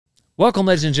Welcome,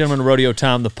 ladies and gentlemen, to Rodeo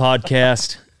Time, the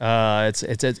podcast.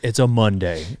 It's a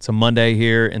Monday. It's a Monday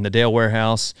here in the Dale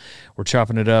Warehouse. We're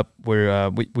chopping it up. We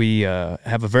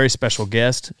have a very special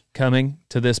guest coming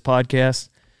to this podcast.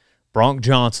 Bronc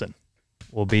Johnson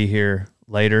will be here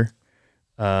later,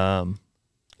 yeah,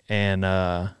 we're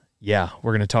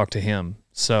going to talk to him.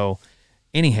 So,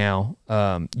 anyhow,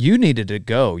 you needed to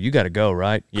go. You got to go,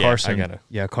 right? Yeah, Carson. I gotta.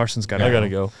 Yeah, Carson's got to. I gotta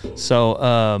go.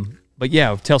 So, but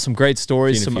yeah, tell some great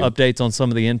stories, some updates on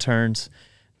some of the interns,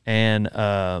 and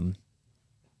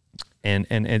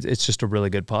it's just a really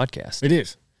good podcast. It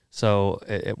is. So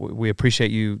we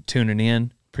appreciate you tuning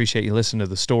in. Appreciate you listening to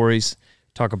the stories.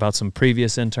 Talk about some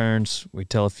previous interns. We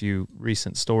tell a few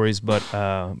recent stories, but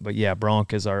yeah,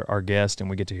 Bronc is our guest, and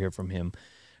we get to hear from him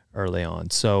early on.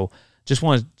 So just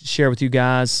want to share with you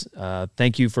guys.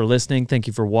 Thank you for listening. Thank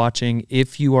you for watching.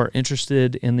 If you are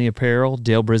interested in the apparel,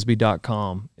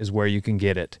 dalebrisby.com is where you can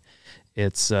get it.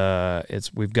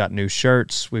 We've got new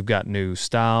shirts, we've got new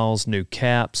styles, new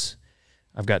caps.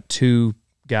 I've got 2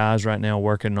 guys right now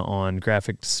working on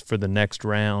graphics for the next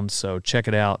round, so check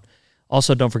it out.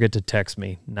 Also, don't forget to text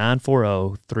me,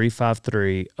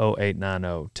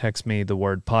 940-353-0890. Text me the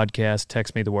word podcast,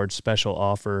 text me the word special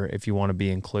offer if you want to be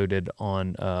included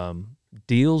on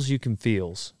deals you can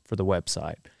feels for the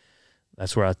website.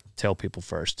 That's where I tell people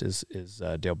first is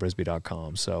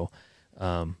dalebrisby.com. So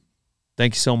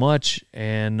thank you so much,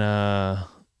 and now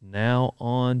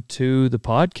on to the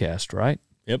podcast, right?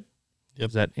 Yep.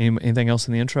 Is that anything else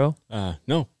in the intro?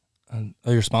 No.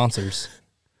 Your sponsors.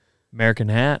 American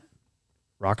Hat,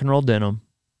 Rock and Roll Denim,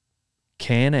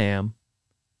 Can-Am,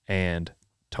 and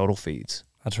Total Feeds.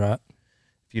 That's right.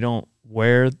 If you don't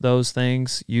wear those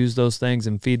things, use those things,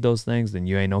 and feed those things, then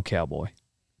you ain't no cowboy.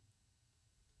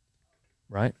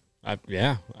 Right?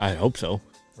 Yeah, I hope so.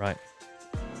 Right.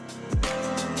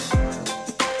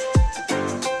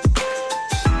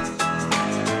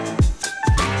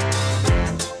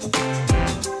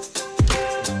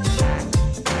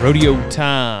 Rodeo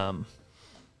time.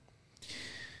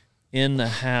 In the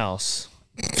house.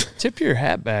 Tip your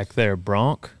hat back there,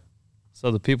 Bronc,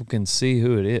 so the people can see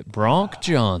who it is. Bronc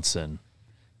Johnson.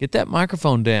 Get that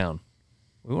microphone down.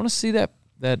 We want to see that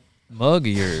mug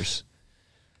of yours.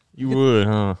 You would,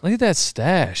 huh? Look at that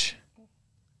stash.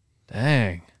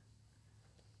 Dang.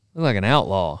 Look like an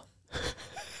outlaw.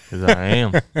 Because I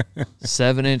am.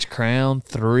 7-inch crown,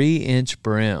 3-inch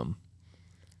brim.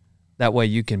 That way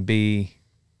you can be...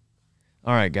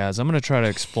 All right, guys, I'm going to try to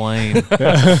explain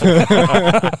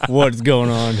What's going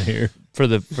on here? for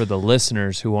the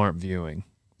listeners who aren't viewing.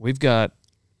 We've got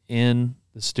in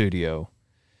the studio,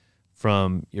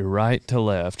 from your right to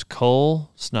left,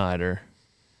 Cole Snyder,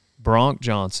 Bronc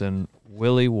Johnson,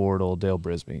 Willie Wardle, Dale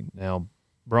Brisby. Now,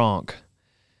 Bronc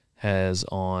has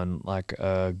on like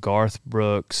a Garth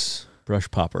Brooks Brush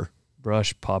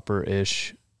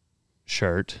popper-ish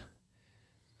shirt,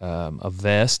 a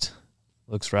vest.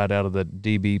 Looks right out of the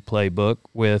DB playbook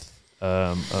with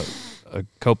a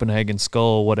Copenhagen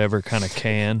skull, whatever kind of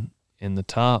can in the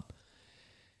top.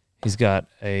 He's got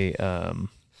a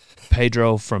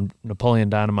Pedro from Napoleon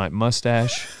Dynamite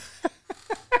mustache,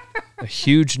 a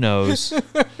huge nose,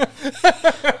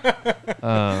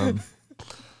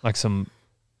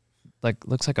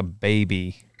 looks like a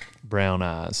baby, brown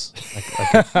eyes,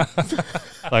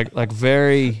 like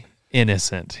very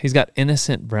innocent. He's got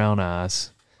innocent brown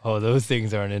eyes. Oh, those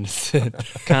things aren't innocent.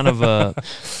 Kind of a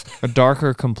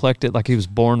darker complected, like he was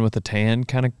born with a tan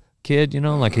kind of kid, you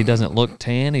know? Like he doesn't look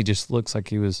tan. He just looks like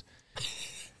he was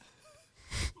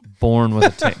born with a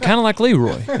tan. Kind of like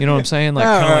Leroy. You know what I'm saying? Like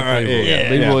kind of like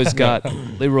Leroy. Yeah.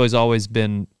 Leroy's always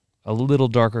been a little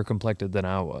darker complected than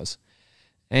I was.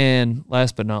 And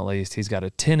last but not least, he's got a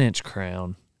 10-inch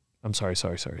crown. I'm sorry.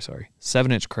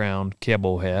 7-inch crown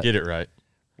cowboy hat. Get it right.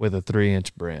 With a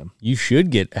 3-inch brim. You should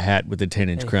get a hat with a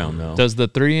 10-inch crown, though. Does the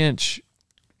 3-inch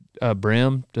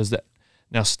brim, does that...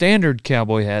 Now, standard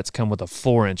cowboy hats come with a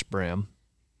 4-inch brim.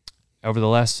 Over the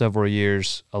last several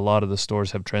years, a lot of the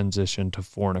stores have transitioned to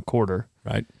 4 1/4.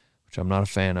 Right. Which I'm not a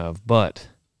fan of. But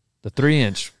the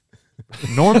 3-inch...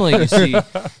 normally you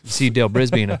see Dale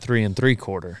Brisby in a 3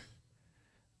 3/4.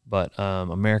 But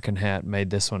American Hat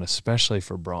made this one especially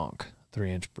for Bronc,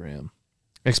 3-inch brim.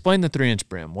 Explain the 3-inch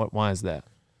brim. Why is that?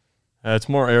 It's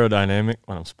more aerodynamic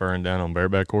when I'm spurring down on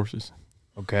bareback horses.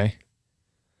 Okay.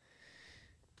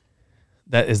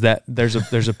 There's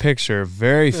a picture,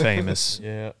 very famous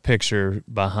picture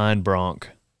behind Bronc.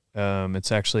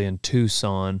 It's actually in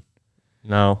Tucson.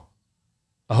 No.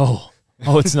 Oh,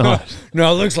 it's not.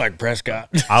 No, it looks like Prescott.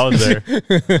 I was there.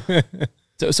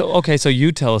 So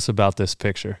you tell us about this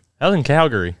picture. I was in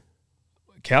Calgary.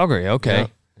 Calgary, okay.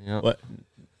 Yeah. What?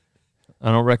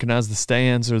 I don't recognize the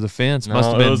stands or the fence. No, Must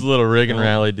have been it was a little rig and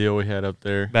rally deal we had up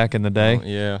there. back in the day.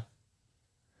 Yeah.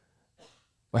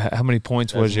 How many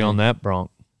points was you on that, Bronc?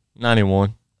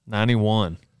 91.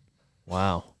 91.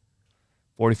 Wow.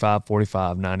 45,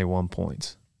 45, 91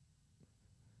 points.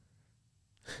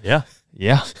 Yeah.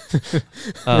 Yeah.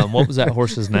 What was that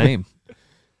horse's name?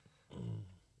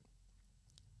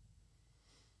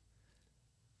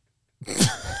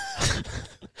 I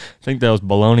think that was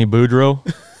Baloney Boudreaux,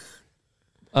 if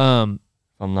I'm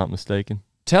not mistaken.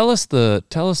 Tell us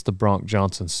the Bronc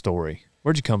Johnson story.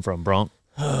 Where'd you come from, Bronc?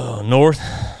 North.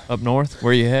 Up north?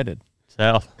 Where are you headed?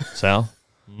 South. South?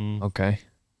 Okay.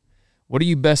 What are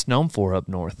you best known for up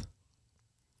north?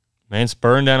 Man,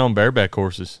 spurring down on bareback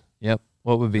horses. Yep.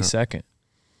 What would be second?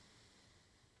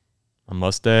 A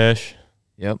mustache.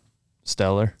 Yep.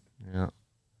 Stellar. Yeah.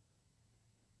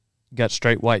 Got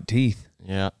straight white teeth.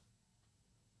 Yeah.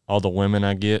 All the women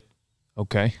I get.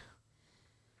 Okay.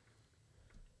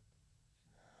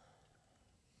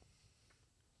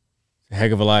 It's a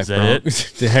heck of a life, Is that Bronc. it?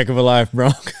 It's a heck of a life,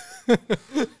 Bronc.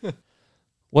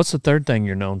 What's the third thing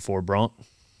you're known for, Bronc?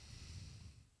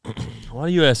 Why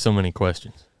do you ask so many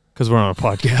questions? Because we're on a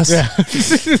podcast.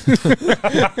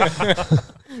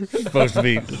 supposed to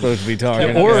be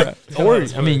talking. Or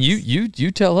I mean,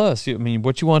 you tell us. I mean,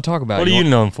 what you want to talk about? What are you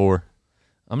known for?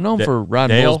 I'm known for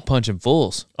riding Dale? bulls, punching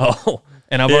fools, Oh.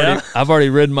 and Yeah? I've already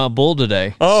ridden my bull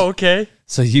today. Oh, okay.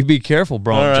 So you be careful,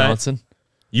 Bronc All right. Johnson.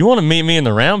 You want to meet me in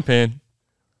the round pen?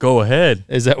 Go ahead.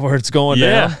 Is that where it's going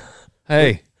Yeah. down?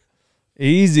 Hey,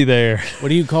 easy there. What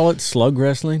do you call it? Slug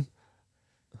wrestling?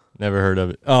 Never heard of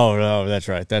it. Oh no, that's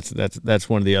right. That's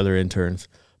one of the other interns.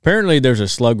 Apparently, there's a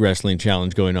slug wrestling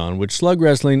challenge going on, which slug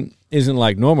wrestling isn't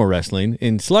like normal wrestling.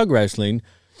 In slug wrestling,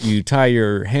 you tie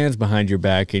your hands behind your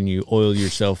back and you oil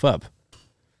yourself up.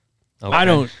 Okay. I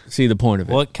don't see the point of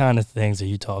it. What kind of things are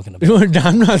you talking about?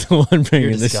 I'm not the one bringing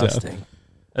You're this up. Is disgusting.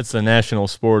 That's the national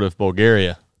sport of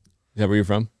Bulgaria. that where you're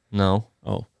from? No.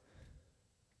 Oh,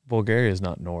 Bulgaria is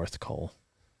not north, Cole.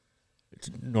 it's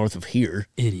north of here.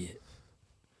 Idiot.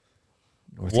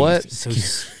 What? So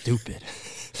stupid.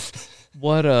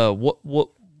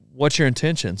 What's your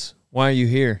intentions? Why are you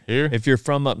here? Here? If you're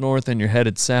from up north and you're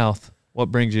headed south, what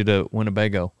brings you to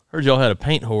Winnebago? Heard y'all had a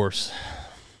paint horse.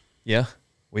 Yeah,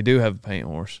 we do have a paint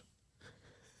horse.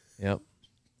 Yep.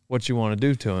 What you want to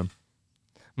do to him?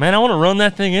 Man, I want to run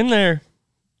that thing in there.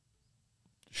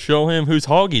 Show him whose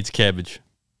hog eats cabbage.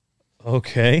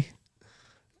 Okay.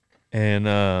 And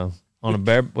on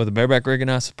with a bareback rigging,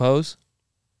 I suppose.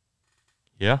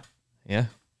 Yeah. Yeah.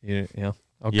 Yeah.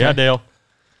 Okay. Yeah, Dale.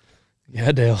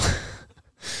 Yeah, Dale.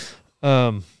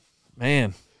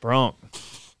 Man, Bronc,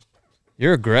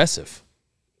 you're aggressive.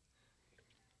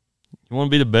 You want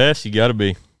to be the best, you got to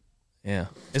be. Yeah.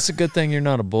 It's a good thing you're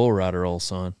not a bull rider, old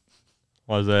son,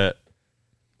 Why's that?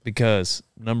 because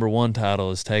 #1 title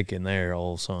is taken there,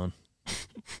 old son.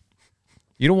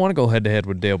 You don't want to go head to head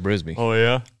with Dale Brisby. Oh,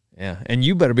 yeah? Yeah. And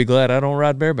you better be glad I don't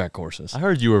ride bareback horses. I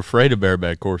heard you were afraid of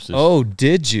bareback horses. Oh,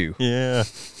 did you? Yeah.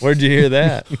 Where'd you hear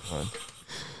that?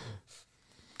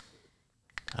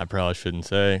 I probably shouldn't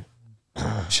say.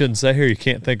 Shouldn't say here. You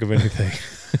can't think of anything.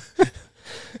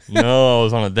 No, I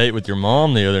was on a date with your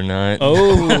mom the other night.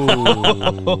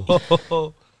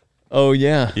 Oh. Oh,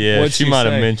 yeah. Yeah, What'd she might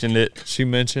have say? mentioned it. She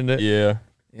mentioned it? Yeah.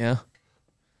 Yeah.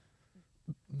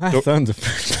 My son's a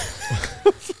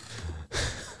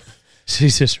She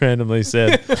just randomly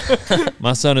said,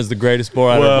 my son is the greatest bull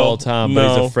rider of Well, all time, but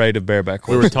no. he's afraid of bareback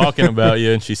We horses. were talking about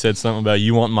you, and she said something about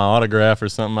you wanting my autograph or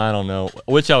something. I don't know.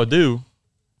 Which I would do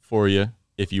for you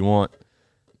if you want.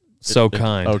 So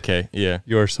kind. Okay, yeah.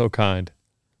 You are so kind.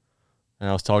 And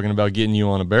I was talking about getting you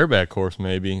on a bareback horse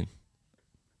maybe.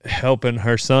 Helping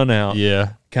her son out.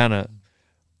 Yeah. Kind of.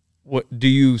 What do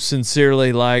you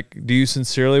sincerely want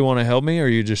to help me, or are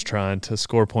you just trying to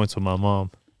score points with my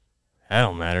mom? That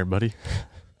don't matter, buddy.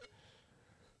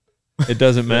 It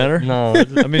doesn't matter? No.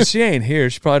 I mean, she ain't here.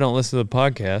 She probably don't listen to the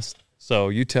podcast. So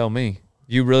you tell me.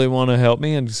 You really want to help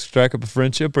me and strike up a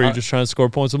friendship, or are you just trying to score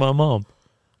points with my mom?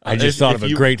 I just thought of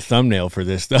a great thumbnail for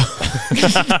this stuff.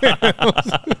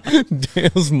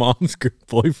 Dale's mom's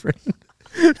boyfriend.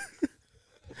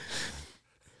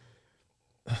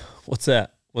 What's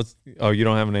that? Oh, you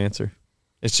don't have an answer.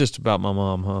 It's just about my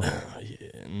mom, huh?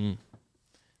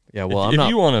 Yeah. Well, if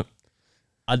you want to,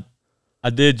 I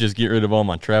did just get rid of all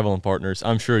my traveling partners.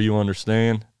 I'm sure you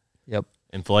understand. Yep.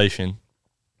 Inflation,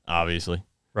 obviously.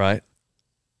 Right.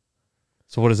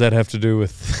 So what does that have to do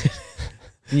with?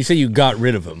 And you say you got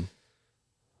rid of him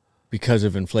because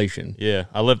of inflation. Yeah,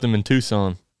 I left them in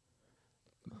Tucson.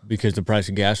 Because the price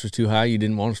of gas was too high, you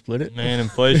didn't want to split it? Man,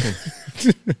 inflation.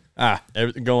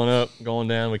 Everything going up, going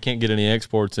down. We can't get any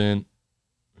exports in.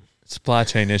 Supply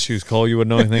chain issues, Cole. You wouldn't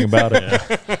know anything about it.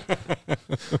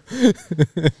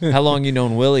 How long you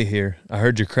known Willie here? I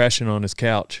heard you crashing on his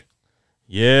couch.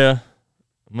 Yeah.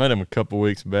 I met him a couple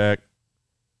weeks back.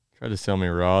 Tried to sell me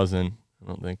rosin. I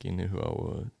don't think he knew who I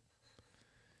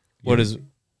was.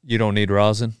 You don't need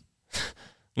rosin?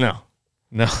 No.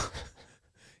 No.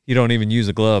 You don't even use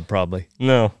a glove, probably.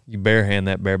 No. You barehand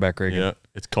that bareback rigging. Yeah.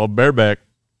 It's called bareback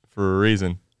for a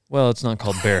reason. Well, it's not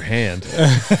called bare hand.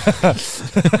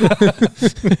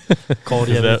 Cole,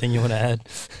 do you have anything you want to add?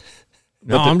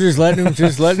 No, I'm just letting him go.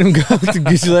 Just letting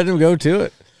him go to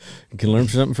it. You can learn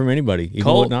something from anybody, even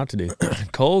Cole, what not to do.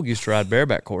 Cole used to ride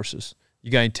bareback courses.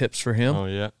 You got any tips for him? Oh,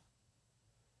 yeah.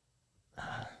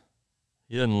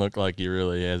 He doesn't look like he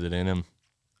really has it in him.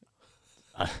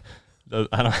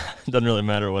 Doesn't really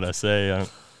matter what I say.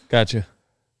 Gotcha.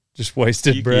 Just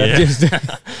wasted breath. Yeah.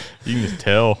 You can just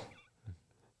tell.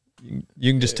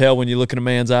 You can just tell when you look in a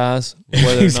man's eyes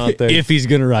whether or not they. If he's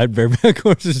going to ride bareback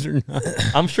horses or not.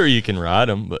 I'm sure you can ride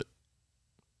them, but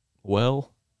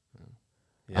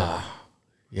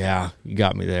yeah, you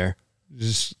got me there.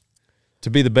 Just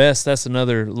to be the best, that's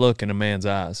another look in a man's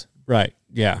eyes. Right,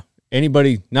 yeah.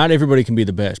 Not everybody can be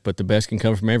the best, but the best can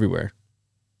come from everywhere.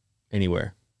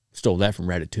 Anywhere. Stole that from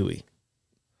Ratatouille.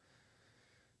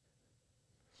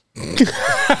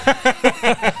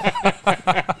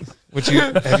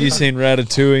 Have you seen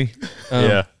Ratatouille?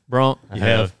 Yeah. Bronc? I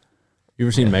have. You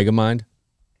ever seen Megamind?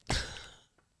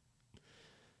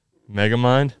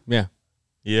 Megamind? Yeah.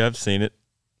 Yeah, I've seen it.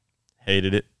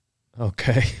 Hated it.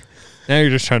 Okay. Now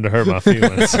you're just trying to hurt my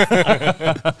feelings.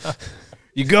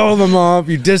 You go on them off.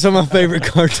 You diss on my favorite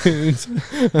cartoons.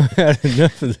 I've had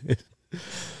enough of this.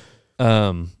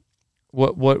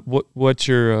 What's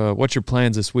your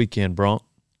plans this weekend, Bronc?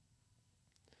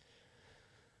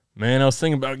 Man, I was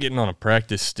thinking about getting on a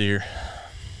practice steer.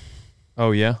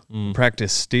 Oh yeah,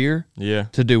 practice steer. Yeah.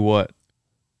 To do what?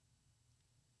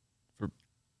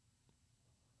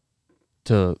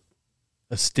 To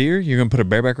a steer? You're gonna put a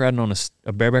bareback riding on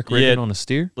a bareback rigging on a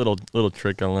steer? Little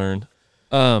trick I learned.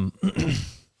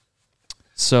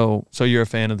 So you're a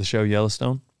fan of the show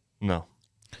Yellowstone? No.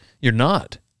 You're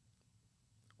not.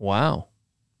 Wow.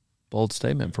 Bold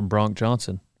statement from Bronc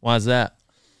Johnson. Why is that?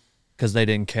 Because they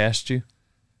didn't cast you?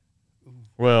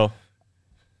 Well,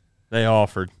 they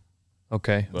offered.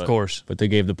 Okay, of course. But they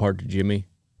gave the part to Jimmy.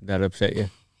 That upset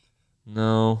you?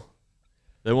 No.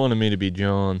 They wanted me to be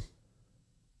John.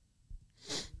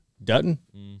 Dutton?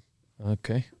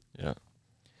 Okay. Yeah.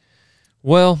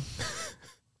 Well,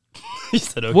 He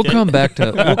said okay. we'll come back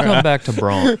to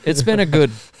Bronc. It's been a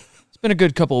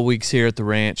good couple of weeks here at the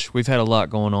ranch. We've had a lot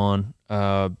going on.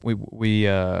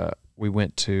 We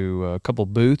went to a couple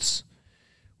booths.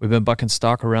 We've been bucking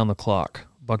stock around the clock.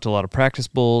 Bucked a lot of practice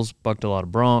bulls, bucked a lot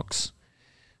of broncs.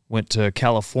 Went to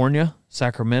California,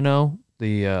 Sacramento,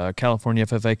 the California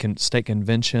FFA State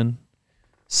Convention.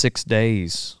 6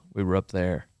 days we were up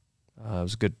there. It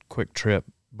was a good, quick trip.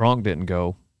 Bronc didn't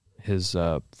go. His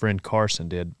friend Carson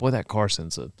did. Boy, that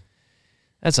Carson's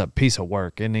that's a piece of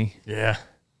work, isn't he? Yeah.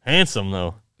 Handsome,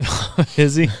 though.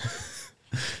 Is he?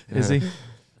 Is he?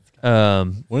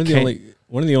 One of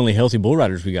the only healthy bull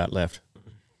riders we got left.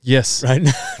 Yes. Right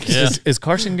now. Yeah. Is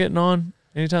Carson getting on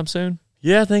anytime soon?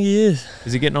 Yeah, I think he is.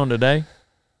 Is he getting on today?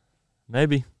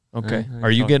 Maybe. Okay. I Are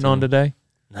you talked getting to on him. today?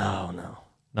 No.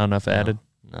 Not enough added?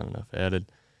 Not enough added.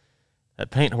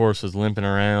 That paint horse was limping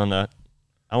around.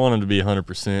 I want him to be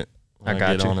 100% when I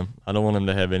got get you. on him. I don't want him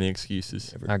to have any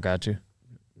excuses. I got you.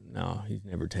 No, he's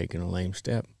never taken a lame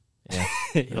step. Yeah.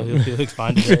 he looks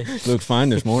fine today. Looked fine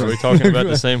this Are morning. we talking about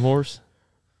the same horse?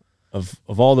 Of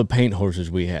all the paint horses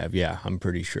we have, yeah, I'm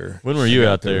pretty sure. When were you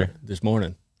out there? This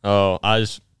morning. Oh, I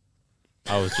was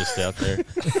just out there.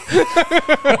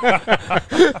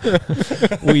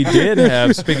 We did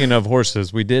have, speaking of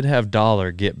horses, we did have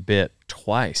Dollar get bit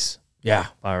twice. Yeah.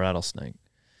 By a rattlesnake.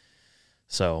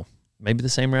 So maybe the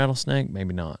same rattlesnake,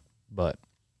 maybe not. But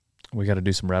we got to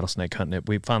do some rattlesnake hunting.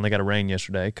 We finally got a rain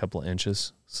yesterday, a couple of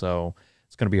inches. So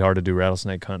it's going to be hard to do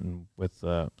rattlesnake hunting with,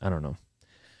 I don't know.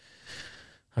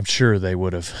 I'm sure they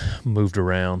would have moved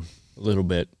around A little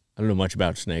bit. I don't know much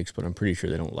about snakes, but I'm pretty sure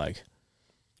they don't like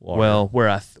water. Well,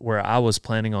 where I was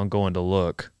planning on going to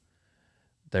look,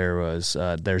 there's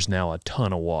now a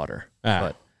ton of water.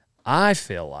 But I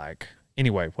feel like,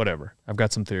 anyway, whatever. I've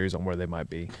got some theories on where they might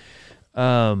be.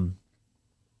 Yeah,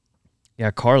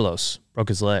 Carlos broke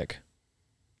his leg.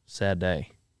 Sad day.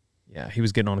 Yeah, he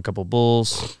was getting on a couple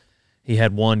bulls. He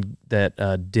had one that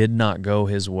did not go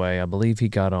his way. I believe he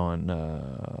got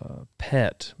on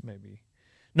Pet, maybe.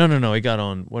 No. He got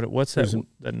on what's that?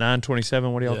 That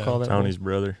 927. What do y'all call that? Tony's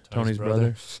brother. Tony's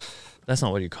brother. That's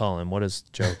not what you call him. What does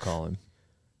Joe call him?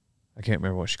 I can't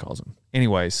remember what she calls him.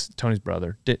 Anyways, Tony's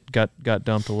brother got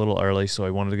dumped a little early, so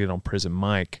he wanted to get on Prison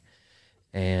Mike,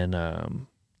 and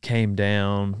came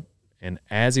down. And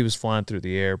as he was flying through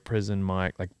the air, Prison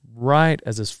Mike, like right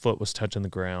as his foot was touching the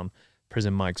ground,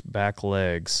 Prison Mike's back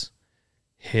legs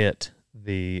hit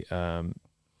the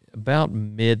about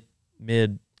mid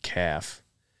calf,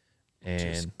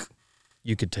 and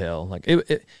you could tell like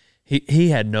he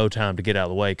had no time to get out of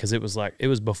the way because it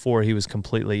was before he was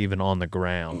completely even on the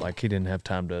ground. Like he didn't have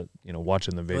time to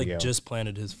watching the video. Like just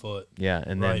planted his foot. Yeah,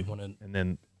 and right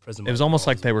then Prison it was almost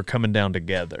like they were coming down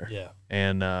together. Yeah,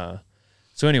 and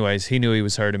so anyways, he knew he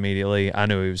was hurt immediately. I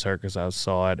knew he was hurt because I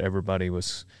saw it. Everybody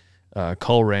was.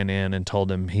 Cole ran in and told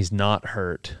him he's not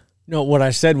hurt. No, what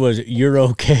I said was, "You're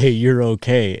okay, you're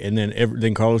okay." And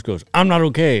then Carlos goes, "I'm not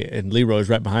okay." And Leroy's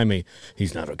right behind me.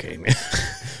 He's not okay, man.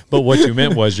 But what you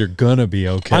meant was you're gonna be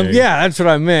okay. Yeah, that's what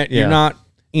I meant. Yeah. You're not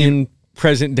in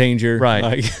present danger, right?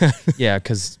 Like, yeah,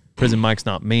 because Prison Mike's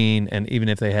not mean, and even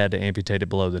if they had to amputate it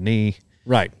below the knee,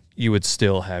 right, you would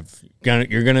still have.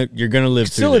 You're gonna live through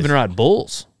still this. even ride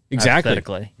bulls. Exactly.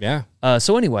 Hypothetically. Yeah.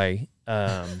 So anyway.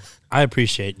 I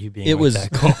appreciate you being that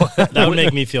cool. That would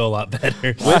make me feel a lot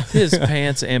better. With his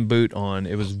pants and boot on,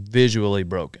 it was visually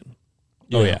broken.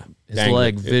 Oh, yeah. His Dangler.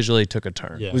 leg visually took a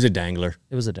turn. Yeah. It was a dangler.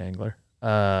 It was a dangler.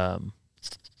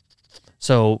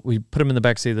 So we put him in the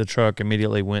backseat of the truck,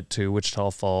 immediately went to Wichita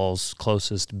Falls,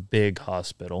 closest big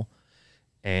hospital,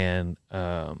 and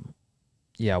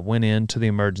went into the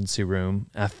emergency room.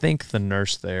 I think the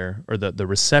nurse there, or the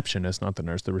receptionist, not the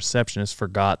nurse, the receptionist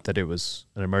forgot that it was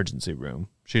an emergency room.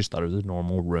 She just thought it was a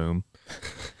normal room.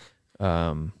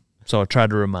 So I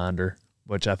tried to remind her,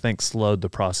 which I think slowed the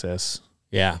process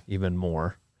even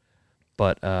more.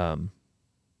 But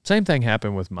same thing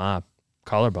happened with my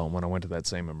collarbone when I went to that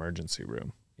same emergency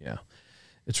room. Yeah.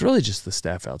 It's really just the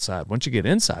staff outside. Once you get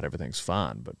inside, everything's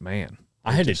fine. But, man.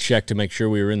 I had to check to make sure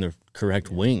we were in the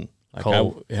correct wing. Like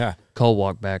Cole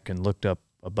walked back and looked up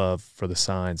above for the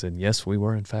signs, and yes, we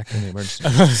were in fact in the emergency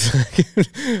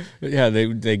room. Yeah,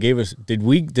 they gave us. Did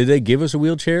they give us a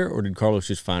wheelchair, or did Carlos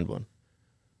just find one?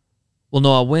 Well,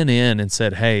 no, I went in and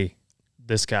said, "Hey,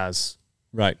 this guy's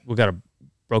right. We got a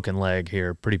broken leg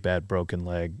here, pretty bad broken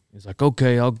leg." He's like,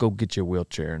 "Okay, I'll go get you a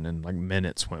wheelchair." And then like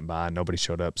minutes went by, nobody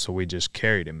showed up, so we just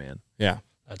carried him in. Yeah,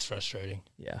 that's frustrating.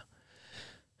 Yeah,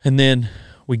 and then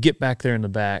we get back there in the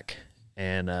back.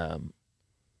 And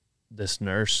this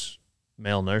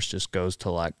male nurse just goes to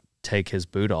like take his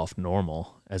boot off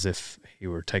normal, as if he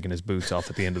were taking his boots off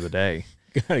at the end of the day.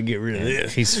 Gotta get rid of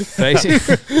this. He's facing.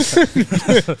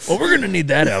 Well, we're gonna need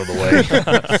that out of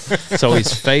the way. So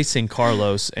he's facing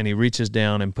Carlos, and he reaches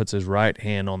down and puts his right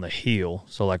hand on the heel.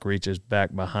 So like reaches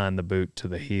back behind the boot to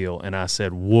the heel. And I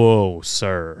said, "Whoa,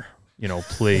 sir,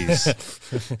 please."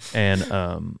 And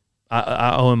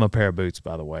I owe him a pair of boots,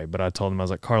 by the way, but I told him, I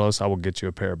was like, "Carlos, I will get you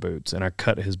a pair of boots." And I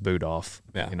cut his boot off.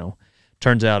 Yeah.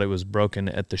 Turns out it was broken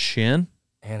at the shin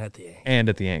and at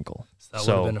the ankle. So that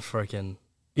would have been a freaking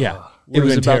it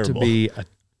was about to be a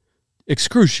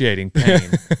excruciating pain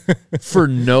for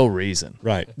no reason.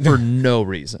 Right. For no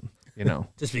reason.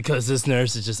 Just because this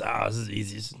nurse is just this is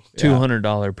easy.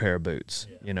 $200 pair of boots.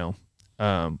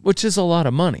 Which is a lot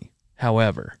of money.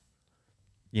 However,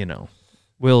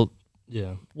 we'll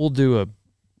do a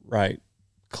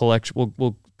collection.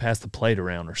 We'll pass the plate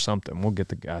around or something. We'll get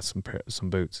the guy some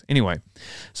boots. Anyway,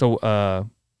 so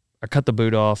I cut the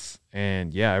boot off,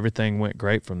 and everything went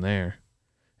great from there.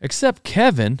 Except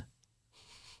Kevin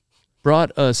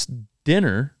brought us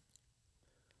dinner,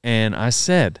 and I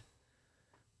said,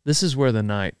 "This is where the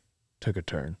night took a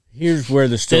turn." Here's where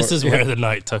the story. This is where the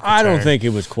night took a turn. I don't think it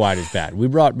was quite as bad. We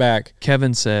brought back.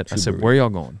 Kevin said, "I said, where y'all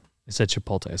going?" He said,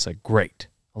 "Chipotle." I said, "Great.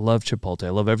 I love Chipotle. I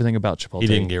love everything about Chipotle." He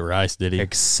didn't get rice, did he?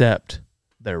 Except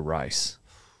their rice.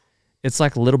 It's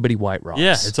like little bitty white rocks.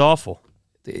 Yeah, it's awful.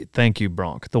 Thank you,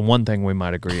 Bronc. The one thing we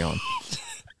might agree on.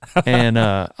 And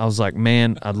I was like,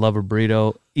 "Man, I'd love a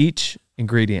burrito." Each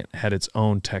ingredient had its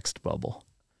own text bubble.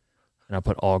 And I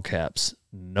put all caps,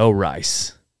 "No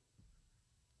rice."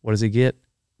 What does he get?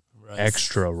 Rice.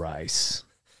 Extra rice.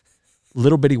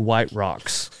 Little bitty white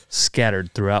rocks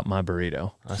scattered throughout my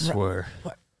burrito. I swear.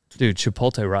 What? Dude,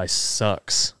 Chipotle rice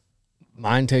sucks.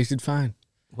 Mine tasted fine.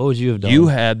 What would you have done? You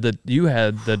had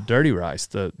the dirty rice,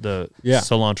 the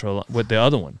cilantro with the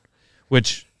other one,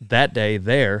 which that day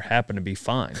there happened to be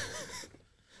fine.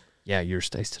 Yeah, yours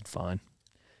tasted fine.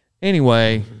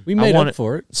 Anyway, We made up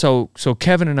for it. So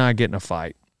Kevin and I get in a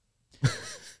fight,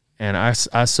 and I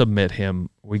submit him.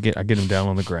 I get him down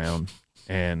on the ground,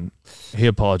 and he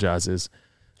apologizes.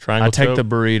 Triangle I take choke? the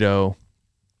burrito.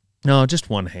 No, just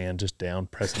one hand, just down,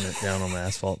 pressing it down on the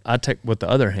asphalt. I take with the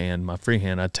other hand, my free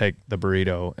hand. I take the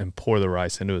burrito and pour the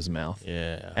rice into his mouth.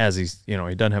 Yeah. As he's, he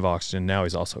doesn't have oxygen now.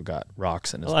 He's also got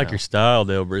rocks in his I like mouth. your style,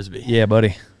 Dale Brisby. Yeah,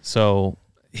 buddy. So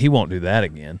he won't do that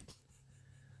again.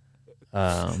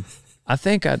 I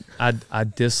think I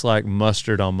dislike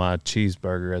mustard on my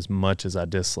cheeseburger as much as I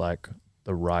dislike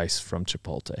the rice from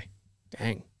Chipotle.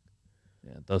 Dang.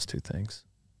 Yeah, those two things.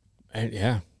 And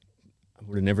yeah. I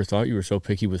would have never thought you were so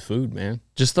picky with food, man.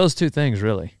 Just those two things,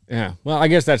 really. Yeah. Well, I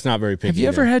guess that's not very picky. Have you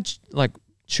ever had like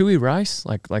chewy rice,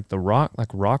 like the rock, like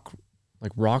rock?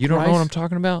 rock You don't rice? know what I'm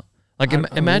talking about? Like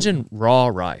imagine raw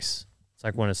rice. It's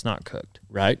like when it's not cooked,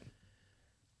 Right?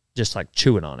 just like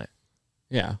chewing on it.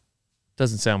 Yeah.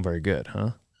 Doesn't sound very good,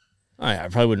 huh? I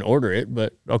probably wouldn't order it,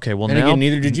 but Okay, well and now again,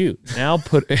 neither did you. now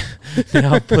put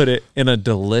it in a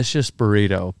delicious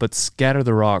burrito, but scatter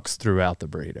the rocks throughout the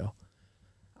burrito.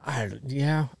 I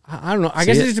don't know. I See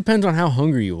guess it it? just depends on how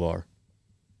hungry you are.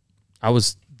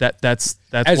 That's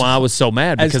As- why I was so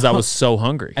mad, as because I hu- was so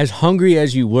hungry. As hungry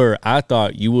as you were, I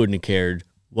thought you wouldn't have cared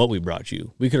what we brought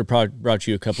you. We could have brought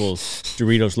you a couple of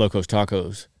Doritos Locos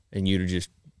Tacos, and you'd have just,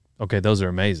 Okay, those are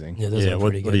amazing. Yeah, those Yeah, are what-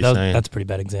 pretty what good. are you saying? That's a pretty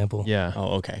bad example. Yeah.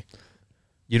 oh, okay.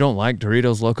 You don't like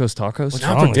Doritos Locos Tacos? What's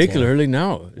Not wrong with you? particularly,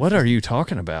 no. What are you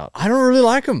talking about? I don't really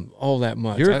like them all that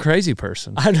much. You're a crazy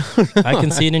person. I don't know. I can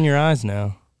see it in your eyes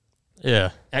now.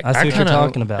 Yeah. I see what you're kinda-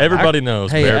 talking about. Everybody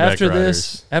knows. Hey, bareback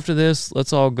after this,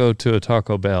 let's all go to a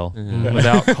Taco Bell Mhm.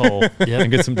 without Cole Yep.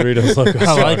 and get some Doritos Locos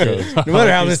I like Tacos. it. No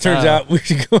matter how Your this turns style. out, we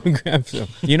should go and grab some.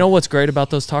 You know what's great about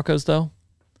those tacos, though?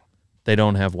 They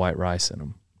don't have white rice in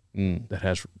them. That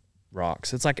has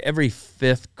rocks. It's like every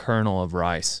fifth kernel of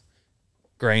rice,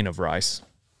 grain of rice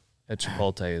at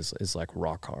Chipotle is like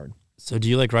rock hard. So do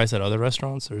you like rice at other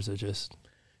restaurants, or is it just?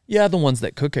 Yeah, the ones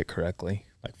that cook it correctly.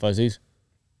 Like Fuzzies.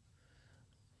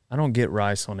 I don't get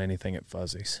rice on anything at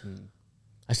Fuzzy's.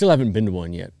 I still haven't been to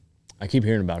one yet. I keep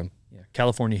hearing about them. Yeah,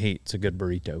 California Heat. It's a good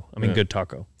burrito. I mean, Yeah. good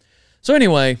taco. So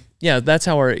anyway, yeah, that's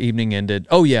how our evening ended.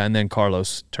 Oh yeah, and then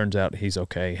Carlos, turns out he's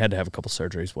okay. He had to have a couple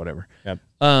surgeries, whatever. Yep.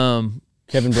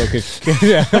 Kevin broke his.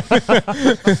 Yeah.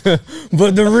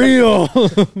 But the real.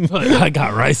 I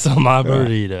got rice on my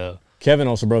burrito. Kevin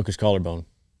also broke his collarbone.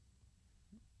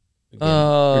 Again.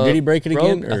 Or did he break it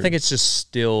again? I or- think it's just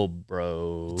still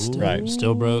broke. Right.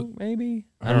 Still broke. Maybe.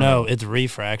 I don't know. It's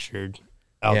refractured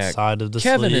outside of the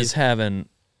Kevin sleeve. is having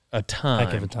a time,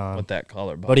 Heck of a time. with that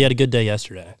collarbone. But he had a good day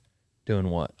yesterday. Doing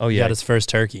what? Oh He yeah, got his first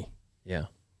turkey. yeah.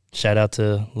 Shout out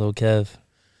to little Kev.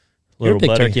 You're Little a big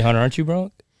buddy. turkey hunter, aren't you,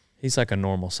 Bronc? He's like a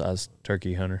normal sized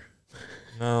turkey hunter.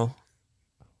 No.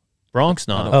 Bronc's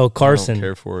I not. don't- Oh, I Carson. don't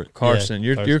care for it. Carson,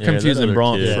 you're Carson. you're Yeah, that confusing other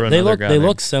Bronc kid. for They another look guy. they named-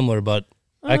 look similar, but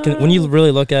I can when you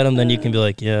really look at them, then you can be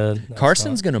like, yeah. that's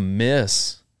Carson's gonna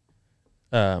miss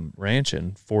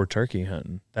ranching for turkey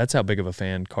hunting. That's how big of a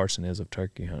fan Carson is of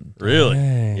turkey hunting. not- Really?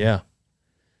 Dang. Yeah.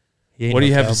 He ain't What do no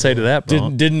you have to say to cowboy. that,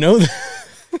 Bronc? Didn't know that.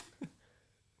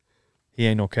 He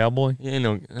ain't no cowboy. You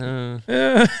know,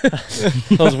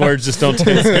 Those words just don't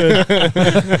taste good.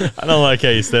 I don't like how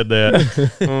you said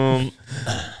that.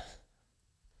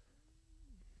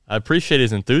 I appreciate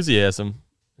his enthusiasm,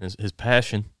 his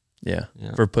passion. Yeah,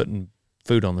 Yeah. for putting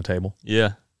food on the table.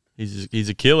 Yeah, he's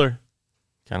a killer,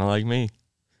 kind of like me.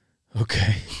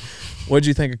 Okay. What'd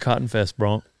you think of Cotton Fest,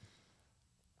 Bronc?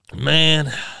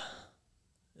 Man,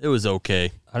 it was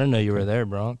okay. I didn't know you were there,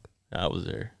 Bronc. I was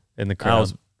there. In the I crowd.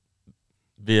 was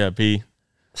VIP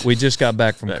We just got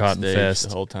back from Cotton backstage Fest.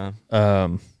 the whole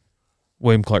time.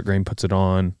 William Clark Green puts it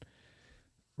on.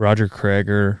 Roger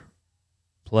Kreger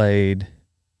played.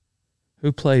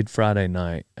 Who played Friday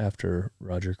night after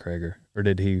Roger Kreger? Or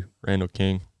did he? Randall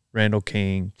King. Randall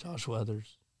King, Josh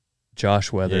Weathers.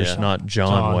 Josh Weathers, Yeah. not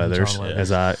John Weathers, John Weathers.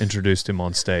 as I introduced him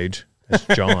on stage as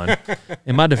John.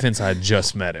 In my defense, I had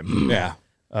just met him. Yeah.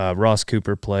 Ross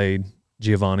Cooper played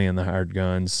Giovanni and the Hired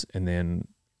Guns, and then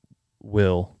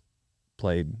Will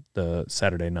played the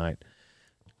Saturday night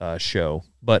show.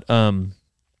 But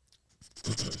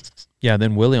yeah,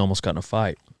 then Willie almost got in a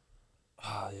fight.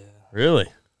 Oh yeah. Really?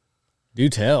 Do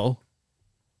tell.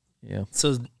 Yeah,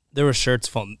 So there were shirts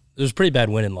falling. There was a pretty bad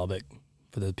wind in Lubbock.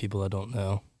 For the people that don't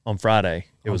know, on Friday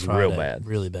it On was Friday, real bad.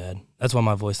 really bad. That's why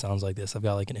my voice sounds like this. I've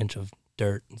got like an inch of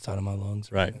dirt inside of my lungs.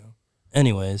 Right. now.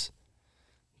 Anyways,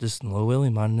 just little Willie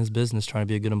minding his business, trying to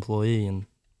be a good employee, and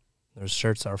there's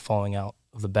shirts that are falling out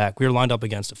of the back. We were lined up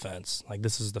against a fence. Like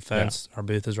this is the fence. Our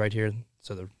booth is right here,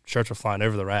 so the shirts were flying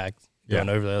over the rack, going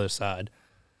over the other side.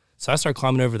 So I started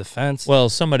climbing over the fence. Well,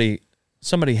 somebody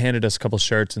handed us a couple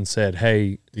shirts and said,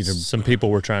 "Hey, some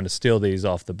people were trying to steal these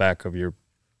off the back of your."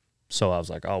 So I was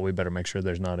like, "Oh, we better make sure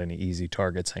there's not any easy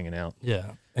targets hanging out."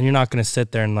 Yeah, and you're not going to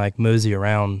sit there and like mosey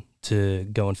around to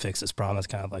go and fix this problem. That's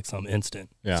kind of like some instant.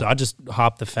 Yeah. So I just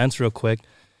hopped the fence real quick,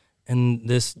 and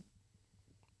this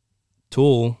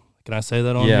tool. Can I say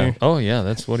that on here? Oh yeah,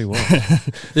 that's what he was.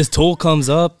 This tool comes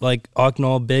up like acting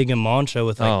all big and macho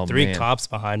with like 3 man. cops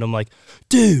behind him. Like,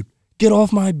 dude, get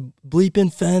off my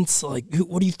bleeping fence! Like,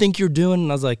 what do you think you're doing?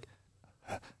 And I was like,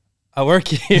 I work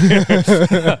here.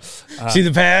 See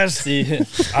the pass? See,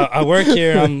 I work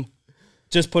here. I'm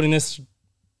just putting these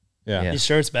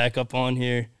shirts back up on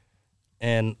here,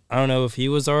 and I don't know if he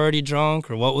was already drunk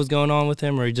or what was going on with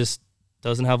him, or he just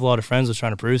doesn't have a lot of friends, was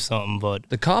trying to prove something. But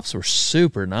The cops were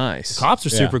super nice. the cops are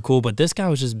super cool, but this guy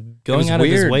was just going out of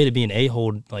his weird. way to be an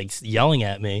a-hole, like yelling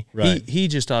at me. Right. He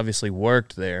just obviously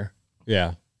worked there,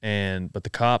 Yeah. but the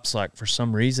cops like for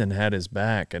some reason had his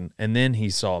back, and then he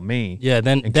saw me. Yeah,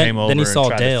 then Came over he saw and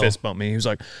tried Dale. to fist bump me. He was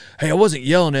like, "Hey, I wasn't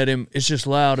yelling at him. It's just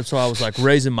loud." And so I was like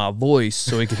raising my voice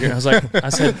so he could hear. I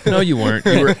said, "No, you weren't.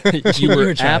 You were You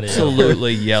were trying to yell.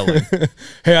 absolutely yelling."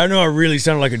 Hey, I know I really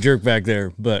sounded like a jerk back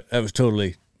there, but that was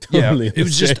totally It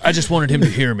was just I just wanted him to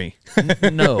hear me.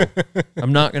 No,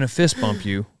 I'm not going to fist bump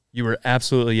you. You were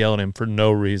absolutely yelling at him for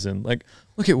no reason. Like,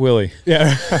 look at Willie.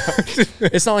 Yeah.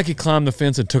 It's not like he climbed the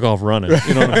fence and took off running.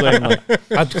 You know what I'm saying?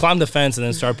 Like, I climbed the fence and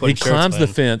then started putting he shirts climbs the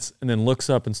in. fence and then looks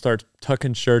up and starts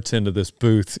tucking shirts into this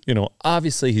booth. You know,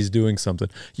 obviously he's doing something.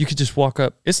 You could just walk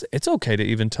up. It's okay to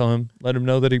even tell him, let him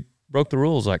know that he broke the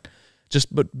rules. Like,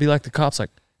 but be like the cops.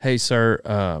 Like, hey, sir,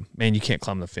 man, you can't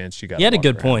climb the fence. You got. He had a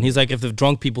good point. He's like, if the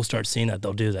drunk people start seeing that,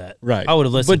 they'll do that. Right. I would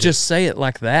have listened. But just say it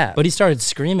like that. But he started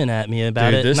screaming at me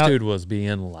about dude, it. this and dude was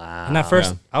being loud. And at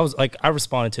first, I was like, I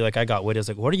responded to, like, I got witty. I was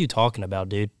like, what are you talking about,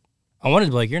 dude? I wanted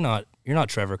to be like, you're not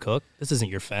Trevor Cook. This isn't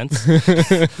your fence.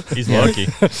 He's lucky.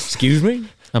 Excuse me?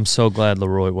 I'm so glad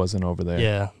Leroy wasn't over there.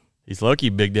 Yeah. He's lucky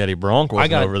Big Daddy Bronc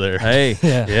wasn't over there. Hey,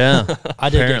 Yeah. yeah. I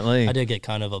did Apparently. I did get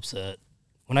kind of upset.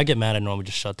 When I get mad, I normally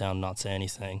just shut down and not say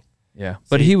anything. Yeah.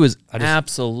 But See, he was I just-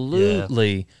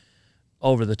 absolutely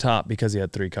over the top because he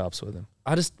had 3 cops with him.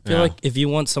 I just feel like if you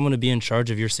want someone to be in charge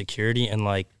of your security and,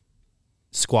 like,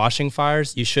 squashing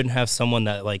fires, you shouldn't have someone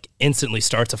that, like, instantly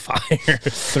starts a fire.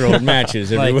 Throwing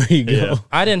matches Like, everywhere you go. yeah.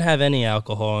 I didn't have any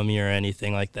alcohol on me or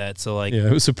anything like that. So, like, Yeah,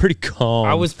 it was a pretty calm.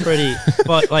 I was pretty,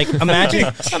 but, like, imagine,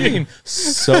 I mean,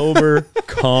 sober,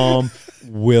 calm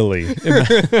Willie.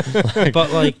 but,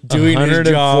 like, Doing his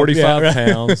job, 145 yeah, right.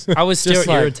 pounds. I was still Just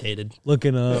like- irritated.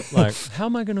 Looking up, like, how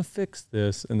am I going to fix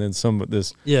this? And then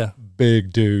this Yeah.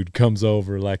 big dude comes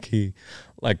over like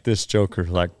this Joker,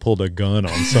 like, pulled a gun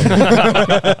on someone.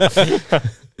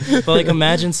 But, like,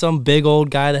 imagine some big old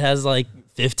guy that has, like,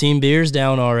 15 beers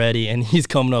down already, and he's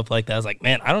coming up like that. I was like,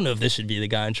 man, I don't know if this should be the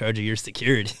guy in charge of your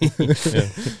security.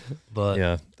 But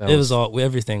Yeah, that it was all,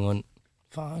 everything went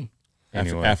fine.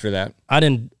 Anyway. After that.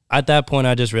 At that point,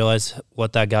 I just realized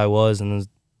what that guy was, and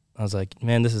I was like,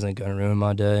 man, this isn't going to ruin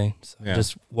my day. So I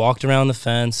just walked around the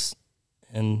fence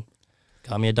and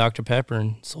got me a Dr. Pepper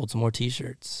and sold some more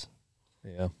T-shirts.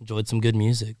 Yeah. Enjoyed some good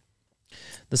music.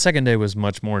 The second day was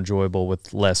much more enjoyable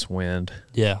with less wind.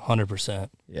 Yeah, 100%.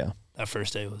 Yeah. That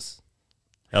first day was.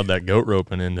 How'd that goat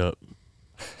roping end up?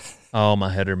 Oh,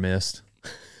 my header missed.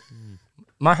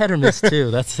 My header missed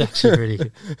too. That's actually pretty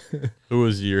good. Who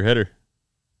was your header?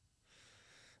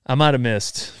 I might have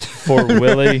missed for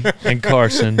Willie and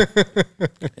Carson,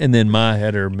 and then my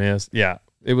header missed. Yeah,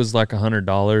 it was like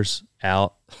 $100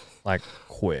 out, like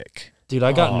quick. Dude,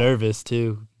 I got nervous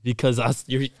too because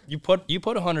you put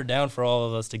 $100 down for all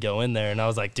of us to go in there, and I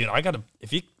was like, dude, I gotta if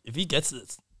he gets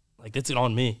this, like, it's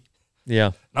on me.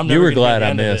 Yeah, I'm you never were gonna be glad the I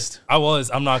end of it. missed. I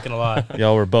was. I'm not gonna lie.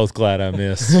 Y'all were both glad I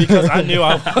missed. Because I knew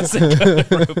I wasn't gonna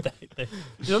rope that thing.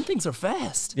 Dude, them things are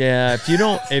fast. Yeah,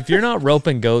 if you're not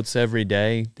roping goats every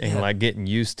day and like getting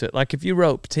used to, like, if you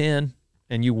rope 10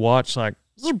 and you watch like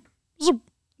zoop, zoop,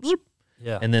 zoop,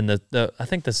 Yeah. and then I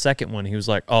think the second one he was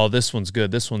like, oh, this one's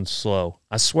good, this one's slow.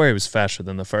 I swear he was faster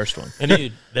than the first one. And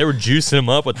dude, they were juicing him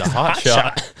up with the hot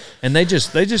shot. And they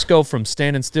just go from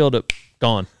standing still to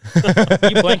gone.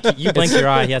 you blink your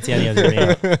eye, that's the end of the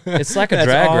arena. It's like a That's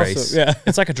drag awesome. race. Yeah.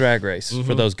 It's like a drag race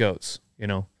for those goats, you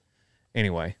know.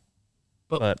 Anyway,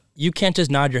 But you can't just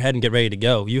nod your head and get ready to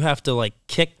go. You have to, like,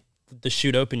 kick the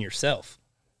chute open yourself.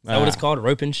 Is that what it's called? A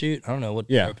rope and shoot? I don't know what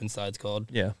the rope inside's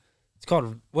called. yeah. It's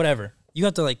called whatever. You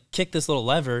have to, like, kick this little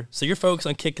lever. So you're focused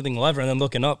on kicking the lever and then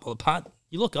looking up. Well, the pot,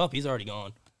 you look up, he's already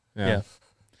gone. Yeah.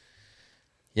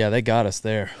 Yeah, they got us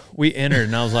there. We entered,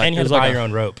 and I was like, and you had to buy your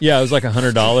own rope. Yeah, it was like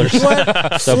 $100.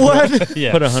 What? So What?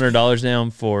 Yeah. Put $100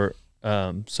 down for.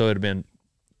 So it'd have been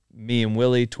me and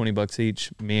Willie, $20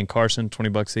 each. Me and Carson,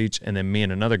 $20 each, and then me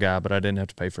and another guy, but I didn't have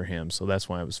to pay for him. So that's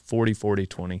why it was 40, 40,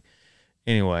 20.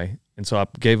 Anyway, and so I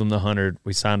gave them the 100.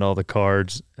 We signed all the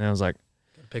cards, and I was like,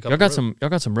 y'all got some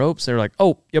ropes? They were like,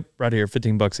 oh, yep, right here,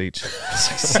 $15 each.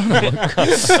 Son of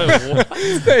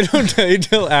a They don't tell you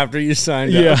till after you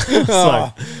signed Yeah.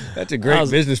 up. That's a great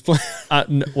business plan. I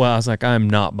was like, I'm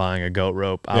not buying a goat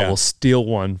rope. I will steal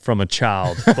one from a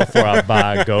child before I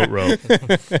buy a goat rope.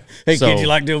 Hey, kid, you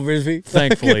like doing Brisby?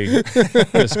 Thankfully,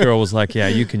 this girl was like, yeah,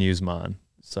 you can use mine.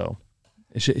 So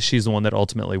she's the one that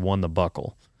ultimately won the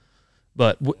buckle.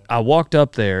 But I walked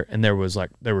up there, and there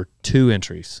were 2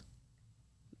 entries,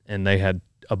 and they had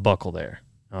a buckle there.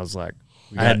 I was like,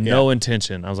 I had no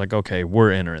intention. I was like, okay,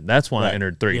 we're entering. That's why I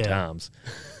entered 3 times.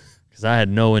 Because I had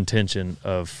no intention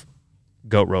of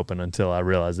goat roping until I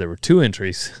realized there were 2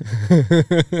 entries.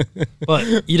 But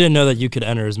you didn't know that you could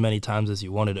enter as many times as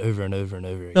you wanted over and over and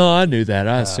over again. No, I knew that.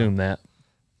 I assumed that.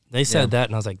 They said that,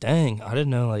 and I was like, dang, I didn't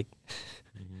know, like,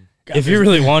 if you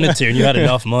really wanted to and you had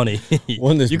enough money,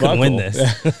 you could win this.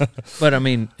 But, I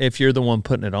mean, if you're the one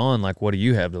putting it on, like, what do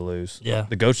you have to lose? Yeah.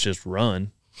 The goats just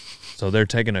run. So they're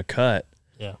taking a cut.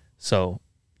 Yeah. So,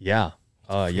 yeah.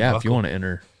 If you want to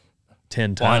enter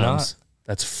 10 Why times,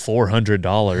 that's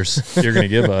 $400 you're going to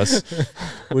give us.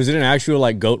 Was it an actual,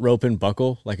 like, goat rope and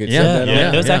buckle? Like it Yeah, said that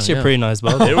on it was actually a pretty nice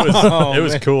buckle. It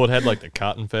was cool. It had like the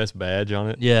Cotton Fest badge on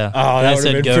it. Yeah. Oh, that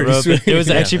said would've been goat pretty rope. sweet. It was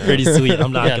actually pretty sweet.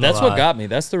 I'm not gonna that's lie. what got me.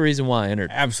 That's the reason why I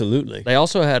entered. Absolutely. They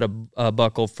also had a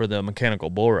buckle for the mechanical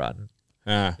bull ride.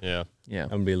 Yeah. Yeah.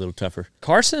 That would be a little tougher.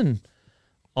 Carson,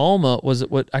 Alma, was it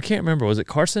what? I can't remember. Was it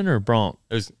Carson or Bronc?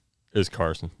 It was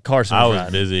Carson. Carson. I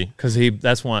was busy because he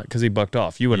bucked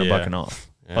off. You wouldn't have bucking off.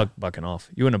 Yeah. Bucking off.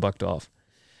 You wouldn't have bucked off.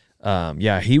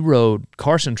 He rode.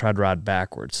 Carson tried to ride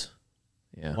backwards.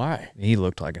 Yeah. Why? He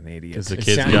looked like an idiot. Because the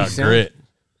kids got grit.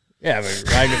 Yeah, but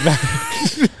riding it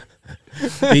back.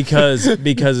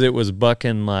 because it was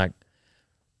bucking like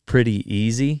pretty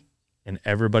easy, and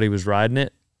everybody was riding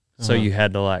it. So you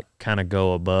had to like kind of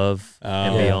go above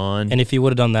and beyond. And if he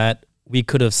would have done that, we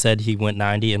could have said he went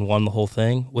 90 and won the whole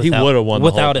thing. He would have won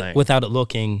the whole thing without it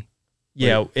looking.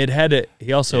 Yeah, it had to.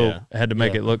 He also had to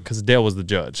make it look because Dale was the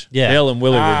judge. Yeah. Dale and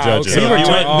Willie were judges. Okay. So if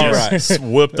you went just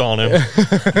whooped on him,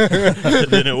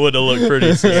 then it would have looked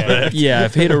pretty suspect. Yeah,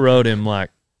 if he'd have rode him like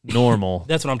normal.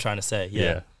 That's what I'm trying to say.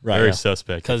 Yeah. Right. Very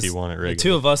suspect if he won it regularly. The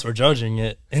 2 of us were judging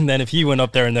it, and then if he went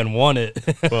up there and then won it.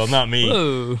 Well, not me.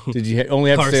 Did you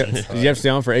only have to stay, did you have to stay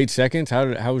on for 8 seconds? How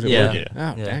was it working?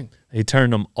 Yeah. Oh, dang. He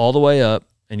turned them all the way up,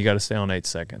 and you got to stay on 8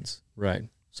 seconds. Right.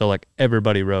 So like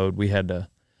everybody rode, we had to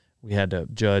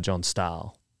judge on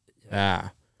style.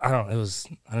 I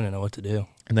didn't know what to do.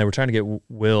 And they were trying to get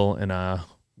William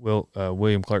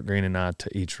Clark Green and I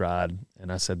to each ride,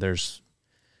 and I said,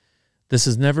 this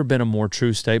has never been a more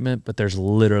true statement, but there's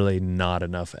literally not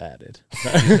enough added.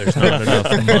 There's not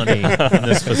enough money in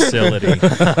this facility.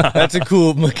 That's a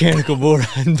cool mechanical bull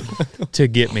ride to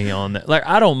get me on that. Like,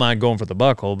 I don't mind going for the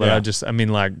buckle, but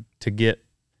to get,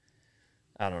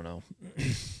 I don't know.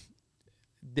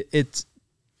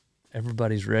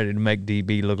 Everybody's ready to make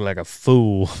DB look like a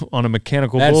fool on a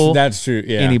mechanical bull. That's true.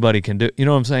 Yeah. Anybody can do. You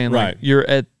know what I'm saying? Right.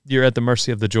 Like, you're at the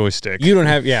mercy of the joystick. You don't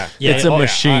have. Yeah. It's a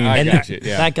machine. I And got you.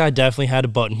 Yeah. that guy definitely had a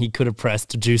button he could have pressed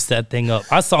to juice that thing up.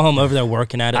 I saw him over there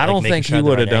working at it. I don't think he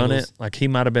would have done angles. it. Like, he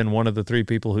might have been one of the 3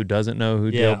 people who doesn't know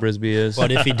who Dale Brisby is.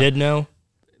 But if he did know,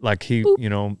 like he,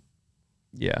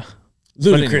 yeah.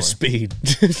 Ludicrous speed.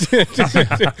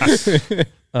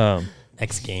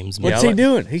 X Games. What's he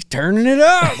doing? He's turning it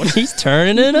up. He's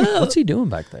turning it up. What's he doing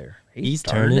back there? He's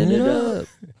turning it up.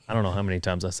 I don't know how many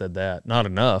times I said that. Not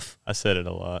enough. I said it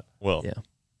a lot. Well,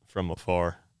 from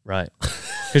afar. Right.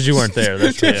 Because you weren't there.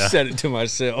 That's I said it to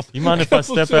myself. You mind if I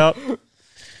step out?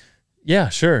 Yeah,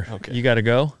 sure. Okay. You got to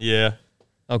go? Yeah.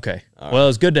 Okay. Well,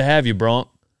 it's good to have you, Bronc.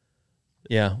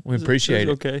 Yeah, we appreciate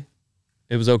it. Okay.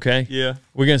 It was okay? Yeah.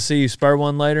 We're going to see you spur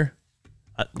one later?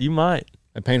 You might.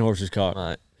 A paint horse is caught.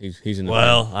 Might. He's in the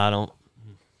I don't.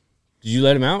 Did you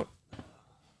let him out?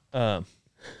 Well,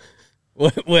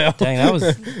 Dang, that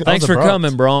was. Thanks for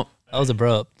coming, Bronc. That was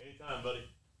abrupt. Anytime, buddy.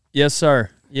 Yes,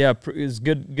 sir. Yeah, it's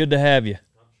good to have you.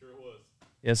 I'm sure it was.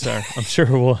 Yes, sir. I'm sure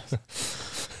it was.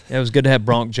 Yeah, it was good to have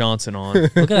Bronc Johnson on.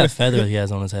 Look at that feather he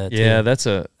has on his head. Yeah, too. that's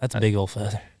a big old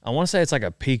feather. I want to say it's like a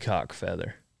peacock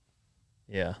feather.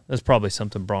 Yeah, that's probably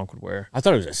something Bronc would wear. I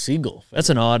thought it was a seagull.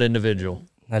 That's an odd individual.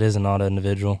 That is an odd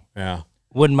individual. Yeah.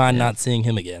 Wouldn't mind not seeing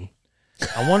him again.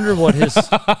 I wonder what his.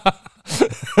 I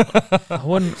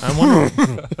wonder.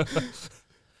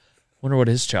 Wonder what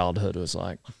his childhood was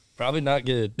like. Probably not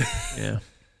good. Yeah.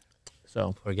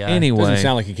 So Poor guy. anyway, Doesn't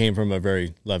sound like he came from a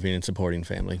very loving and supporting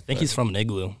family. I think he's from an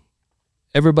igloo.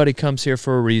 everybody comes here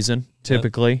for a reason,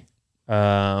 typically.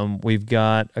 Yep. We've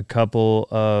got a couple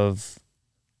of,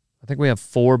 I think we have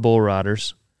 4 bull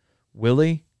riders.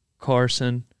 Willie,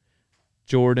 Carson,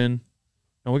 Jordan.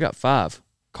 No, we got 5.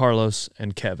 Carlos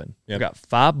and Kevin. Yep. We've got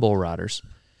 5 bull riders.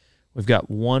 We've got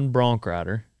 1 bronc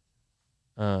rider.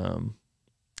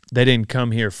 They didn't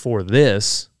come here for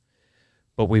this,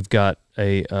 but we've got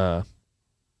a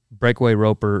breakaway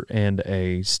roper and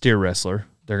a steer wrestler.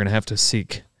 They're going to have to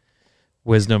seek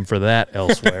wisdom for that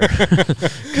elsewhere.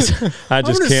 I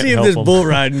just can't see if help this them. bull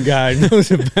riding guy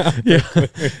knows about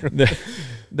it.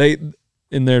 they,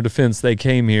 in their defense, they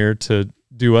came here to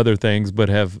do other things, but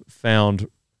have found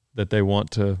that they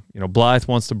want to, Blythe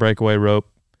wants to breakaway rope.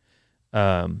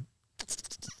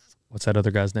 What's that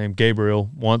other guy's name? Gabriel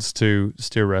wants to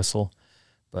steer wrestle,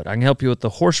 but I can help you with the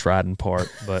horse riding part.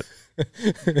 But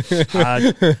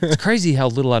it's crazy how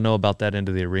little I know about that end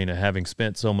of the arena, having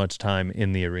spent so much time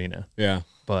in the arena. Yeah,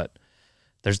 but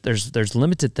there's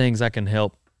limited things I can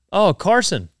help. Oh,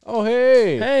 Carson. Oh,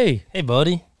 hey,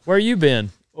 buddy. Where you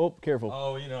been? Oh, careful.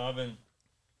 Oh, I've been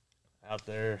out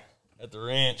there at the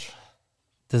ranch.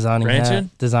 Designing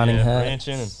ranching? Designing hats.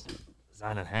 Ranching and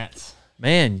designing hats.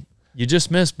 Man, you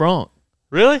just missed Bronc.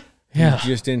 Really? Yeah.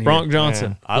 Just in here. Bronc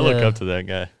Johnson. Man, I look up to that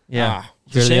guy. Yeah.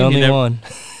 You're the only one.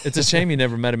 It's a shame you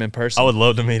never met him in person. I would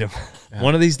love to meet him. Yeah.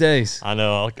 One of these days. I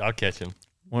know. I'll catch him.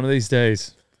 One of these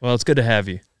days. Well, it's good to have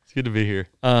you. It's good to be here.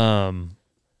 We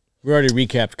already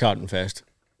recapped Cotton Fest.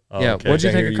 Oh, yeah. okay. What'd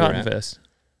you think of You Cotton were at. Fest?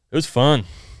 It was fun.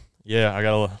 Yeah, I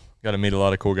got to meet a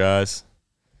lot of cool guys.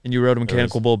 And you rode a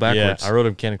mechanical bull backwards. Yeah, I rode a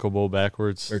mechanical bull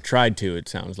backwards. Or tried to, it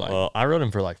sounds like. Well, I rode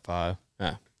him for like 5.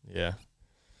 Ah. Yeah.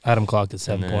 I had him clocked at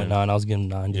 7.9. I was giving him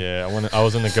 90. Yeah, I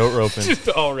was in the goat roping. Just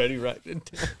already right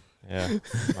into it. Yeah,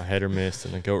 my header missed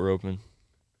in the goat roping.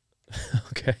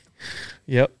 Okay.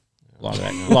 Yep. A lot of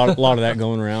that, lot of that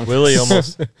going around. Willie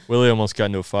almost got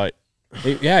into a fight.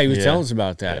 He was telling us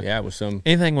about that. Yeah, it was some.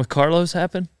 Anything with Carlos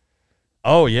happen?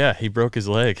 Oh yeah, he broke his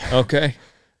leg Okay.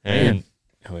 and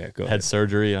Oh yeah, go had ahead.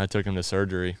 surgery, and I took him to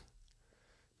surgery.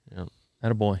 Yeah.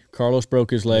 Attaboy. Carlos broke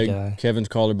his leg. Okay. Kevin's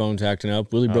collarbone's acting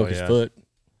up. Willie broke his foot.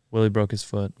 Willie broke his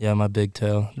foot. Yeah, my big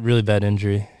toe. Really bad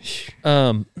injury.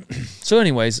 So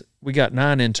anyways, we got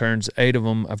 9 interns, 8 of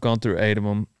them. I've gone through 8 of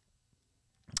them.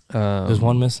 There's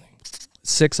one missing.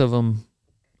 6 of them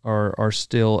are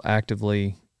still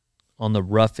actively on the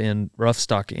rough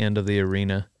stock end of the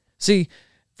arena. See,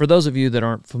 for those of you that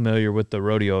aren't familiar with the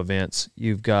rodeo events,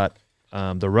 you've got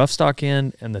the rough stock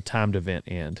end and the timed event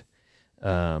end.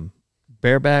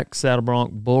 Bareback, saddle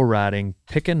bronc, bull riding,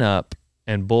 picking up,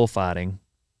 and bullfighting.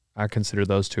 I consider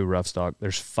those 2 rough stock.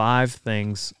 There's 5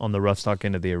 things on the rough stock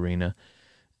end of the arena,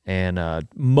 and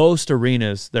most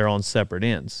arenas they're on separate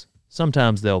ends.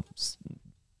 Sometimes they'll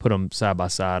put them side by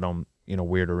side on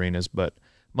weird arenas, but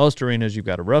most arenas you've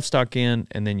got a rough stock end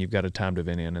and then you've got a timed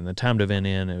event end. And the timed event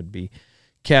end, it would be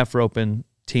calf roping,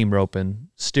 team roping,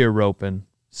 steer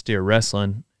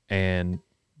wrestling, and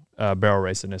barrel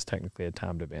racing is technically a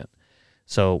timed event.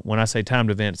 So when I say timed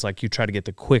event, it's like you try to get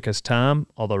the quickest time,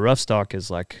 although rough stock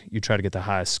is like you try to get the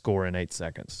highest score in 8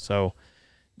 seconds. So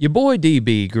your boy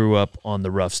DB grew up on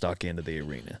the rough stock end of the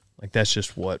arena. Like that's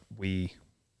just what we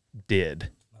did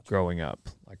growing up,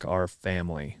 like our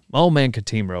family. My old man could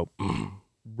team rope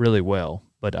really well,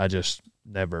 but I just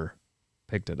never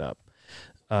picked it up.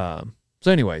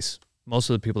 So anyways, most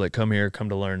of the people that come here come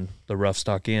to learn the rough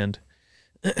stock end,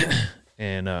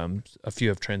 and a few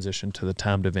have transitioned to the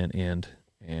timed event end,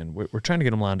 and we're trying to get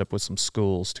them lined up with some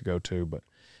schools to go to. But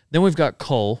then we've got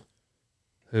Cole,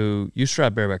 who used to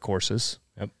ride bareback horses.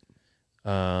 Yep.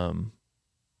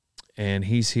 And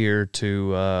he's here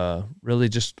to really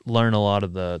just learn a lot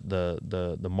of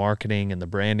the marketing and the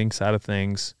branding side of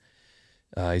things.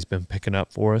 He's been picking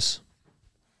up for us,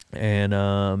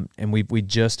 and we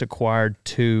just acquired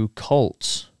 2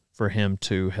 colts for him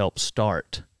to help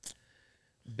start.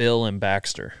 Bill and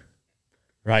Baxter.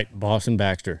 Right, Boss and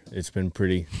Baxter. It's been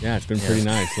pretty nice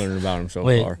learning about them so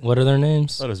Wait, far. what are their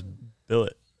names? I thought it was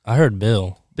Billet. I heard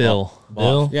Bill. Bill.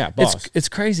 Bill? Yeah, Boss. It's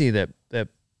crazy that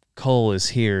Cole is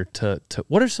here to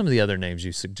what are some of the other names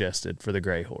you suggested for the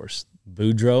gray horse?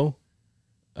 Boudreaux.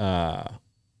 That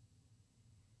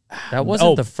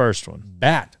wasn't the first one.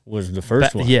 Bat was the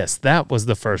first one. Yes, that was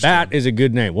the first one. Bat is a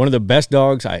good name. One of the best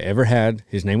dogs I ever had.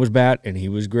 His name was Bat, and he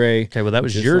was gray. Okay, well, that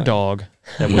was your dog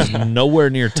that was nowhere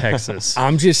near Texas.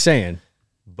 I'm just saying.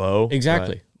 Bo.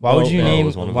 Exactly. Why would you Bo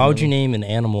was name an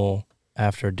animal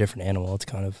after a different animal?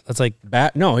 That's like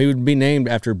Bat. No, he would be named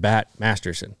after Bat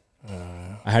Masterson.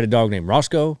 I had a dog named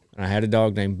Roscoe, and I had a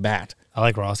dog named Bat. I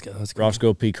like Roscoe. That's cool.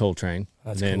 Roscoe P. Coltrane.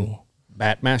 That's and then cool.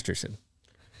 Bat Masterson.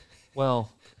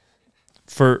 Well,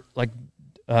 for like,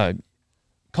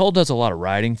 Cole does a lot of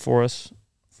writing for us.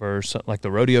 For like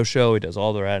the rodeo show, he does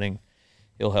all the writing.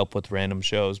 He'll help with random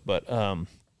shows, but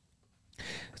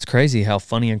it's crazy how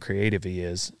funny and creative he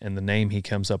is. And the name he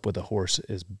comes up with a horse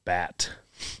is Bat.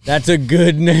 That's a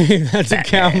good name. That's a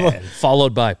cowboy.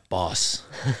 Followed by Boss.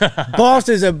 Boss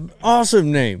is an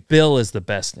awesome name. Bill is the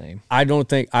best name. I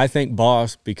think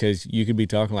Boss, because you could be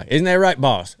talking like, isn't that right,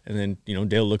 Boss? And then,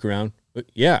 Dale look around.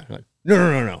 Yeah. Like,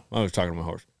 no. I was talking to my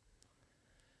horse.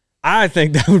 I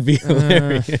think that would be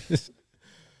hilarious.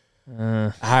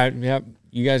 You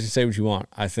guys can say what you want.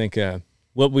 I think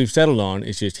what we've settled on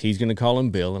is just he's going to call him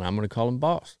Bill and I'm going to call him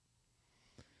Boss.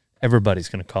 Everybody's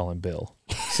going to call him Bill.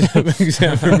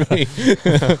 Except for me.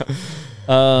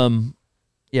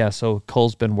 Yeah, so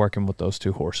Cole's been working with those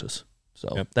two horses.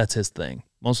 So that's his thing.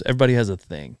 Everybody has a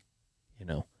thing,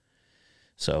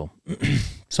 So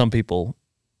some people,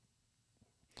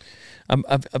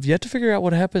 I've yet to figure out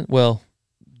what happened. Well,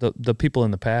 the people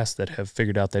in the past that have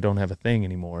figured out they don't have a thing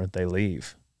anymore, they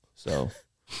leave. So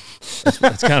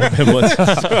that's kind of been what's,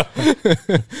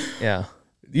 yeah.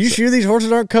 You sure these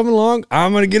horses aren't coming along?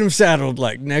 I'm going to get them saddled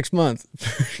like next month.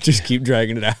 Just keep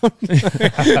dragging it out.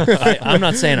 I'm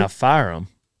not saying I fire them.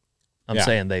 I'm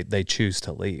saying they choose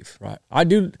to leave. Right. I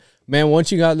do. Man,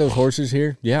 once you got those horses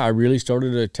here, I really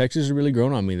started Texas has really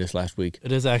grown on me this last week.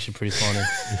 It is actually pretty funny.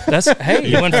 Hey,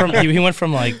 he went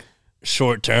from like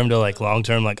short term to like long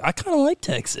term. Like, I kind of like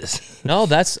Texas. No,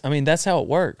 that's how it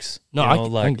works. No,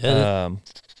 I get it.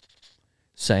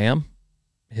 Sam,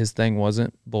 his thing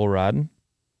wasn't bull riding.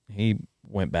 He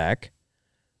went back.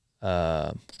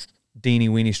 Deanie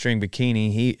Weenie String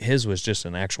Bikini, his was just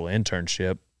an actual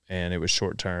internship, and it was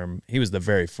short term. He was the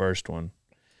very first one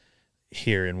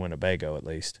here in Winnebago, at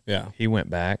least. Yeah. He went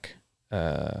back.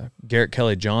 Garrett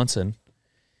Kelly Johnson,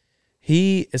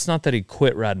 it's not that he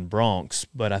quit riding broncs,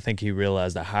 but I think he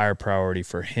realized a higher priority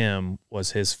for him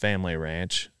was his family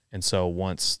ranch. And so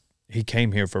once he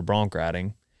came here for bronc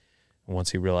riding,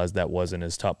 once he realized that wasn't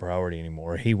his top priority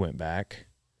anymore, he went back.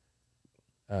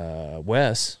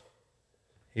 Wes,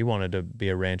 he wanted to be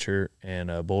a rancher and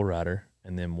a bull rider,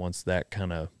 and then once that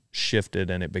kind of shifted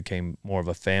and it became more of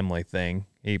a family thing,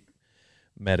 he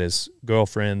met his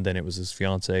girlfriend, then it was his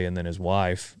fiance, and then his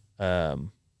wife.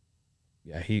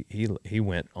 He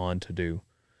went on to do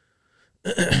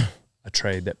a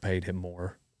trade that paid him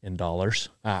more in dollars.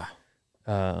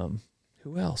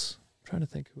 Who else? I'm trying to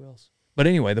think who else. But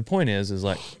anyway, the point is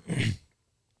like,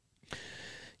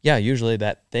 usually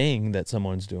that thing that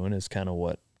someone's doing is kind of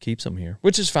what keeps them here,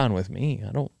 which is fine with me.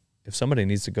 If somebody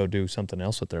needs to go do something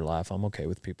else with their life, I'm okay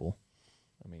with people.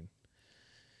 I mean,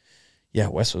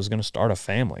 Wes was going to start a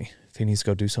family. If he needs to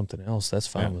go do something else, that's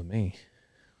fine with me.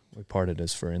 We parted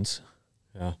as friends.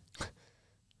 Yeah.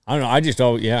 I don't know. I just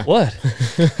What?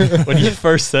 When you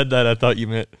first said that, I thought you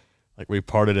meant like we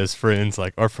parted as friends,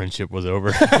 like our friendship was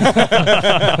over.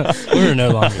 We were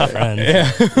no longer friends. Yeah.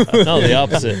 No, the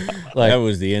opposite. Like, that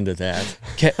was the end of that.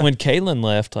 When Kaylin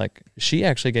left, like she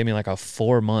actually gave me like a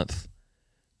 4-month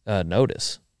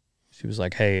notice. She was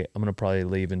like, "Hey, I'm gonna probably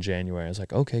leave in January." I was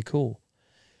like, "Okay, cool."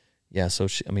 Yeah, so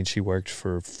she worked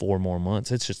for 4 more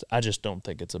months. I just don't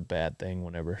think it's a bad thing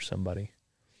whenever somebody.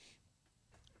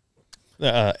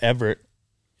 Everett,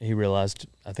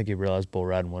 I think he realized bull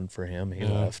riding wasn't for him. He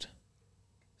left.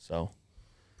 So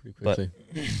pretty quickly.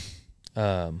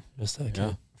 But, just that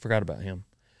I forgot about him.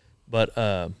 But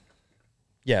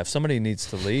if somebody needs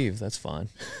to leave, that's fine.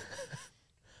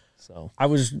 So I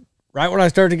was right when I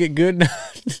started to get good.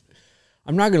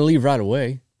 I'm not going to leave right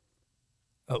away.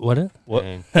 What?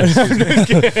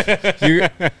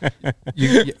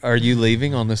 Are you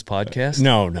leaving on this podcast?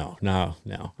 No.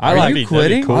 Are you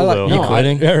quitting? Cool, no,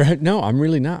 quitting? No, I'm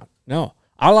really not. No,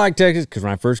 I like Texas because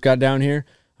when I first got down here,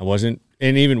 I wasn't,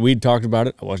 and even we'd talked about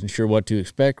it. I wasn't sure what to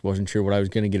expect. Wasn't sure what I was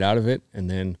going to get out of it. And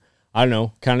then I don't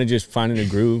know, kind of just finding a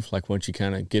groove. Like once you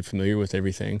kind of get familiar with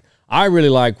everything, I really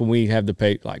like when we have the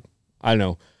pay. Like I don't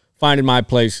know, finding my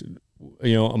place,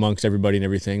 amongst everybody and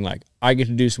everything. Like I get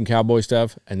to do some cowboy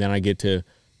stuff, and then I get to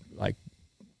like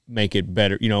make it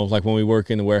better. Like when we work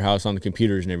in the warehouse on the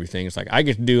computers and everything, it's like I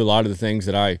get to do a lot of the things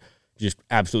that I just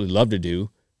absolutely love to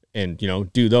do, and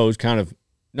do those kind of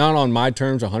not on my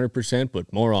terms 100%,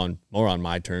 but more on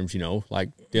my terms. Like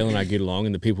Dale and I get along,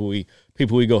 and the people we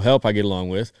go help, I get along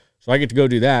with. So I get to go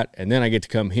do that, and then I get to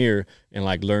come here and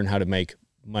like learn how to make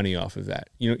money off of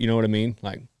that. You know what I mean?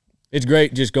 Like. It's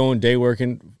great just going day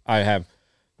working. I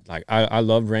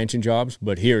love ranching jobs,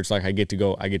 but here it's like I get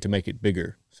to make it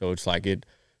bigger. So it's like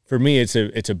for me, it's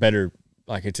a better,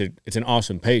 like it's an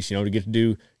awesome pace, to get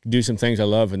to do some things I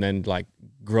love and then like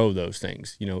grow those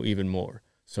things, even more.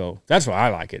 So that's why I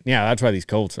like it. Yeah, that's why these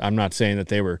Colts. I'm not saying that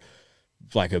they were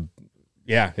like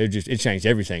it changed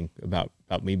everything about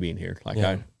me being here. Like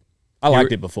I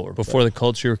liked it before. Before the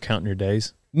Colts, you were counting your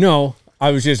days? No,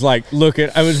 I was just like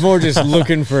I was more just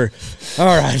looking for, all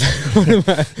right.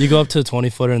 You go up to a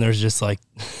 20-footer and there's just like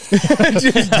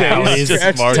tallies.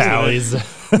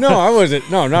 No, I wasn't.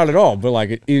 No, not at all. But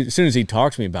like as soon as he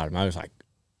talked to me about him, I was like,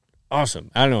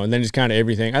 awesome. I don't know. And then just kind of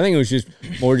everything. I think it was just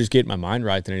more just getting my mind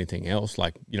right than anything else.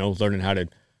 Like, learning how to,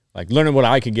 like learning what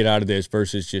I could get out of this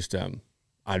versus just, I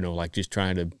don't know, like just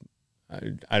trying to,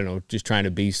 just trying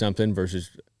to be something versus,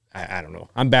 I don't know.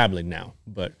 I'm babbling now,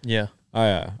 but yeah.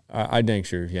 I think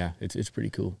sure, yeah, it's pretty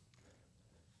cool.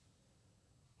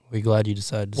 We're glad you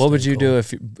decided to What would you do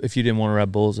if you didn't want to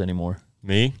ride bulls anymore?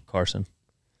 Me? Carson.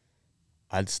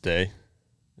 I'd stay.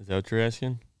 Is that what you're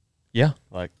asking? Yeah.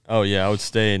 Like, oh yeah, I would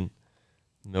stay and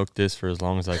milk this for as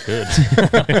long as I could.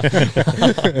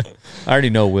 I already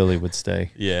know Willie would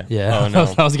stay. Yeah. Yeah. Oh,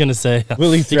 no. I was gonna say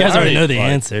Willie, you guys already know the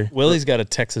answer. Willie's got a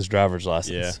Texas driver's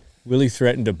license. Yeah. Willie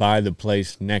threatened to buy the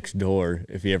place next door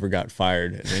if he ever got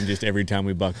fired, and then just every time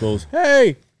we buck bulls,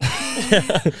 hey,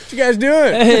 what you guys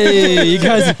doing? Hey, you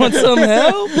guys want some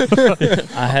help?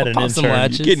 I had an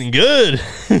intern. You're getting good.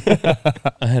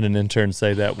 I had an intern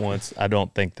say that once. I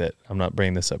don't think that I'm not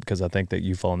bringing this up because I think that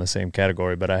you fall in the same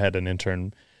category. But I had an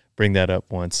intern bring that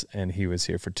up once, and he was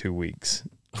here for 2 weeks.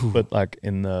 Ooh. But like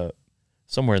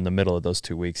somewhere in the middle of those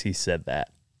 2 weeks, he said that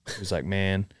he was like,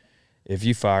 "Man, if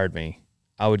you fired me,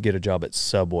 I would get a job at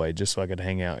Subway just so I could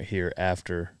hang out here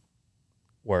after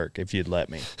work if you'd let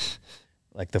me."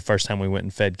 Like the first time we went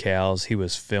and fed cows, he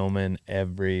was filming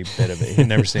every bit of it. He'd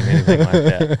never seen anything like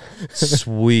that.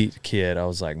 Sweet kid. I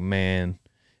was like, man,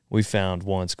 we found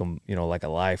once, like a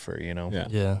lifer, Yeah.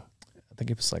 Yeah. I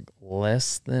think it was like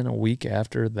less than a week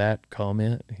after that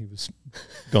comment, he was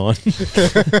gone. It'd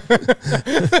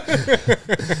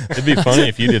be funny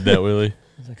if you did that, Willie.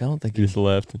 I was like, I don't think You just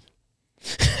left.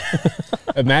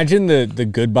 Imagine the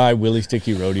goodbye Willie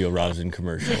Sticky Rodeo rosin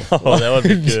commercial. Oh, that would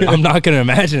be good. I'm not gonna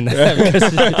imagine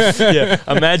that. Yeah,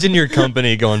 imagine your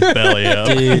company going belly up,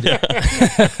 Dude.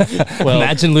 Well,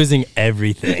 imagine losing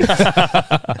everything.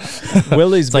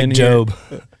 Willie's It's like been Job.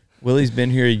 Here. Willie's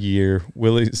been here a year.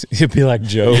 He'd be like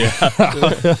Job.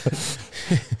 Yeah.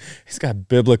 He's got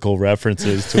biblical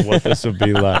references to what this would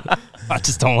be like. I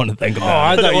just don't want to think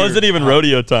about it. It wasn't even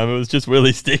rodeo time. It was just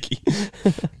Willie Sticky.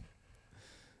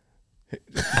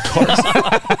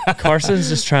 Carson's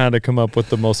just trying to come up with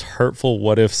the most hurtful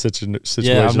what if situations.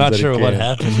 Yeah, I'm not sure what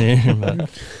happened here. But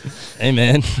hey,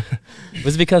 man,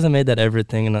 was it because I made that Everett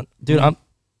thing? And dude,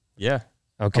 Yeah.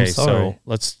 Okay, I'm sorry. so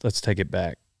let's take it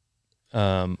back.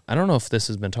 I don't know if this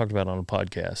has been talked about on a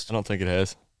podcast. I don't think it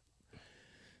has.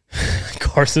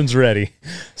 Carson's ready.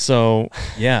 So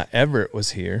yeah, Everett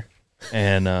was here,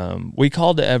 and we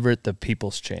called to Everett the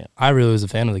People's Champ, I really was a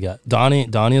fan of the guy.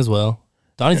 Donnie as well.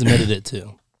 Donnie's admitted it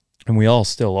too. and we all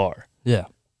still are. Yeah.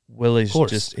 Willie's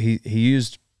just he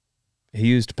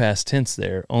used past tense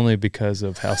there only because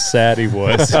of how sad he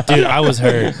was. Dude, I was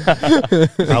hurt.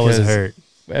 I was hurt.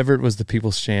 Everett was the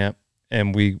People's Champ,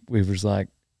 and we was like,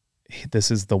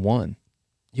 this is the one.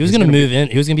 He was going to move in.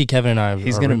 He was going to be Kevin and I.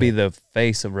 He's going to be the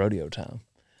face of rodeo time.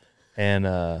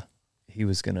 And he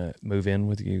was going to move in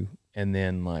with you. And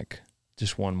then, like,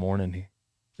 just one morning,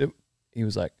 he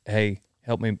was like, hey,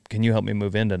 can you help me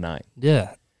move in tonight?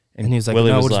 Yeah. And he was like,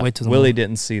 Willie no, was we'll just like, wait till the Willie morning.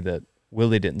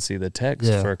 didn't see the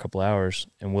text for a couple hours.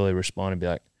 And Willie responded and be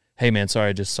like, hey, man, sorry,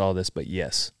 I just saw this, but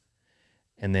yes.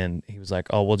 And then he was like,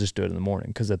 oh, we'll just do it in the morning.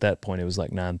 Because at that point, it was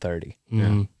like 9:30.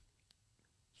 Mm-hmm.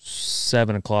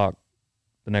 7 o'clock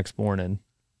the next morning,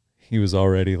 he was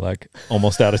already like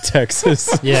almost out of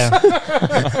Texas. Yeah.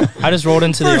 I just rolled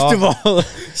into the First of all,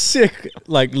 sick,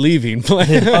 like leaving.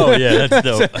 Oh, yeah, that's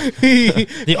dope.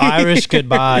 the Irish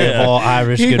goodbye of all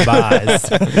Irish goodbyes.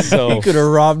 So he could have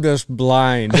robbed us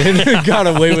blind and got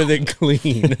away with it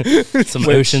clean. Some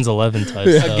Ocean's 11 type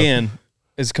stuff. again,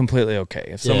 it's completely okay.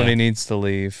 If somebody needs to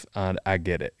leave, I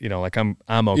get it. You know, like I'm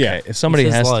okay. Yeah. If somebody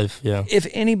It's his has life, yeah. if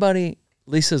anybody,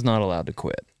 Lisa's not allowed to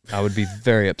quit. I would be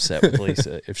very upset with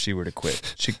Lisa if she were to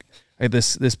quit.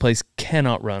 This place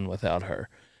cannot run without her.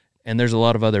 And there's a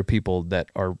lot of other people that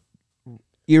are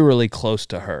eerily close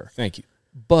to her. Thank you.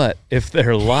 But if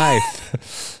their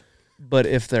life,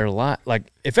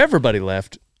 like if everybody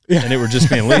left and it were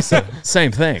just me and Lisa,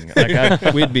 same thing.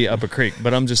 Like we'd be up a creek.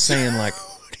 But I'm just saying, like,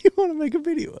 What do you want to make a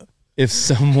video of? if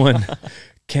someone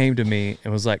came to me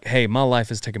and was like, hey, my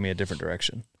life is taking me a different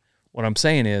direction. What I'm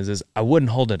saying is I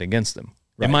wouldn't hold it against them.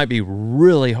 It might be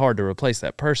really hard to replace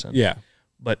that person. Yeah.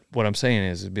 But what I'm saying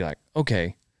is, it'd be like,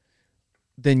 okay,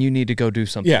 then you need to go do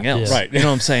something else. Right. You know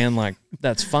what I'm saying? Like,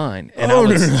 that's fine. And no,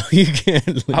 you can't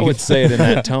leave. I would say it in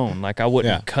that tone. Like, I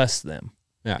wouldn't cuss them.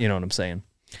 Yeah. You know what I'm saying?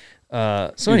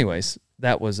 So anyways,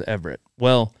 that was Everett.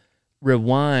 Well,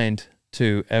 rewind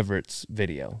to Everett's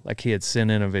video. Like, he had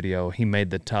sent in a video. He made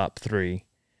the top 3.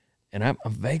 And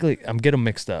I'm getting them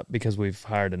mixed up because we've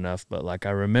hired enough. But, like,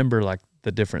 I remember, like,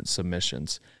 the different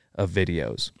submissions of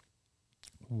videos.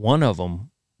 One of them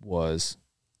was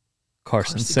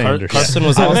Carson Sanders. Carson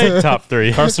was also top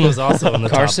 3. Carson was also in the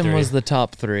top 3. Carson was the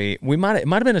top 3. It might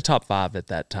have been a top 5 at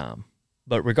that time.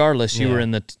 But regardless, you were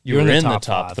in the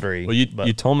top 3. Well,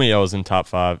 you told me I was in top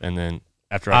 5, and then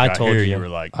after I got told here, you you were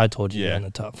like, I told you you're in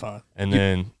the top 5. And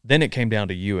then it came down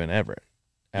to you and Everett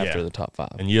after the top 5.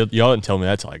 And y'all didn't tell me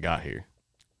that till I got here.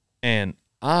 And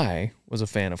I was a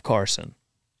fan of Carson.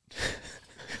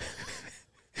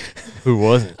 Who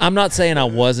wasn't? I'm not saying I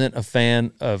wasn't a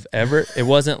fan of Everett. It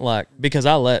wasn't like, because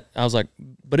I was like,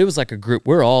 but it was like a group.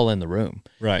 We're all in the room.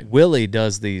 Right. Willie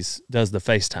does the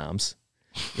FaceTimes,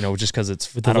 you know, just because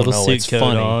it's, with the little suit coat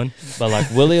funny. on. But like,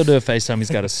 Willie will do a FaceTime.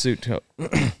 He's got a suit coat. All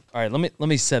right, let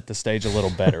me set the stage a little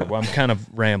better. Well, I'm kind of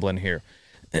rambling here.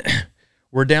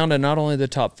 We're down to not only the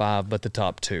top 5, but the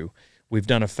top 2. We've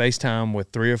done a FaceTime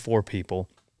with 3 or 4 people.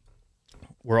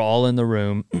 We're all in the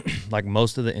room, like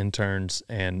most of the interns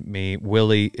and me.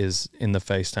 Willie is in the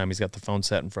FaceTime. He's got the phone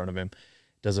set in front of him.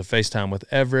 Does a FaceTime with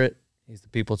Everett. He's the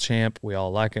people champ. We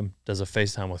all like him. Does a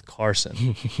FaceTime with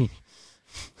Carson.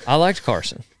 I liked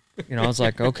Carson. You know, I was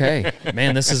like, okay,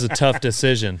 man, this is a tough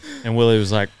decision. And Willie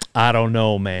was like, I don't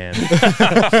know, man.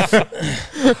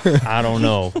 I don't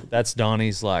know. That's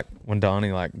Donnie's, like, when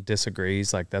Donnie, like,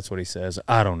 disagrees, like, that's what he says.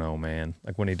 I don't know, man.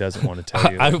 Like, when he doesn't want to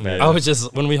tell you. I was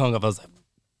just, when we hung up, I was like,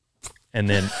 and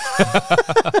then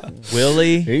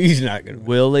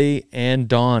Willie and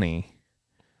Donnie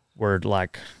were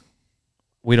like,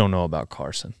 we don't know about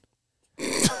Carson.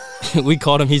 We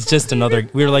called him, he's just another,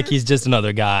 we were like, he's just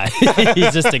another guy.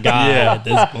 He's just a guy at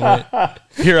this point.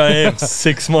 Here I am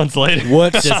 6 months later.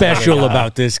 What's special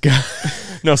about this guy?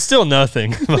 No, still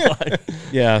nothing.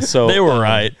 Yeah, so they were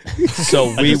right.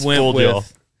 So we went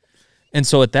with, and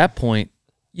so at that point,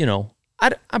 you know,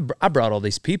 I brought all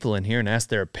these people in here and asked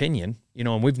their opinion, you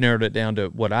know, and we've narrowed it down to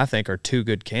what I think are 2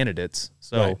 good candidates.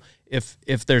 So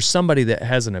if there's somebody that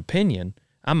has an opinion,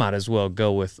 I might as well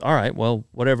go with, all right, well,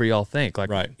 whatever y'all think.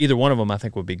 Like, either one of them I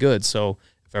think would be good. So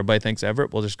if everybody thinks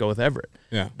Everett, we'll just go with Everett.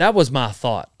 Yeah. That was my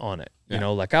thought on it. You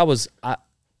know, like I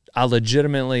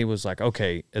legitimately was like,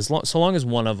 okay, so long as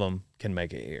one of them can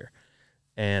make it here.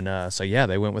 And so, yeah,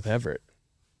 they went with Everett.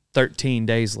 13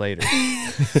 days later.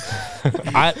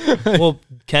 Well,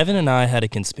 Kevin and I had a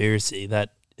conspiracy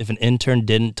that if an intern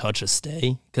didn't touch a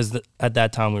stay, because at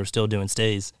that time we were still doing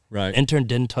stays, intern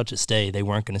didn't touch a stay, they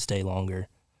weren't going to stay longer.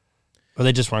 Or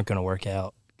they just weren't going to work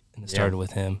out. And it started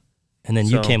with him. And then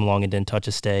you came along and didn't touch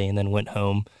a stay and then went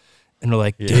home. And we're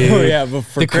like, dude, but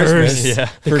for the Christmas. curse.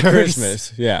 For Christmas,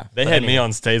 They had me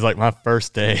on stays like my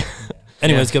first day.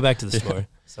 Anyways, go back to the story.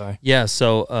 Sorry. Yeah,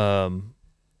 so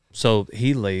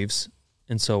he leaves,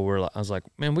 and so I was like,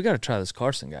 man, we got to try this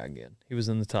Carson guy again. He was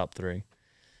in the top 3.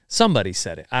 Somebody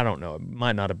said it. I don't know. It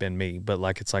might not have been me, but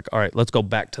like, it's like, all right, let's go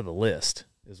back to the list.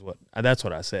 That's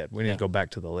what I said. We need to go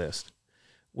back to the list.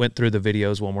 Went through the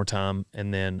videos one more time,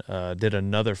 and then did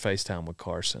another FaceTime with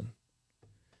Carson.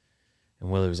 And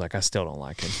Willie was like, I still don't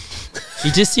like him. He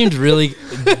just seemed really,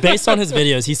 based on his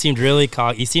videos, he seemed really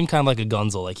he seemed kind of like a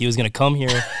gunzel. Like he was going to come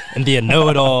here and be a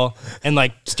know-it-all and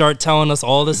like start telling us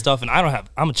all this stuff. And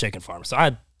I'm a chicken farmer, so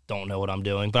I don't know what I'm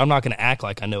doing, but I'm not going to act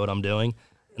like I know what I'm doing.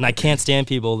 And I can't stand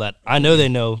people that I know they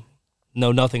know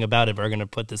nothing about it, but are going to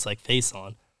put this like face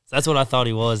on. So that's what I thought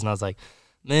he was. And I was like,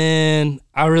 man,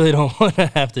 I really don't want to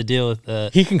have to deal with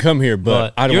that. He can come here,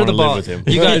 but I don't want to live with him.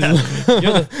 You guys,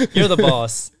 you're the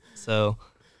boss. So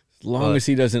as long as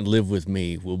he doesn't live with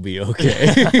me, we'll be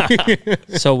okay.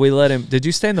 So we let him. Did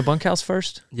you stay in the bunkhouse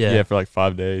first? Yeah, for like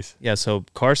 5 days. Yeah, so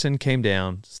Carson came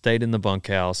down, stayed in the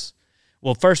bunkhouse.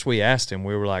 Well, first we asked him,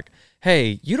 we were like,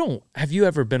 hey, have you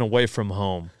ever been away from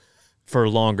home for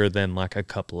longer than like a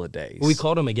couple of days? Well, we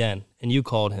called him again, and you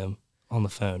called him on the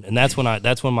phone. And that's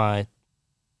when my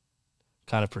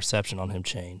kind of perception on him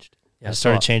changed. Yeah, I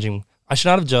started changing. I should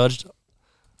not have judged.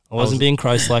 I wasn't being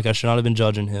Christ-like. I should not have been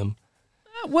judging him.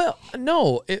 Well,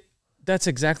 no, that's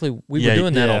exactly, we were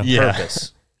doing that on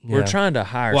purpose. Yeah. We're trying to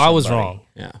hire somebody. I was wrong.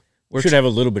 Yeah. We should have a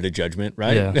little bit of judgment,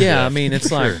 right? Yeah, I mean,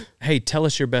 it's like, hey, tell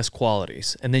us your best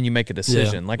qualities, and then you make a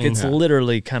decision. Like, it's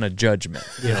literally kind of judgment,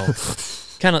 you know.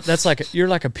 kind of, that's like, you're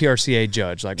like a PRCA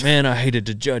judge. Like, man, I hated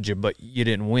to judge you, but you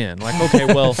didn't win. Like,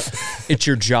 okay, well, it's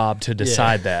your job to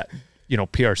decide that, you know,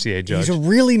 PRCA judge. He's a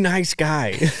really nice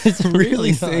guy. It's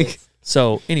really nice.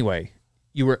 So anyway,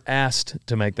 you were asked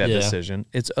to make that decision.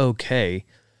 It's okay.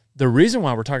 The reason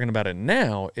why we're talking about it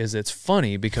now is it's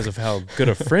funny because of how good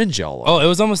of friends y'all are. Oh, it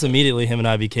was almost immediately him and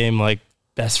I became like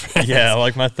best friends. Yeah,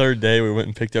 like my third day, we went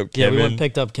and picked up Kevin. Yeah, we went and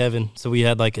picked up Kevin. So we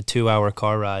had like a 2-hour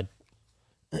car ride.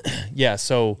 Yeah,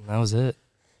 so that was it.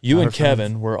 You and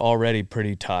Kevin were already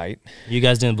pretty tight. You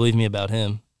guys didn't believe me about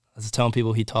him. I was telling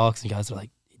people he talks, and you guys were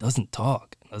like, he doesn't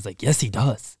talk. I was like, yes, he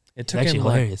does. It took him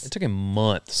hilarious. It took him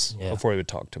months before he would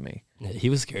talk to me. Yeah, he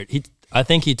was scared. I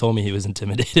think he told me he was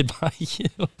intimidated by you.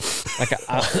 Like,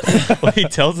 well, he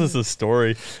tells us a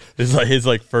story. It's like his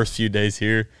first few days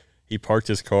here. He parked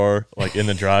his car like in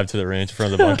the drive to the ranch in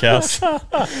front of the bunkhouse.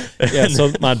 Yeah,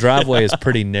 so my driveway is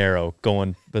pretty narrow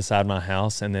going beside my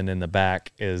house, and then in the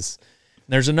back there's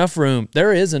enough room.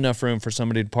 There is enough room for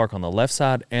somebody to park on the left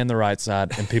side and the right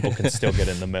side, and people can still get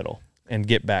in the middle and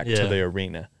get back to the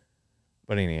arena.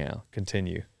 But anyhow,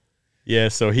 continue. Yeah,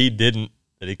 so he didn't.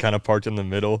 That he kind of parked in the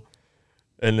middle,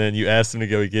 and then you asked him to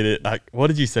go get it. Like, what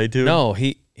did you say to him? No,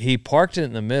 he parked it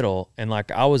in the middle, and like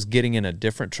I was getting in a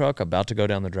different truck about to go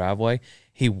down the driveway.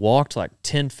 He walked like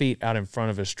 10 feet out in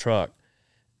front of his truck,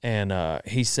 and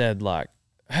he said like,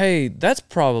 hey, that's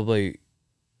probably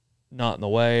not in the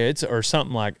way. Or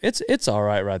something like, it's all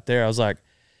right there. I was like,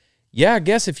 yeah, I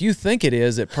guess if you think it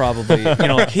is, it probably, you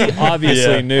know, he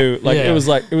obviously knew. Like,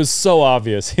 it was so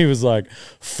obvious. He was like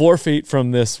 4 feet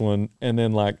from this one, and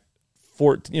then like,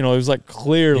 you know, it was like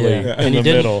clearly in the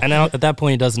middle. And now, at that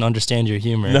point, he doesn't understand your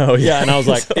humor. No, and I was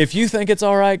like, if you think it's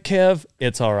all right, Kev,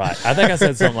 it's all right. I think I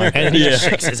said something like that. And he just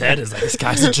shakes his head. He's like, this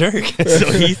guy's a jerk.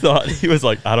 So he thought, he was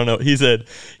like, I don't know. He said,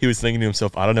 he was thinking to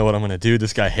himself, I don't know what I'm going to do.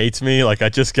 This guy hates me. Like, I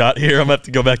just got here. I'm going to have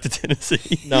to go back to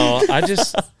Tennessee. No, I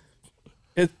just,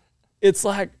 it's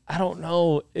like, I don't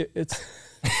know. It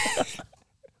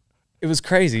was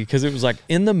crazy because it was like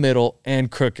in the middle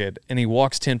and crooked. And he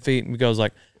walks 10 feet and goes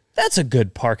like, that's a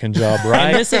good parking job, right?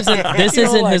 And this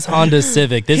isn't his Honda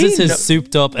Civic. This is his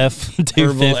souped up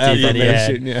F-250 that he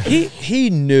had. Yeah. He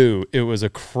knew it was a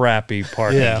crappy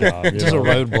parking job. Just a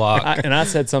roadblock. And I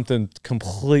said something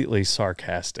completely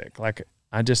sarcastic. Like,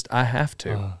 I have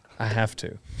to. I have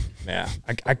to. Yeah.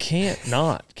 I can't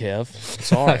not, Kev.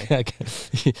 Sorry.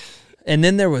 And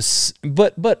then there was,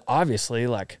 but obviously,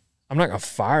 like, I'm not going to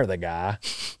fire the guy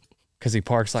because he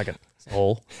parks like a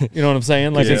hole. You know what I'm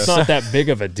saying? Like, it's not that big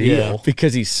of a deal. Yeah,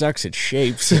 because he sucks at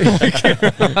shapes.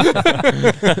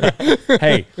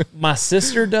 Hey, my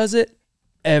sister does it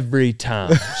every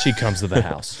time she comes to the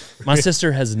house. My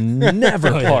sister has never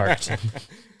parked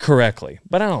correctly,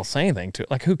 but I don't say anything to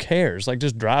it. Like, who cares? Like,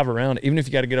 just drive around. Even if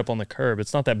you got to get up on the curb,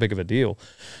 it's not that big of a deal.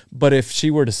 But if she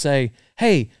were to say,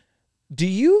 hey, do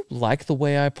you like the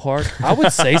way I park? I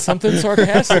would say something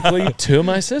sarcastically to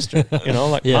my sister, you know,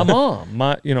 like my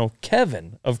mom,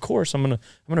 Kevin, of course, I'm going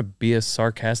to be as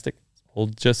sarcastic,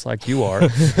 just like you are,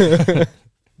 the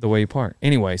way you park.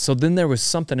 Anyway, so then there was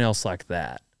something else like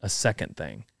that, a second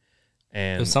thing.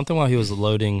 And it was something while he was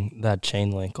loading that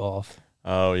chain link off.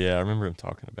 Oh yeah. I remember him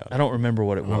talking about it. I don't remember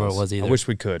what it was. Either. I wish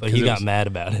we could. But he got mad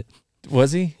about it.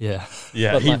 Was he? Yeah.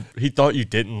 Yeah, he thought you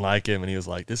didn't like him, and he was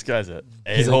like, this guy's an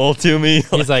a-hole to me.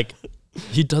 He's like,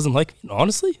 he doesn't like me.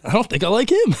 Honestly, I don't think I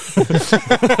like him.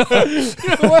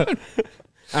 You know what?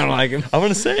 I don't like him. I'm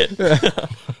going to say it.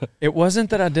 It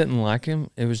wasn't that I didn't like him.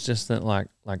 It was just that, like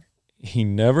he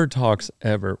never talks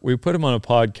ever. We put him on a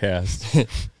podcast,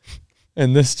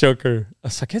 and this joker, I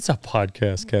was like, it's a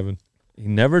podcast, Kevin. He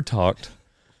never talked.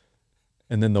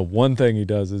 And then the one thing he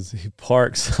does is he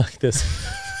parks like this,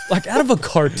 like out of a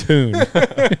cartoon.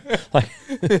 Like,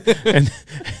 and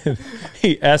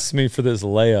he asks me for this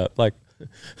layup. Like,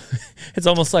 it's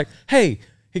almost like, hey,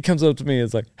 he comes up to me and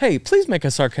is like, hey, please make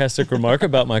a sarcastic remark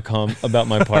about my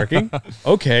parking.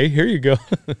 Okay, here you go.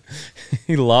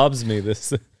 He lobs me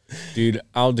this. Dude,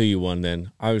 I'll do you one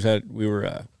then. I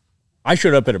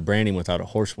showed up at a branding without a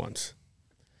horse once.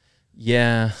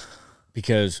 Yeah.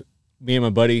 Because me and my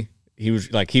buddy, came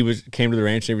to the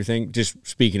ranch and everything. Just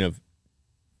speaking of,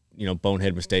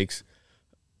 bonehead mistakes.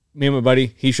 Me and my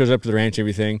buddy, he shows up to the ranch and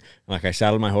everything. Like, I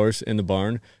saddled my horse in the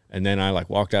barn, and then I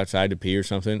walked outside to pee or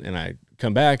something, and I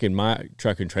come back in my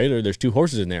truck and trailer. There's 2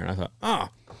 horses in there, and I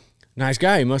thought, nice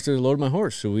guy. He must have loaded my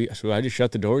horse. So I just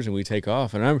shut the doors and we take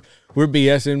off. And we're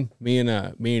BSing, me and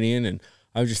Ian, and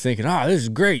I was just thinking, this is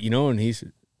great, And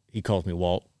he calls me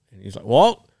Walt, and he's like,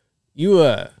 Walt, you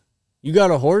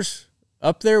got a horse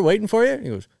up there waiting for you? And he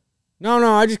goes,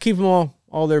 no, I just keep them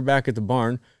all there back at the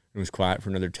barn. It was quiet for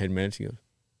another 10 minutes. He goes,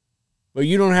 but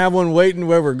you don't have one waiting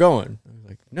where we're going. I was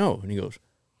like, no. And he goes,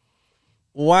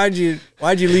 why'd you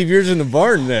leave yours in the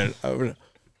barn then? I was like,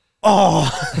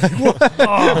 like, what?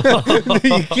 Are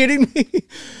you kidding me?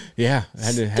 Yeah, I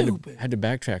had to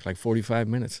backtrack like 45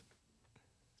 minutes.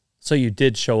 So you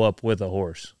did show up with a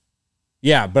horse.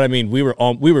 Yeah, but I mean, we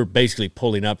were basically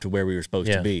pulling up to where we were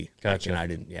supposed to be. Gotcha. And I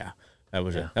didn't. Yeah, that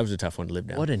was a tough one to live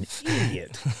down. What an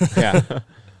idiot.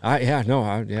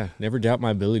 Yeah, never doubt my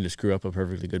ability to screw up a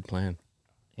perfectly good plan.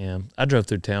 Yeah, I drove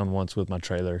through town once with my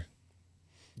trailer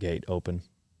gate open.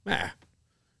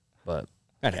 But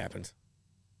that happens.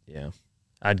 Yeah,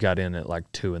 I'd got in at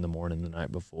like 2 a.m. the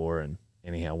night before, and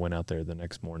anyhow went out there the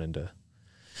next morning to a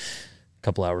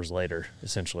couple hours later,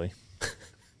 essentially.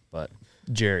 But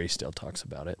Jerry still talks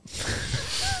about it.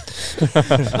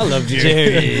 I love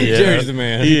Jerry. Yeah. Jerry's the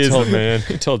man. He is the man.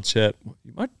 He told Chet,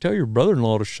 you might tell your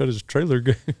brother-in-law to shut his trailer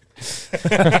gate.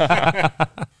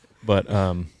 But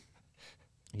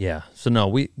yeah. So no,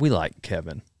 we like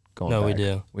Kevin. We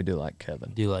do. We do like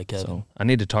Kevin. Do like Kevin. So I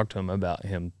need to talk to him about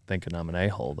him thinking I'm an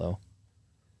a-hole, though.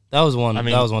 That was one. That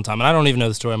was one time, and I don't even know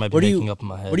the story. I might be making up in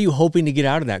my head. What are you hoping to get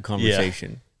out of that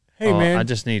conversation? Yeah. Hey, man. I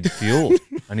just need fuel.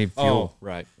 I need fuel. Oh,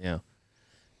 right. Yeah.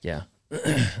 Yeah.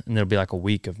 And there'll be like a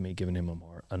week of me giving him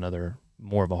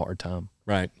more of a hard time.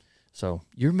 Right. So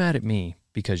you're mad at me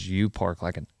because you park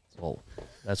like an well.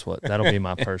 That'll be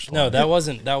my first No, line. that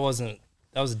was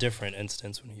a different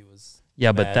instance when he was.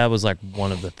 Yeah, but mad. that was like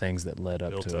one of the things that led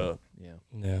up to it. Yeah.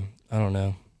 Yeah. I don't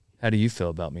know. How do you feel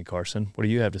about me, Carson? What do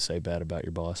you have to say bad about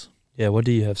your boss? Yeah. What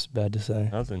do you have bad to say?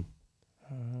 Nothing.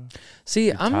 See,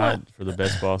 You're I'm tied not for the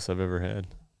best boss I've ever had.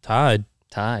 Tied.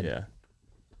 Yeah.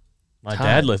 My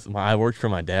dad I worked for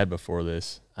my dad before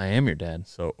this. I am your dad.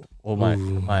 So,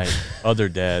 my other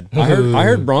dad. I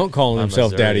heard Bronc calling My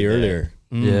himself Missouri daddy dad. earlier.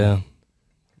 Yeah.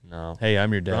 No. Hey,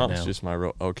 I'm your dad Bronc's now. just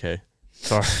my okay.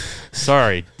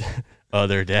 Sorry,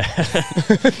 other dad.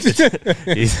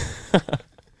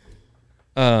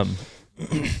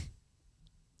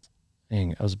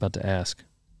 Dang, I was about to ask.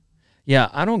 Yeah,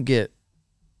 I don't get.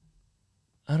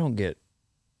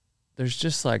 There's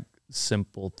just like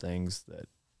simple things that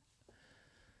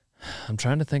I'm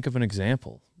trying to think of an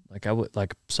example.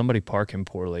 Like somebody parking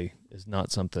poorly is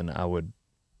not something I would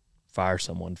fire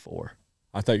someone for.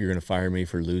 I thought you were going to fire me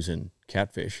for losing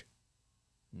catfish.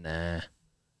 Nah.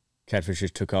 Catfish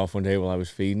just took off one day while I was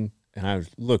feeding, and I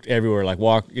looked everywhere, like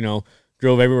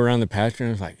drove everywhere around the pasture, and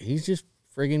I was like, he's just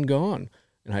friggin' gone.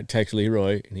 And I text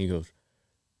Leroy, and he goes,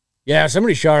 yeah,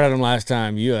 somebody shot at him last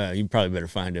time. You probably better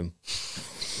find him.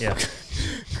 Yeah.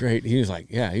 Great. He was like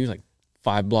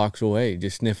 5 blocks away,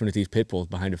 just sniffing at these pit bulls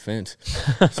behind a fence.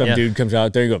 Some dude comes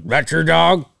out there and goes, that's your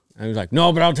dog? And I was like,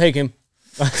 no, but I'll take him.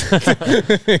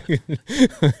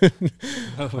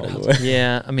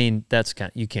 Yeah, I mean,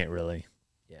 you can't really.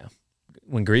 Yeah.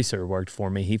 When Greaser worked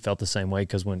for me, he felt the same way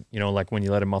because when you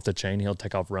let him off the chain, he'll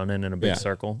take off running in a big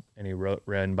circle, and he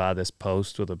ran by this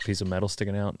post with a piece of metal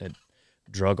sticking out, and it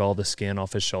drug all the skin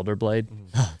off his shoulder blade.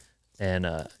 And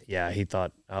he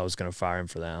thought I was gonna fire him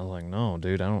for that. I was like, no,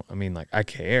 dude, I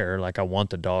care. Like, I want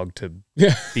the dog to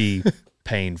be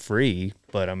pain free,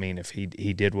 but I mean, if he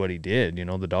did what he did,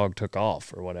 the dog took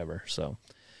off or whatever. So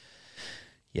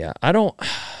yeah, I don't.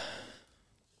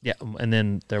 Yeah, and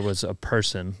then there was a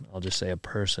person, I'll just say a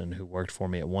person who worked for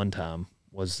me at one time,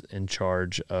 was in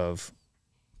charge of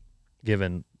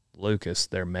giving Lucas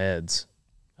their meds,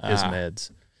 his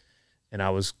meds. And I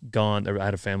was gone. I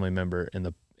had a family member in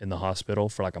the hospital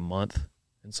for like a month,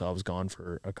 and so I was gone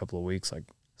for a couple of weeks, like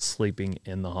sleeping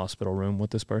in the hospital room with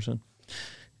this person.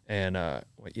 And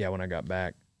when I got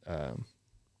back,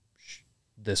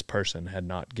 this person had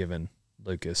not given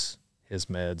Lucas his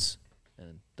meds,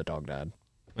 and the dog died.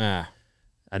 I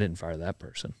didn't fire that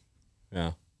person.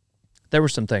 Yeah, there were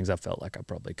some things I felt like I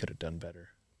probably could have done better,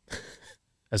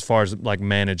 as far as like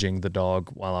managing the dog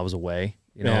while I was away.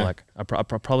 Like I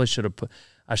probably should have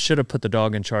put the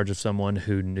dog in charge of someone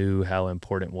who knew how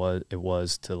important it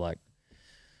was to like.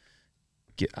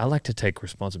 I like to take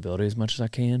responsibility as much as I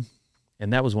can,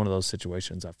 and that was one of those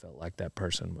situations. I felt like that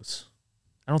person was.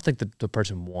 I don't think the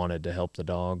person wanted to help the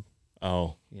dog.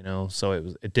 Oh, so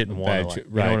it didn't want to, you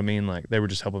know what I mean? Like, they were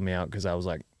just helping me out because I was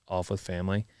like off with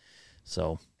family.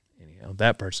 So anyhow,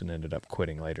 that person ended up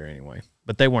quitting later anyway.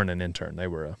 But they weren't an intern; they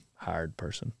were a hired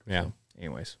person. Yeah. So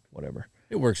anyways, whatever.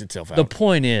 It works itself out. The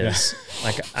point is,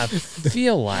 like, I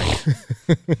feel like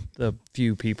the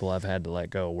few people I've had to let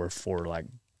go were for like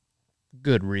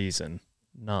good reason,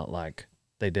 not like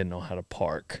they didn't know how to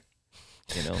park.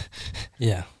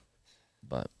 Yeah.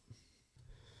 But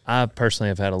I personally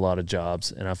have had a lot of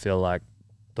jobs, and I feel like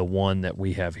the one that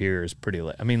we have here is pretty.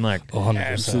 I mean, like, 100%.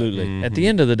 Absolutely. at the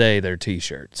end of the day, they're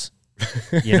T-shirts.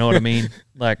 You know what I mean?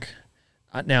 Like,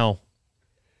 now,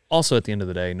 also at the end of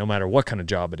the day, no matter what kind of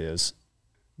job it is,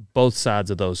 both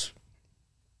sides of those,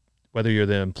 whether you're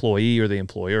the employee or the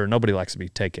employer, nobody likes to be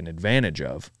taken advantage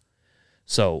of.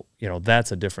 So, you know,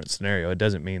 that's a different scenario. It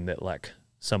doesn't mean that, like,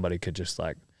 somebody could just,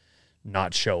 like,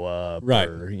 not show up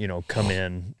or, you know, come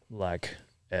in, like,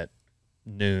 at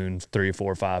noon 3,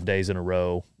 4, 5 days in a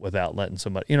row without letting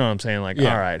somebody, you know what I'm saying? Like, all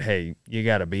right, hey, you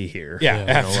got to be here. Yeah. You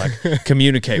know, like,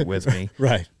 communicate with me.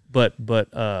 Right. But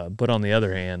on the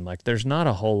other hand, like, there's not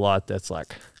a whole lot that's,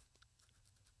 like,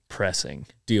 pressing.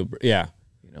 Yeah.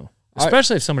 You know,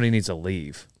 especially if somebody needs to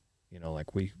leave. You know, like,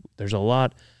 there's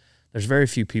very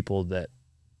few people that,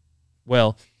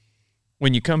 well,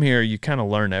 when you come here, you kind of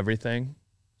learn everything.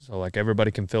 So, like,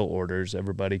 everybody can fill orders.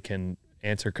 Everybody can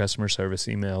answer customer service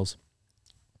emails.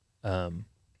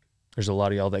 There's a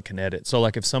lot of y'all that can edit. So,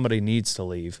 like, if somebody needs to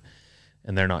leave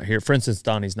and they're not here, for instance,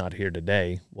 Donnie's not here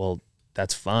today, well,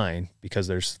 that's fine because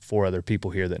there's 4 other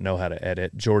people here that know how to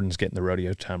edit. Jordan's getting the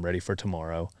rodeo time ready for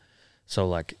tomorrow. So,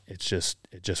 like, it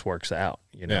just works out,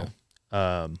 you know?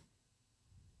 Yeah.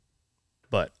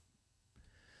 But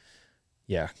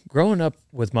yeah, growing up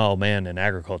with my old man in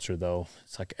agriculture, though,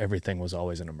 it's like everything was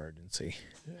always an emergency.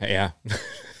 Yeah.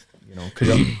 You know,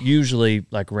 because usually,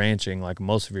 like, ranching, like,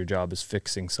 most of your job is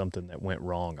fixing something that went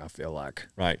wrong, I feel like.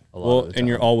 Right. Well, and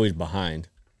you're always behind.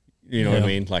 You know what I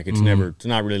mean? Like, it's it's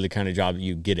not really the kind of job that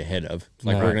you get ahead of. It's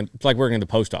like, it's like working at the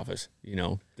post office. You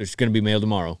know, there's going to be mail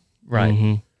tomorrow.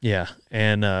 Right. Yeah.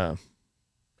 And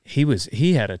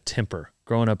he had a temper.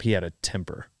 Growing up, he had a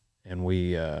temper. And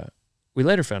we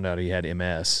later found out he had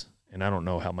MS, and I don't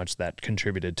know how much that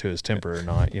contributed to his temper or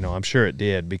not. You know, I'm sure it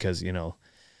did because, you know,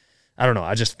 I don't know.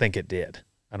 I just think it did.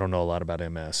 I don't know a lot about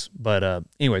MS. But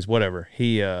anyways, whatever.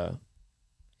 It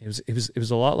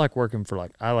was a lot like working for,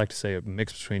 like, I like to say, a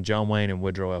mix between John Wayne and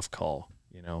Woodrow F. Call,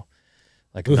 you know.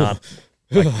 Like, not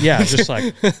like, yeah, just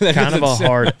like kind of a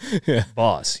hard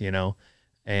boss, you know.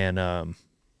 And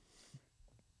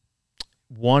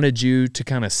wanted you to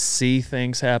kind of see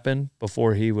things happen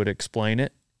before he would explain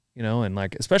it, you know, and,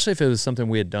 like, especially if it was something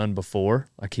we had done before,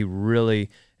 like, he really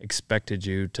expected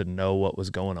you to know what was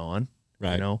going on,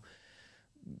 right? You know,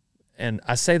 and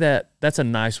I say that's a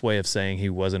nice way of saying he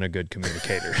wasn't a good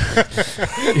communicator.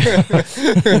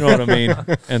 You know what I mean?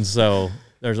 And so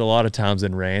there's a lot of times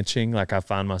in ranching, like, I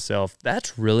find myself,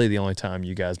 that's really the only time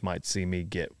you guys might see me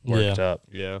get worked up.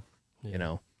 Yeah. You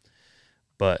know,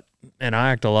 but, and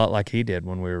I act a lot like he did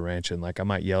when we were ranching. Like, I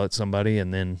might yell at somebody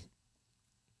and then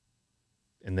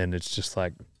it's just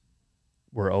like,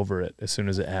 we're over it as soon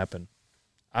as it happened.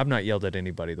 I've not yelled at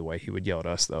anybody the way he would yell at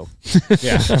us, though.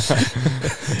 Yeah.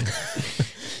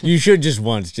 You should just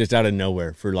once, just out of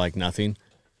nowhere for, like, nothing.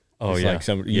 Oh, just yeah. Like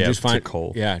some, you just find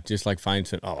cold. Yeah, just like find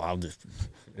some. Oh, I'll just.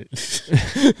 You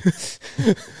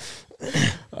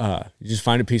just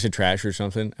find a piece of trash or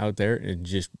something out there and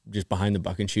just behind the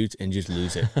buck and shoots and just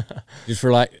lose it. Just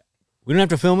for, like, we don't have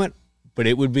to film it, but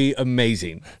it would be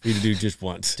amazing for you to do just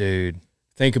once. Dude.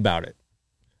 Think about it.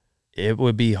 It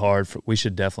would be hard. We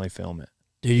should definitely film it.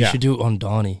 Dude, you should do it on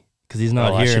Donnie because he's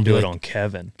not here. I should and do be it like, on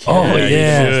Kevin. Oh,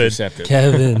 yeah.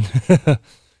 Kevin.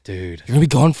 Dude. You're going to be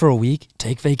gone for a week,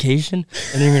 take vacation,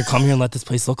 and then you're going to come here and let this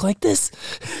place look like this?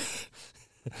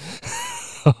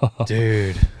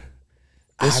 Dude.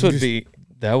 That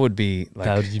would be like.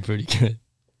 That would be pretty good.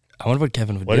 I wonder what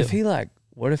Kevin would do. What if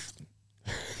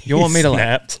you want me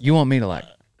to like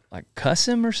cuss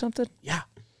him or something? Yeah.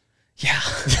 Yeah.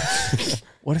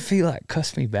 What if he, like,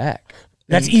 cussed me back?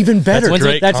 That's even better.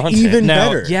 That's even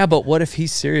better. Yeah, but what if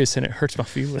he's serious and it hurts my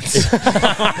feelings?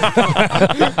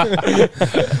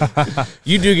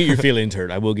 You do get your feelings hurt.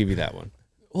 I will give you that one.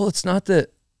 Well, it's not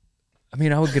that. I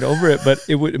mean, I would get over it, but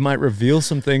it might reveal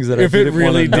some things that if I didn't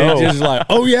really want to know. Just like,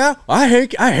 oh yeah, I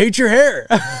hate your hair.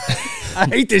 I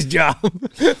hate this job.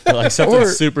 Like something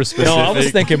super specific. No, I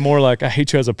was thinking more like I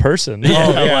hate you as a person. Yeah,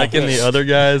 like in the other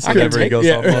guys, whenever he goes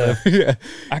off on him.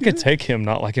 I could take him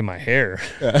not liking my hair.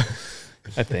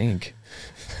 I think.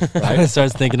 Right?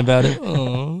 Starts thinking about it.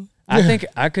 Oh. I think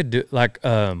I could do like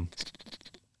I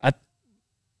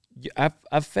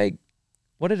faked.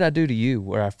 What did I do to you?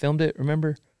 Where I filmed it?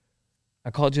 Remember? I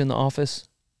called you in the office.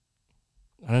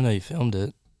 I don't know. You filmed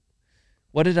it.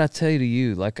 What did I tell you to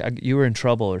you? Like you were in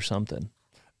trouble or something.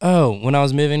 Oh, when I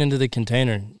was moving into the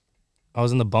container, I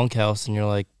was in the bunkhouse, and you're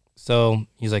like, so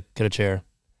he's like, get a chair,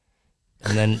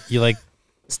 and then you like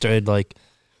started like,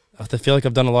 I feel like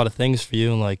I've done a lot of things for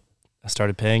you, and like I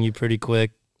started paying you pretty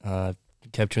quick.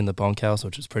 Kept you in the bunkhouse,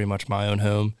 which was pretty much my own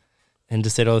home, and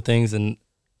just said other things, and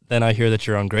then I hear that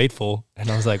you're ungrateful.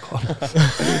 And I was like,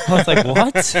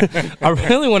 what? I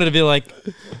really wanted to be like,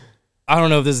 I don't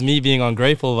know if this is me being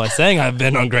ungrateful by saying I've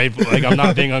been ungrateful. Like, I'm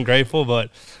not being ungrateful, but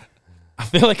I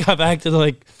feel like I've acted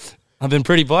like I've been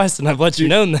pretty blessed, and I've let you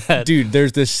know that. Dude,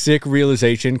 there's this sick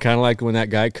realization, kind of like when that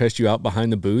guy cussed you out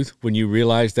behind the booth, when you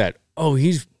realize that, oh,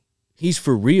 he's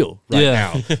for real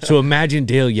now. So imagine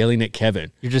Dale yelling at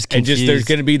Kevin. You're just confused. And there's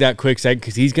going to be that quick second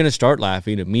because he's going to start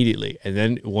laughing immediately. And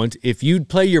then if you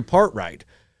play your part right,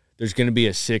 there's going to be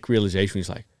a sick realization. He's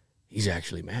like, he's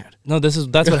actually mad. No, that's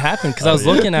what happened, because I was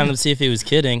looking at him to see if he was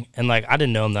kidding, and like I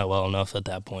didn't know him that well enough at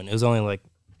that point. It was only like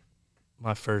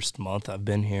my first month I've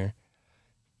been here.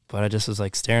 But I just was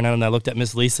like staring at him, and I looked at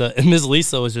Miss Lisa, and Miss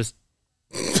Lisa was just,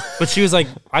 but she was like,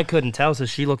 I couldn't tell, so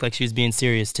she looked like she was being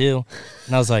serious too.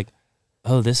 And I was like,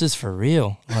 oh, this is for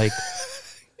real. Like,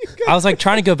 I was like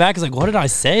trying to go back. I was like, what did I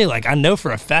say? Like, I know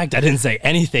for a fact I didn't say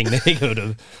anything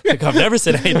negative. Like, I've never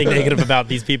said anything negative about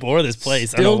these people or this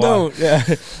place. Still don't. Yeah.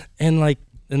 And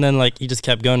then like he just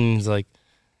kept going, and he's like,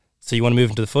 so you want to move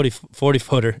into the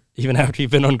 40-footer even after you've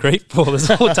been ungrateful this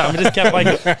whole time?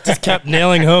 It just kept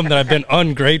nailing home that I've been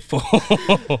ungrateful.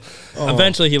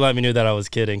 Eventually he let me know that I was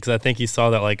kidding, because I think he saw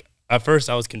that, like, at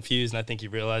first I was confused, and I think he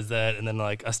realized that, and then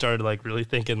like I started like really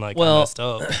thinking like I messed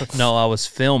up. No, I was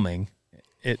filming.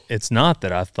 It's not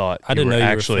that I thought I didn't know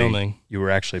you were filming. You were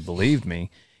actually believed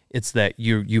me. It's that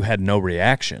you had no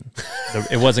reaction.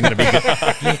 It wasn't going to be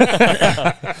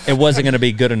good. It wasn't going to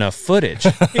be good enough footage.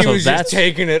 He was just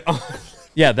taking it on.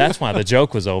 Yeah, that's why the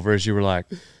joke was over. Is you were like,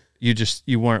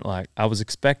 you weren't like, I was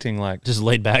expecting like just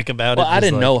laid back about it. Well, I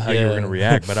didn't know how you were going to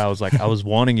react, but I was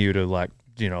wanting you to like,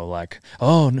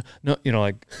 oh no,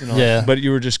 yeah. But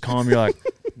you were just calm. You're like,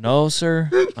 no, sir,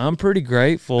 I'm pretty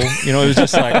grateful. It was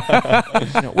just like,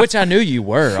 which I knew you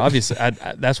were. Obviously,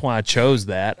 that's why I chose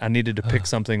that. I needed to pick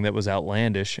something that was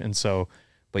outlandish, and so,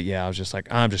 but yeah, I was just like,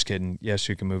 I'm just kidding. Yes,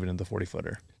 you can move it into the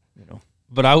 40-footer.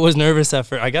 But I was nervous at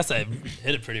first. I guess I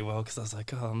hit it pretty well, because I was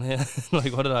like, oh man,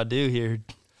 like what did I do here?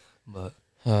 But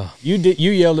you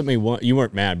yelled at me once. You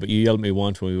weren't mad, but you yelled at me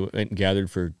once when we went and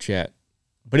gathered for chat.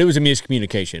 But it was a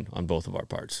miscommunication on both of our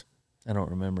parts. I don't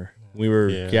remember. We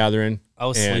were gathering. I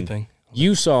was sleeping.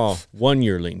 You saw one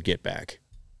yearling get back,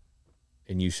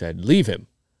 and you said, leave him.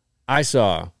 I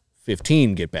saw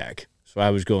 15 get back, so I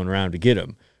was going around to get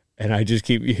him. And I just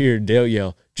keep hearing Dale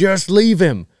yell, just leave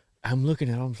him. I'm looking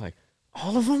at him, I was like,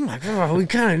 all of them? Like, oh, we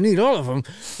kind of need all of them.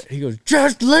 He goes,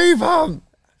 just leave him.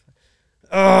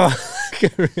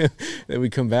 Then we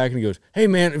come back, and he goes, hey,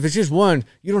 man, if it's just one,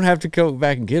 you don't have to go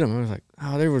back and get him. I was like,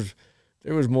 oh, there was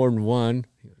more than one.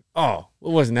 Oh,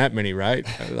 well, it wasn't that many, right?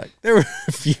 I was like, there were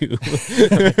a few.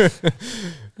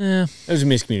 Yeah. That was a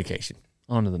miscommunication.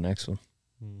 On to the next one.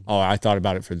 Oh, I thought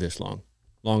about it for this long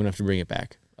enough to bring it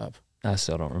back up. I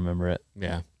still don't remember it.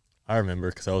 Yeah. I remember,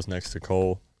 because I was next to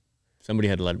Cole. Somebody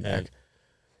had to let him back.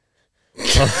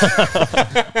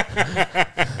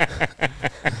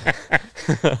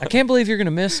 I can't believe you're going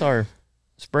to miss our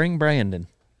spring Brandon.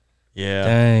 Yeah.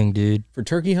 Dang, dude. For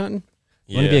turkey hunting?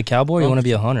 You want to be a cowboy or you want to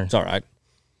be a hunter? It's all right.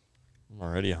 I'm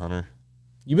already a hunter.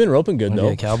 You've been roping good, though.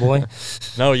 Be a cowboy?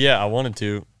 No, yeah, I wanted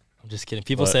to. I'm just kidding.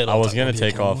 People say it all I was the time. going to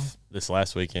take off this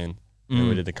last weekend. And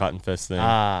we did the Cotton Fest thing.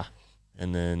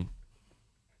 And then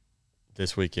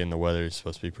this weekend, the weather is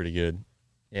supposed to be pretty good.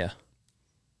 Yeah.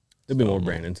 There'll be more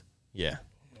Brandons. Yeah.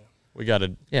 We got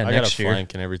a I got a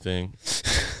flank and everything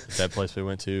at that place we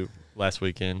went to last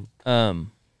weekend.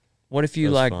 What if you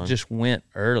like just went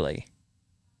early?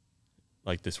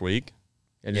 Like this week?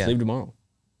 Yeah, just leave tomorrow.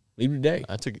 Leave today.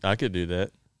 I could do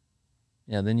that.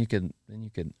 Yeah, then you could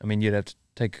I mean, you'd have to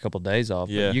take a couple of days off.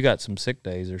 Yeah. But you got some sick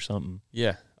days or something.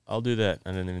 Yeah, I'll do that.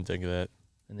 I didn't even think of that.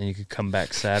 And then you could come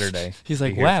back Saturday. He's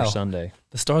like, wow, for Sunday.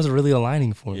 The stars are really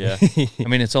aligning for me. Yeah. I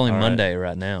mean, it's only Monday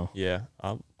right now. Yeah,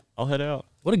 I'll head out.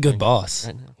 What a good boss.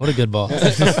 Right what a good boss.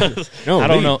 No, I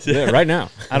don't know. Yeah, right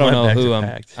now. I don't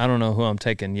know who I'm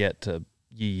taking yet to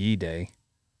Yee Day.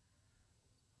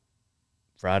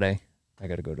 Friday. I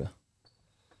got to go to.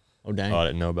 Oh, dang. Oh, I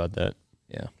didn't know about that.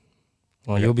 Yeah.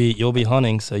 Well, you'll be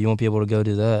hunting, so you won't be able to go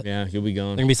do that. Yeah, you'll be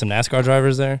gone. There gonna be some NASCAR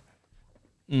drivers there.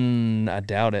 I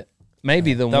doubt it.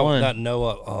 Maybe the one. Not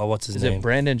Noah. Oh, what's his name? Is it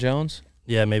Brandon Jones?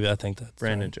 Yeah, maybe I think that's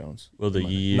Brandon right. Jones. Will the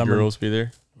Yee girls be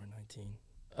there? Number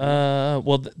 19.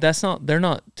 Well, that's not. They're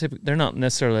not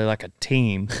necessarily like a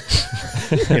team.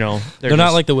 They're not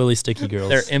just, like the Willie Sticky girls.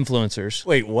 They're influencers.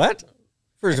 Wait, what?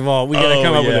 First of all, we got to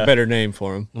come up with a better name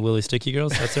for them. The Willie Sticky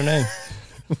girls. That's their name.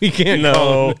 We can't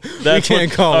call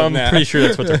them that. I'm pretty sure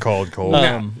that's what they're called, Cole.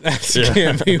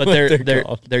 Can't be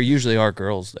but there usually are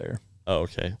girls there. Oh,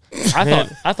 okay.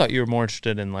 I thought you were more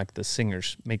interested in like the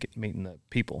singers meeting the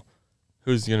people.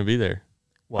 Who's going to be there?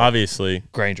 Well, obviously,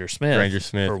 Granger Smith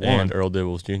for one, and Earl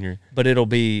Dibbles Jr. But it'll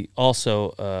be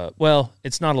also, well,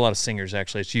 it's not a lot of singers,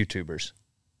 actually. It's YouTubers.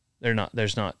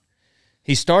 There's not.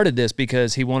 He started this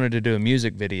because he wanted to do a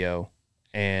music video,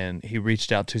 and he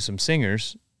reached out to some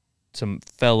singers, some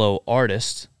fellow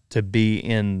artists, to be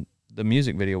in the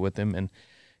music video with him, and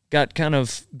got kind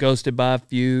of ghosted by a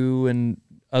few, and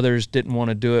others didn't want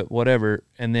to do it, whatever.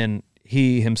 And then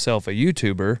he himself, a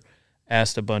YouTuber,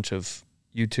 asked a bunch of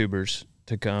YouTubers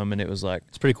to come, and it was like,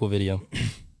 it's a pretty cool video.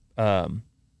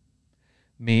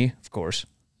 Me, of course,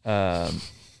 like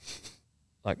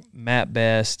Matt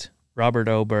Best, Robert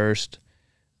Oberst,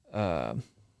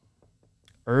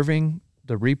 Irving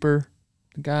the Reaper,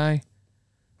 the guy,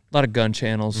 a lot of gun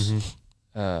channels,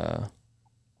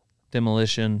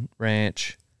 Demolition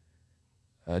Ranch,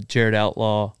 Jared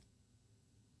Outlaw,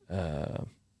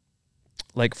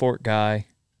 Lake Fork guy,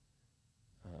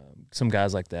 some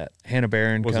guys like that. Hannah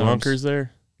Barron was comes. Lunkers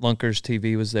there. Lunkers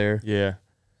TV was there. Yeah,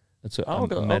 that's what I'll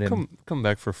come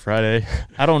back for Friday.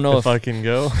 I don't know if I can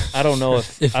go. I don't know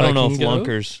if I don't know if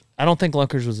Lunkers. I don't think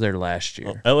Lunkers was there last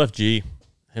year. Well, LFG,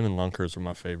 him and Lunkers were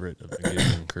my favorite of the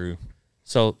Gideon crew.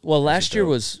 So, well, last year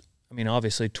was, I mean,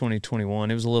 obviously 2021.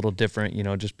 It was a little different, you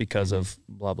know, just because of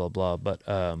blah blah blah. But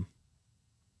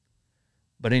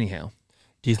anyhow,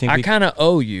 do you think I kind of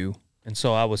owe you? And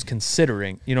so I was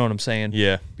considering, you know what I'm saying?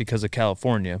 Yeah. Because of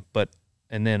California.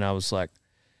 And then I was like,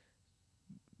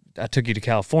 I took you to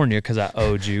California because I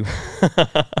owed you.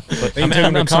 But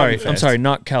I'm sorry,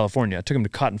 not California. I took him to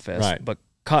Cotton Fest. Right. But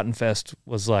Cotton Fest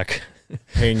was like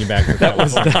paying you back for that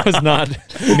was not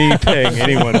me paying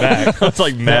anyone back. That's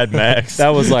like Mad Max. That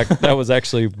was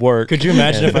actually work. Could you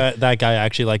imagine if that guy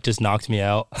actually like just knocked me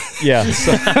out? Yeah.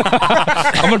 So,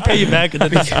 I'm gonna pay you back, and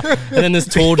then this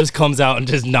tool just comes out and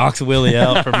just knocks Willie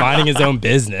out for minding his own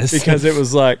business. Because it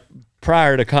was like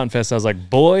prior to Cotton Fest, I was like,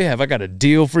 boy, have I got a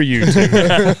deal for you two.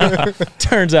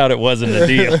 Turns out it wasn't a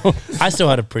deal. I still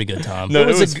had a pretty good time. No,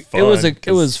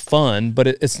 it was fun, but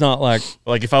it's not like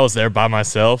if I was there by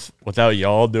myself without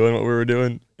y'all doing what we were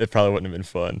doing, it probably wouldn't have been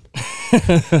fun.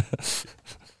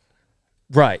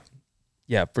 Right.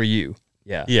 Yeah, for you.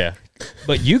 Yeah. Yeah.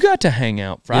 But you got to hang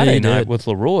out Friday night with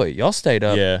Leroy. Y'all stayed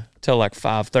up till like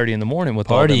 5:30 in the morning with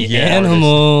party all them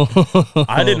animal.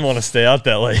 I didn't want to stay out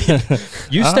that late.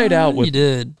 You stayed out with you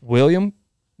did. William,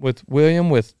 with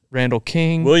Randall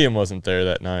King. William wasn't there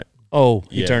that night. Oh,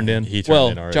 he turned in. He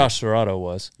turned in already. Josh Serrato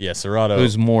was. Yeah, Serrato,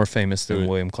 who's more famous than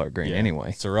William Clark Green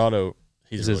anyway. Serrato,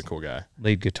 he's a really cool guy.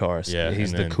 Lead guitarist. Yeah,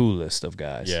 he's the coolest of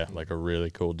guys. Yeah, like a really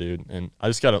cool dude. And I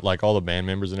just got like all the band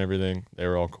members and everything. They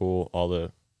were all cool. All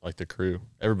the crew.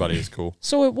 Everybody is cool.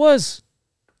 So it was.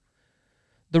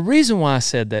 The reason why I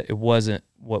said that it wasn't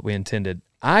what we intended,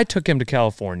 I took him to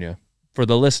California. For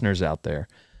the listeners out there,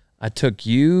 I took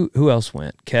you. Who else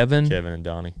went? Kevin and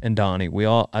Donnie. And Donnie. We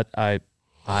all.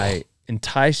 I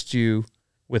enticed you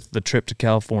with the trip to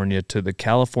California to the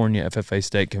California FFA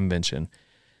State Convention,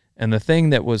 and the thing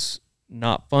that was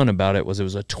not fun about it was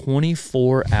a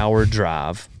 24-hour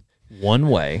drive one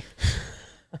way.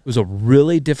 It was a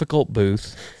really difficult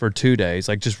booth for 2 days,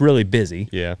 like just really busy.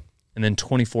 Yeah. And then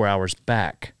 24 hours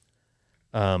back.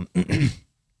 And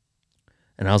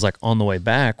I was like, on the way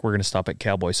back, we're going to stop at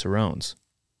Cowboy Cerrone's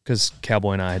because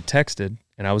Cowboy and I had texted,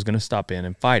 and I was going to stop in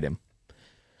and fight him.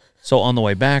 So on the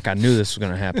way back, I knew this was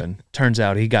going to happen. Turns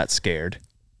out he got scared.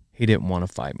 He didn't want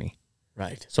to fight me.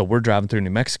 Right. So we're driving through New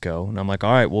Mexico, and I'm like,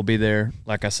 all right, we'll be there,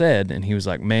 like I said. And he was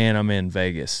like, man, I'm in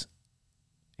Vegas.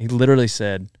 He literally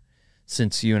said,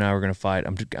 since you and I were going to fight,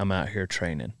 I'm out here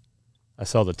training. I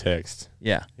saw the text.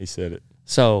 Yeah. He said it.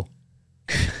 So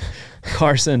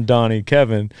Carson, Donnie,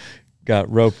 Kevin got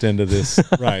roped into this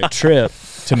trip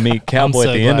to meet Cowboy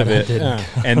at the end of it,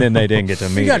 and then they didn't get to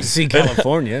meet. You got to see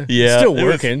California. Yeah. Still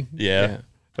working.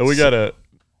 But we got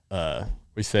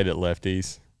we stayed at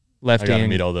Lefty's. Lefty I got to and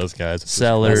meet all those guys.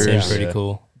 Sellers. That seemed pretty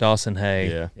cool. Dawson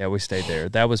Hay. Yeah, we stayed there.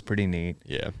 That was pretty neat.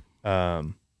 Yeah.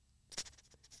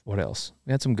 What else?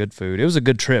 We had some good food. It was a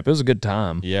good trip. It was a good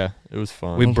time. Yeah, it was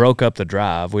fun. We broke up the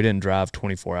drive. We didn't drive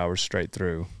 24 hours straight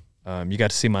through. You got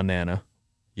to see my Nana.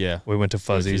 Yeah. We went to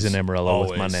Fuzzy's in Amarillo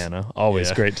with my Nana.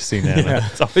 Always great to see Nana.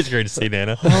 It's always great to see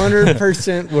Nana.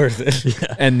 100% worth it.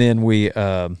 Yeah. And then we,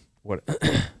 so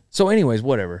anyways,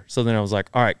 whatever. So then I was like,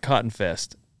 all right, Cotton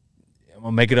Fest. I'm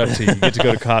going to make it up to you. You get to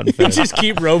go to Cotton Fest. You just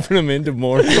keep roping them into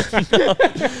more. And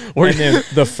then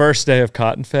the first day of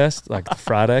Cotton Fest, like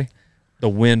Friday, the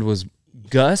wind was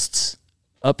gusts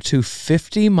up to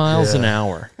 50 miles an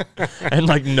hour. And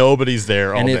like nobody's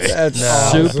there all day.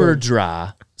 It's super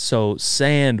dry. So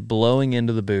sand blowing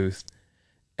into the booth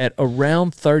at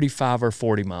around 35 or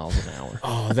 40 miles an hour.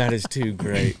 Oh, that is too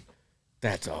great.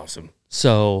 That's awesome.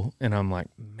 So, and I'm like,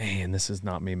 man, this is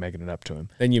not me making it up to him.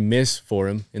 Then you miss for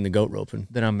him in the goat roping.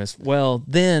 Then I miss. Well,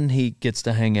 then he gets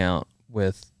to hang out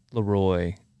with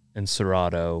Leroy and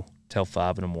Serrato till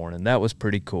 5 in the morning. That was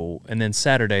pretty cool. And then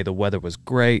Saturday, the weather was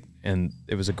great, and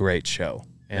it was a great show.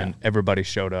 And everybody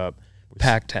showed up.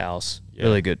 Packed house,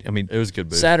 really good. I mean, it was a good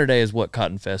booth. Saturday is what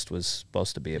Cotton Fest was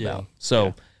supposed to be about.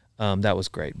 So that was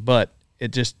great. But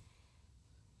it just,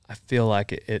 I feel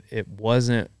like it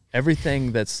wasn't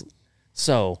everything that's,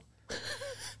 so,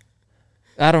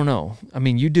 I don't know. I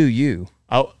mean, you do you.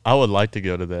 I would like to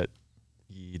go to that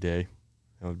day.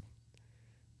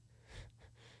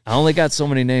 I only got so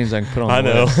many names I can put on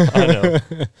the list. I know.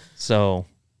 So,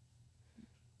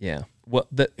 yeah. Well,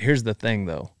 here's the thing,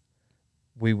 though.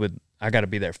 I got to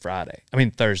be there Thursday. I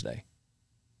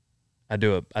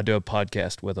do a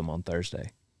podcast with them on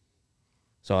Thursday.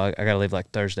 So I got to leave like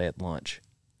Thursday at lunch.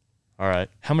 All right.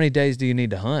 How many days do you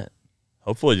need to hunt?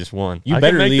 Hopefully just one. You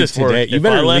better leave today. You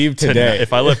better leave today.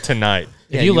 If I left tonight.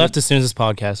 If you left as soon as this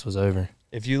podcast was over.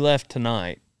 If you left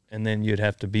tonight, and then you'd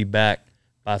have to be back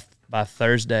by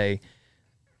Thursday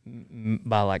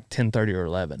by like 10:30 or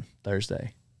 11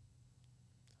 Thursday.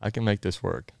 I can make this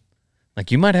work. Like,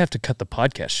 you might have to cut the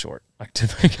podcast short. Like, to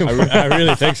make it work. I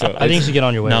really think so. I think you should get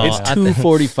on your way. No, it's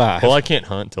 2:45. Well, I can't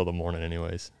hunt till the morning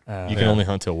anyways. You can only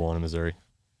hunt till 1 in Missouri.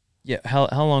 Yeah. How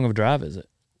long of a drive is it?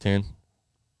 10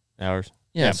 hours.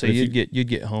 Yeah, so you'd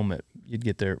get home you'd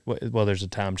get there. Well, there's a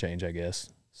time change, I guess.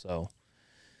 So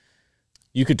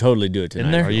you could totally do it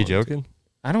tonight. Are you joking?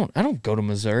 I don't go to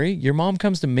Missouri. Your mom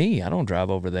comes to me. I don't drive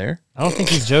over there. I don't think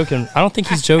he's joking.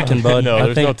 Bud. No,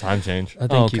 there's no time change. I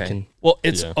think you can. Well,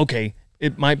 it's okay.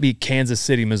 It might be Kansas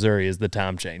City, Missouri is the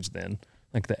time change then,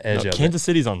 like the edge of Kansas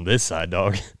City's on this side,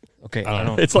 dog. Okay,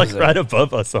 it's like right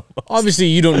above us. Almost. Obviously,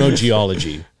 you don't know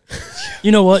geology.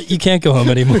 You know what? You can't go home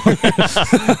anymore. I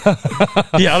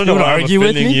don't know why I'm argue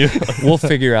with offending me? you. We'll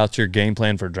figure out your game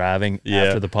plan for driving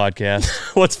after the podcast.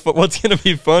 What's going to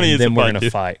be funny is then we're going to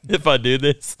fight. If I do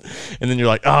this, and then you're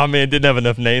like, oh, man, didn't have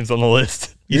enough names on the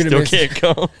list. You still can't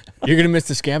come. You're going to miss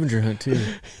the scavenger hunt, too.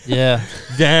 Yeah.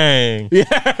 Dang.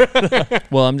 Yeah.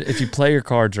 Well, if you play your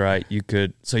cards right, you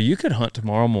could hunt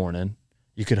tomorrow morning.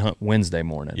 You could hunt Wednesday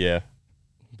morning. Yeah.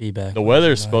 Be back. The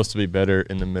weather is supposed to be better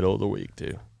in the middle of the week,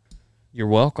 too. You're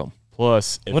welcome.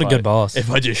 Plus, what a good boss. If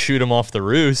I just shoot them off the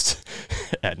roost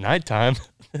at nighttime,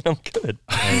 then I'm good.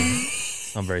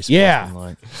 I'm very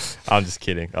sportsmanlike. I'm just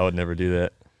kidding. I would never do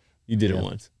that. You did it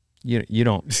once. You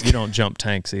don't jump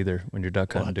tanks either when you're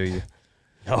duck hunting, do you?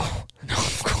 No,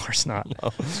 of course not.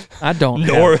 No. I don't.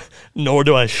 Nor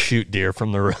do I shoot deer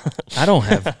from the run. I don't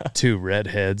have 2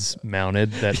 redheads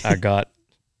mounted that I got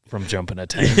from jumping a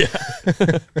tank. Yeah.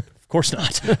 Of course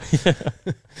not.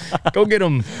 Go get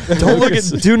them.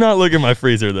 Do not look at my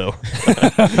freezer though.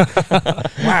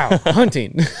 Wow,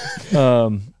 hunting.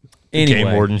 Anyway.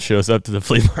 Game warden shows up to the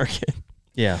flea market.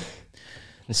 Yeah.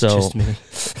 It's just me.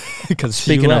 Because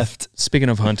speaking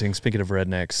of hunting, speaking of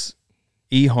rednecks,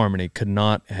 eHarmony could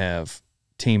not have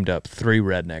teamed up 3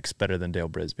 rednecks better than Dale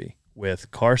Brisby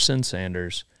with Carson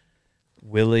Sanders,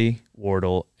 Willie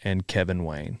Wardle, and Kevin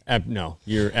Wayne. No,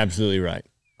 you're absolutely right.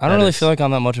 I don't really feel like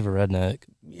I'm that much of a redneck.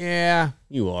 Yeah,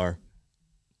 you are.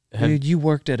 Dude, you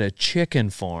worked at a chicken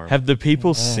farm. Have the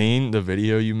people seen the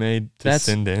video you made to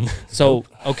send in? So,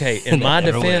 okay, in my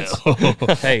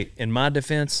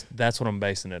defense, that's what I'm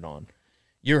basing it on.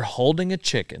 You're holding a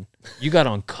chicken. You got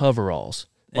on coveralls.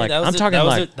 Like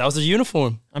that was a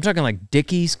uniform. I'm talking like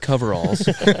Dickies coveralls,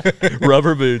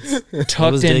 rubber boots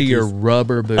tucked into your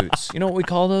rubber boots. You know what we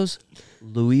call those?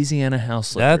 Louisiana house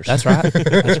slippers. That's right.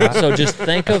 That's right. So just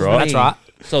think of me. That's right.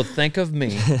 So think of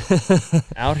me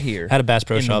out here. Had a Bass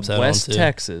Pro Shops in West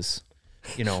Texas,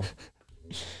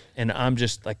 and I'm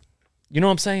just like, you know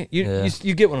what I'm saying?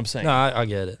 You get what I'm saying? No, I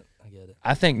get it.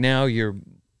 I think now you're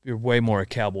way more a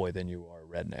cowboy than you are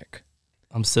a redneck.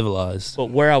 I'm civilized. But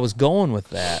where I was going with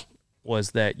that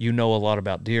was that you know a lot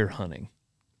about deer hunting.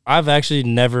 I've actually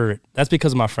never. That's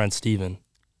because of my friend Steven,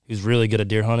 who's really good at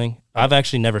deer hunting. I've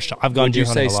actually never shot. I've gone deer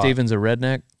hunting a lot. Would you say Steven's a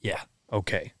redneck? Yeah.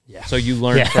 Okay. Yeah. So you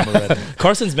learned from a redneck.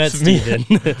 Carson's met Steven.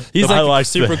 He's like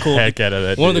super cool. Heck out of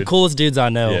that One of the coolest dudes I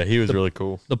know. Yeah, he was really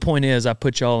cool. The point is, I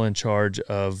put y'all in charge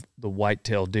of the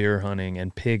whitetail deer hunting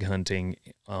and pig hunting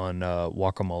on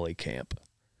Guacamole Camp.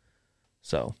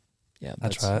 So, yeah,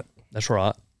 that's right. That's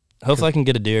right. Hopefully, I can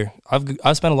get a deer.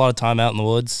 I spent a lot of time out in the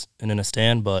woods and in a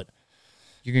stand, but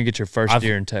you can get your first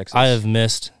deer in Texas. I have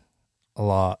missed a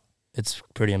lot. It's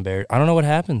pretty embarrassing. I don't know what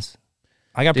happens.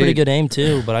 I got pretty good aim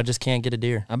too, but I just can't get a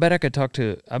deer. I bet I could talk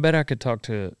to. I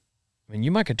mean,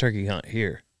 you might could turkey hunt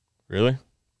here. Really?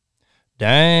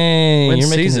 Dang, When's you're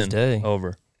making season his day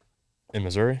over? In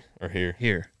Missouri or here?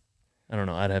 Here. I don't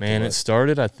know. I'd have to Man, look. it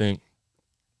started, I think,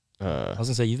 I was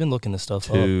gonna say you've been looking this stuff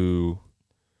up.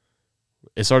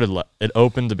 It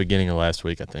opened the beginning of last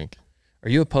week, I think. Are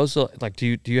you opposed to, like,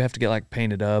 do you have to get, like,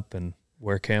 painted up and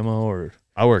wear camo, or?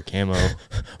 I wear camo.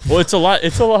 Well, it's a lot.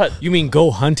 You mean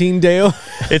go hunting, Dale?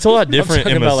 It's a lot different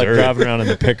in about, like, Missouri. driving around in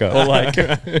the pickup. Well, like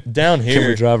down Can we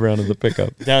here, drive around in the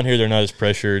pickup? down here they're not as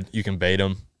pressured. You can bait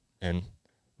them, and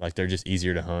like they're just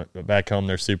easier to hunt. But back home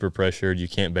they're super pressured. You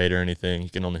can't bait or anything. You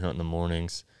can only hunt in the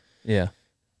mornings. Yeah.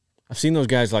 I've seen those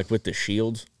guys like with the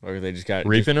shields, or they just got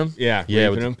Reaping them? Yeah, Yeah,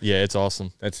 reaping them. yeah, it's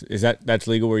awesome. That's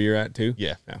legal where you're at too.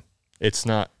 Yeah, Yeah. it's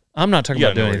not. I'm not talking You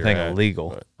about gotta know doing where anything you're at, illegal.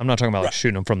 but- I'm not talking about like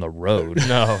shooting them from the road.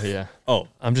 No, yeah. Oh,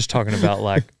 I'm just talking about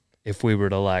like if we were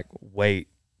to like wait,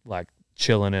 like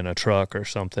chilling in a truck or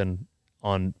something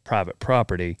on private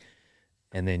property,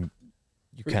 and then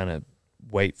you kind of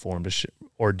wait for them to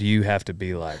or do you have to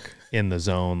be like in the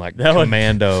zone, like That would-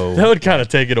 commando? That would kind of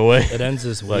take it away. It ends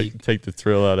this week, Like take the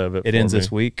thrill out of it. It for ends me. this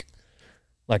week.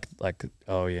 Like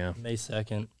oh yeah. May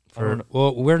 2nd. I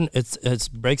don't It's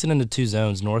breaks it into 2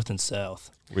 zones, north and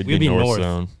south. We'd We'd be be north north.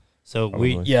 zone. So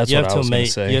Probably. Yeah, that's you what have I till was gonna May.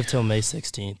 say. You have till May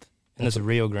 16th, and it's a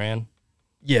Rio Grande.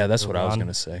 Yeah, that's what I was Ron-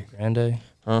 gonna say. Grande.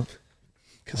 Huh?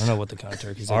 I don't know what the kind of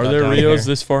turkeys they Are got there down Rios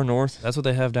here. this far north? That's what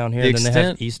they have down here. The And then they have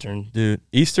extent- Eastern. Dude,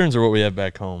 Easterns are what we have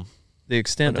back home. The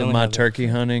extent But they of only my have it turkey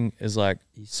for hunting is like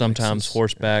East sometimes Texas.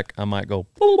 horseback. I might go,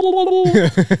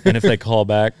 and if they call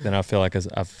back, then I feel like I've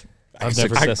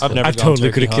never successfully- gone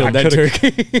totally could turkey have killed hunting.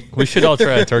 that turkey. We should all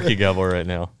try a turkey gobble right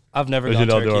now. I've never We gone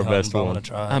should all do turkey our hunting, best but I one. want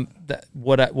to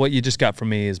try. what you just got from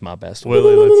me is my best one.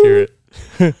 Willie, let's hear it.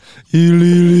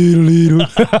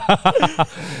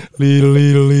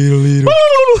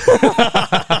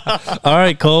 All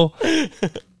right, Cole.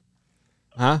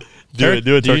 Huh? Do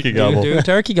a turkey gobble. Do a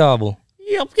turkey gobble.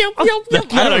 Yep.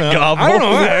 That's not a gobble. I don't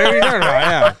know.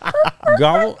 Yeah.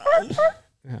 Gobble.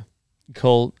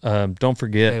 Cole, don't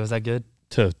forget Hey, was that good?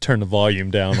 to turn the volume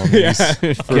down on these for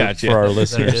our Was that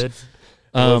listeners. good?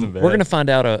 Wasn't bad. We're gonna find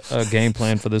out a game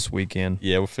plan for this weekend.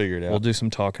 Yeah, we'll figure it out. We'll do some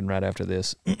talking right after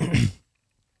this.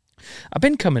 I've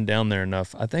been coming down there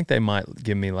enough. I think they might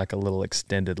give me like a little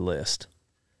extended list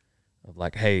of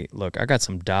like, hey, look, I got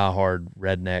some diehard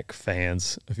redneck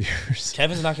fans of yours.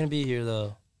 Kevin's not going to be here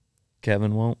though.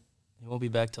 Kevin won't. He won't be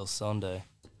back till Sunday.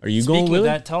 Are you Speaking going, Willie?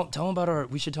 of that, tell him about our.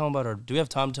 We should tell him about our. Do we have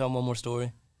time to tell him one more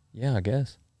story Yeah, I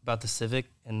guess. about the Civic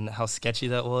and how sketchy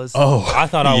that was? Oh, I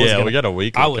thought I was. yeah, Gonna, we got a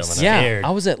week I coming was up. scared. Yeah,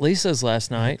 I was at Lisa's last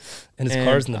night. and his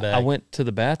car's in the back. I went to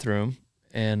the bathroom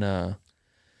and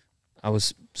I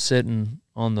was sitting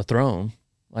on the throne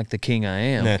like the king I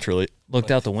am. Naturally.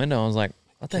 Looked out the window and was like,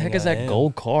 what the heck King is I that am.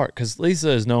 gold car? Because Lisa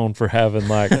is known for having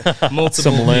like Multiple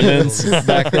some linens vehicles.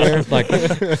 back there. Like,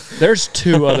 there's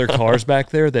 2 other cars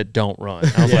back there that don't run.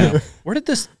 I was like, where did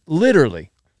this literally,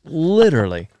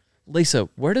 Lisa,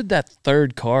 where did that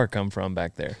 3rd car come from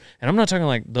back there? And I'm not talking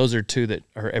like those are 2 that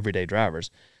are everyday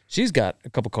drivers. She's got a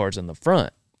couple cars in the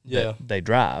front Yeah. that they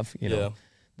drive, you know, Yeah.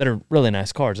 that are really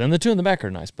nice cars. And the 2 in the back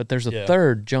are nice, but there's a Yeah.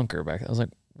 3rd junker back there. I was like,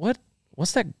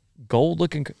 what's that gold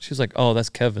looking? She was like, oh, that's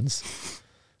Kevin's.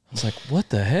 I was like, what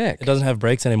the heck? It doesn't have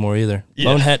brakes anymore either.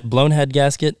 Yeah. Blown head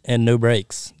gasket and no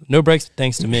brakes. No brakes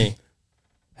thanks to me.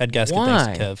 Head gasket thanks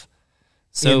Why? to Kev.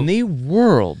 So in the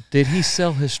world did he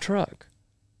sell his truck?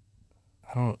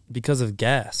 I don't because of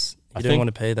gas. He didn't think- want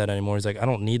to pay that anymore. He's like, I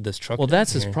don't need this truck. Well, down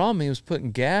that's his here. problem. He was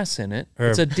putting gas in it. Or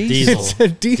It's a diesel. It's a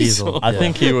diesel. I Yeah.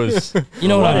 think he was. You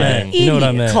know what I lying. meant. You know what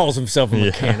I meant. Calls himself a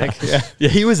mechanic. Yeah. Yeah,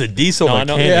 he was a diesel No, I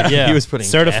know- mechanic. Yeah. He was putting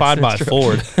certified by gas in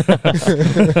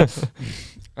his Ford.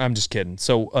 I'm just kidding.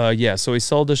 So, yeah, so he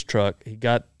sold his truck. He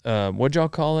got, what'd y'all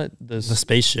call it? The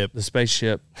spaceship. The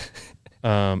spaceship.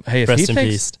 Hey, Rest in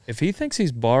peace. if he thinks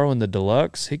he's borrowing the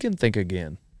deluxe, he can think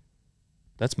again.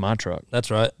 That's my truck. That's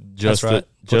right. Just That's right. the,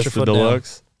 Put just your the foot down.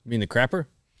 deluxe. You mean the crapper?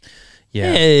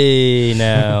 Yeah. Hey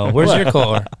now, where's your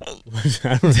car?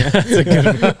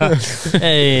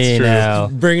 Hey true. now,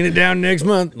 Bringing it down next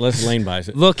month. Unless Lane buys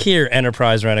it. look here,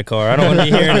 Enterprise Rent a Car. I don't want to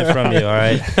be hearing it from you. All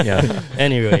right. Yeah.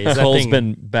 Anyways, that Cole's thing-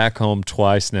 been back home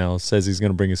twice now. Says he's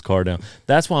going to bring his car down.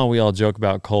 That's why we all joke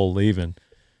about Cole leaving.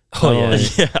 Oh yeah.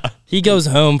 Yeah. He goes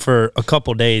home for a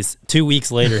couple days. 2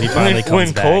 weeks later, he finally comes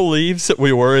When back. Cole leaves,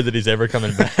 we worry that he's ever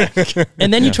coming back.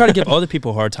 And then you try to give other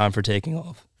people a hard time for taking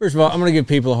off. First of all, I'm going to give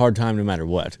people a hard time no matter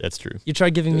what. That's true. You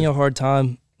tried giving me a hard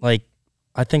time. Like,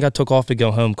 I think I took off to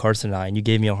go home, Carson and I, and you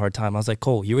gave me a hard time. I was like,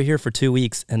 Cole, you were here for 2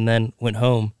 weeks and then went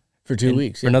home For 2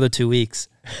 weeks. for another 2 weeks.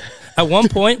 At one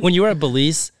point, when you were at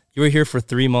Belize, you were here for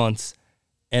 3 months.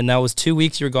 And that was 2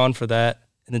 weeks you were gone for that,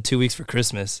 and then 2 weeks for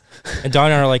Christmas. And Don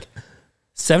and I are like,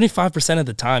 75% of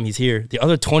the time he's here. The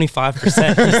other 25%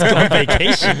 he's on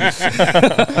vacation.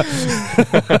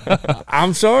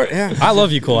 I'm sorry. Yeah, I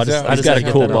love you, Cole. I just got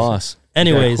a cool boss.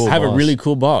 Anyways, I have a really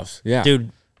cool boss. Yeah,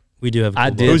 dude, we do have. A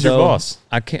cool boss. Who's your boss?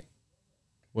 I can't.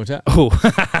 What's that? Oh,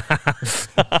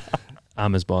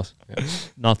 I'm his boss,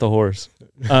 not the horse.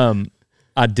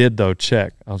 I did though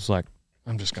check. I was like,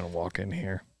 I'm just gonna walk in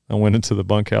here. I went into the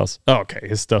bunkhouse. Oh, okay,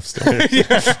 his stuff's still here.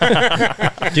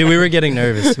 Dude, we were getting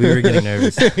nervous.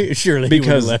 Surely,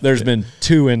 because there's been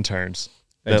 2 interns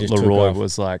that just Leroy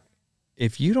was like,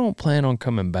 if you don't plan on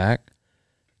coming back,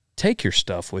 take your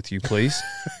stuff with you, please.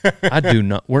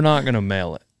 We're not going to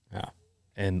mail it. Yeah.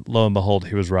 And lo and behold,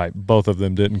 he was right. Both of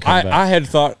them didn't come back. I had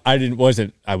thought I was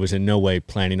in no way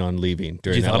planning on leaving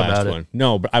during that last one.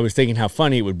 No, but I was thinking how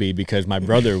funny it would be because my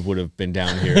brother would have been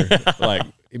down here. Like,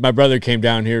 my brother came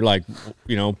down here, like,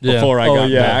 before I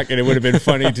got back, and it would have been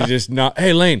funny to just not,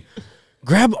 hey, Lane,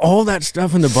 grab all that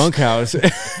stuff in the bunkhouse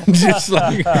and just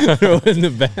like throw it in the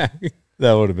bag.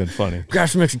 That would have been funny. Grab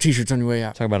some extra T-shirts on your way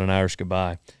out. Talk about an Irish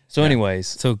goodbye. So, anyways,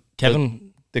 so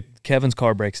Kevin, Kevin's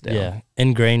car breaks down. Yeah,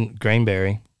 in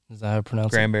Granbury. Is that how I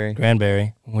pronounce Granbury? it?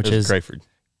 Granbury, which is Crayford.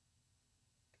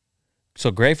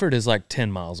 So Grayford is like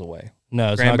 10 miles away.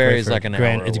 No, it's Granbury not is like an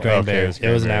hour away. It's Granbury. Okay,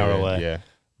 it was an hour away. Yeah,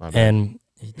 my bad. And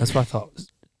that's what I thought. This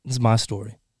is my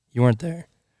story. You weren't there.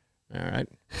 All right.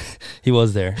 He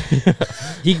was there.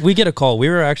 We get a call. We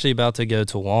were actually about to go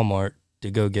to Walmart to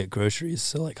go get groceries,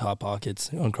 so like Hot Pockets,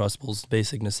 Uncrustables,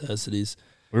 basic necessities.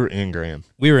 We were in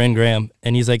Graham.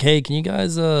 And he's like, "Hey, can you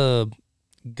guys go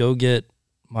get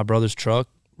my brother's truck?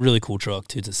 Really cool truck,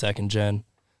 too. It's a 2nd gen.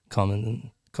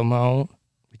 Come out."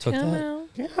 We took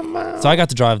that. So I got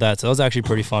to drive that. So that was actually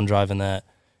pretty fun driving that.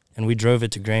 And we drove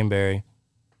it to Granbury.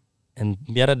 And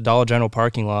we had a Dollar General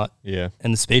parking lot. Yeah.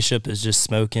 And the spaceship is just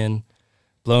smoking,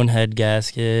 blown head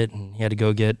gasket, and he had to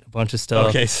go get a bunch of stuff.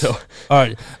 Okay, so all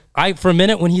right. For a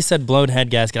minute when he said blown head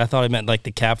gasket, I thought he meant like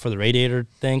the cap for the radiator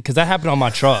thing, because that happened on my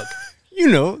truck.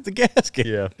 The gasket.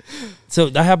 Yeah. So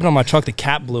that happened on my truck. The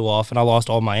cap blew off, and I lost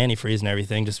all my antifreeze and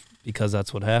everything just because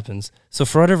that's what happens. So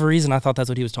for whatever reason, I thought that's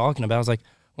what he was talking about. I was like,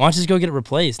 why don't you just go get it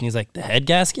replaced? And he's like, the head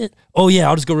gasket? Oh, yeah,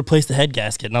 I'll just go replace the head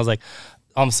gasket. And I was like,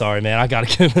 I'm sorry, man. I got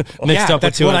to get mixed up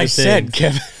with 2 other things. Said,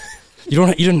 Kevin. You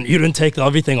didn't take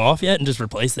everything off yet and just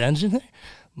replace the engine there?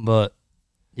 But,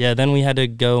 yeah, then we had to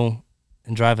go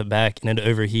and drive it back, and it'd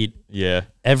overheat. Yeah.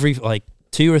 Every,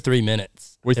 2 or 3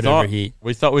 minutes. We thought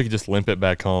we could just limp it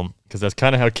back home, because that's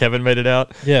kind of how Kevin made it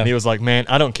out. Yeah. And he was like, man,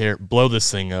 I don't care. Blow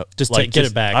this thing up. Just get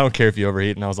it back. I don't care if you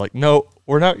overheat. And I was like, no,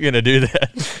 we're not going to do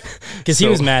that. Because he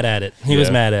was mad at it. He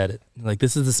was mad at it. Like,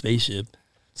 this is the spaceship.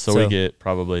 So we get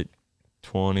probably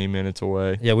 20 minutes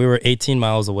away. Yeah, we were 18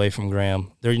 miles away from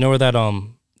Graham. There, you know where that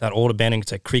old abandoned,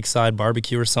 it's like Creekside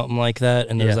Barbecue or something like that,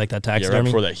 and there's like that taxidermy. Right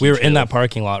before that we were in hill. that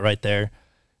parking lot right there.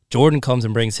 Jordan comes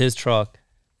and brings his truck,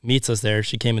 meets us there.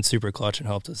 She came in super clutch and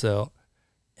helped us out,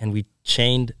 and we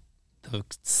chained the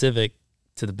Civic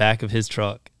to the back of his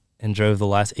truck and drove the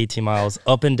last 18 miles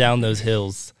up and down those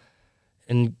hills.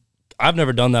 And I've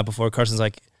never done that before. Carson's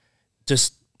like,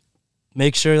 just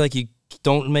make sure you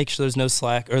don't make sure there's no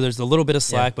slack, or there's a little bit of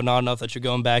slack, but not enough that you're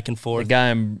going back and forth. The guy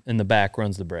in the back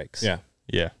runs the brakes. Yeah.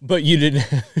 Yeah. But you didn't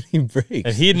have any brakes.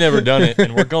 And he had never done it,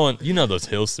 and we're going, those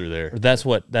hills through there. That's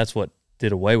what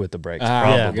did away with the brakes.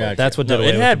 Yeah, gotcha. that's what did away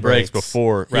it with had the brakes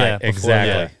before. Right, Yeah, before,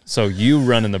 exactly. yeah. So you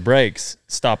running the brakes,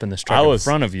 stopping this truck in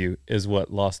front of you is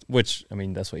what lost, which, I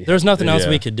mean, that's what you There's nothing else Yeah.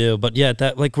 we could do. But yeah,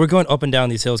 that we're going up and down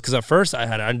these hills, because at first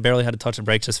I barely had to touch the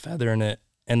brakes, just feathering it.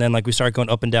 And then we start going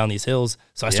up and down these hills.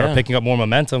 So I start picking up more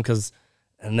momentum,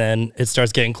 and then it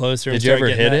starts getting closer. Did you ever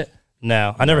hit it?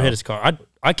 No, I never hit his car.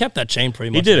 I kept that chain pretty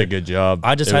much. He did a good job.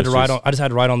 I just had to ride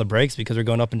on the brakes because we're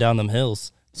going up and down them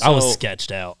hills. I was So-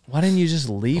 sketched out. Why didn't you just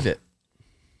leave it?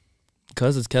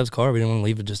 Because it's Kev's car, we didn't want to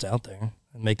leave it just out there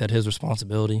and make that his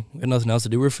responsibility. We had nothing else to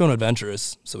do. We were feeling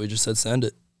adventurous, so we just said send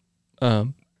it.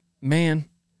 Man,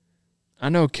 I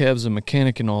know Kev's a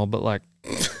mechanic and all, but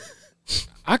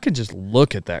I could just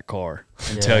look at that car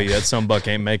and tell you that some buck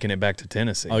ain't making it back to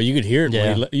Tennessee. Oh, you could hear it.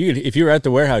 Yeah. If you were at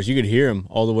the warehouse, you could hear him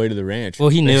all the way to the ranch. Well,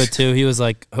 he knew it too. He was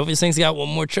like, hope this thing's got one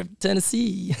more trip to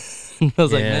Tennessee. And I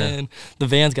was like, man, the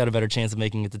van's got a better chance of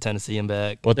making it to Tennessee and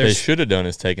back. What they should have done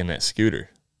is taken that scooter.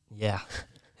 Yeah.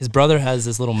 His brother has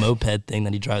this little moped thing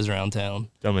that he drives around town.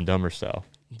 Dumb and Dumber style.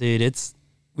 Dude,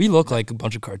 we look like a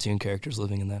bunch of cartoon characters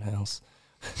living in that house.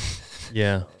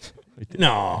 Yeah.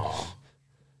 No.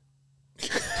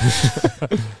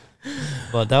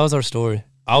 But that was our story.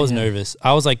 I was nervous.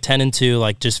 I was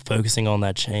 10-2, just focusing on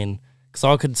that chain. Because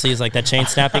all I could see is that chain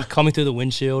snapping, coming through the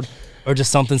windshield, or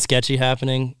just something sketchy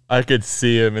happening. I could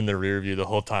see him in the rear view the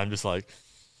whole time, just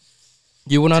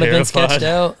You would not have been terrified. sketched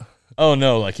out? Oh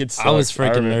no, like it's. I was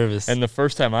freaking nervous. And the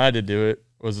first time I had to do it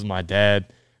was with my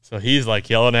dad. So he's like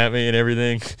yelling at me and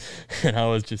everything, and I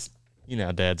was just, you know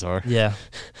how dads are. Yeah.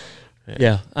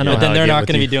 Yeah, I know. But then they're not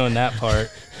going to be doing that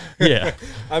part. Yeah.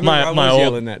 I was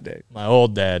yelling that day. My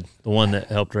old dad. The one that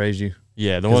helped raise you.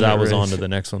 Yeah, the Because one I was raised- on to the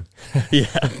next one. Yeah.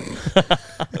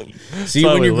 See,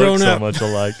 when you're grown so up. much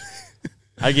alike.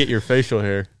 I get your facial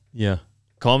hair. Yeah.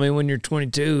 Call me when you're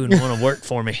 22 and want to work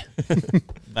for me.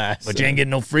 But you ain't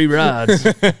getting no free rides.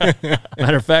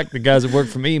 Matter of fact, the guys that work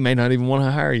for me may not even want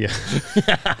to hire you.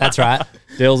 That's right.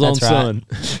 Dale's own That's right. son.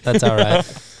 That's all right.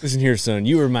 Listen here, son.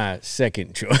 You were my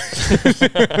second choice.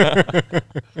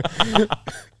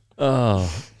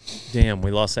 Oh, damn.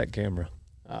 We lost that camera.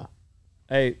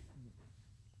 Hey,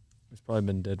 it's probably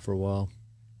been dead for a while.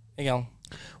 There you go.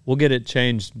 We'll get it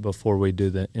changed before we do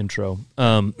the intro.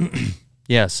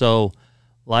 Yeah, so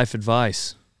life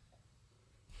advice.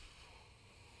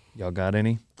 Y'all got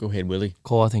any? Go ahead, Willie.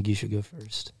 Cole, I think you should go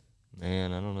first.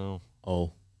 Man, I don't know.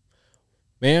 Oh,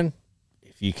 man,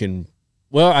 if you can,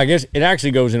 well, I guess it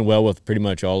actually goes in well with pretty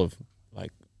much all of,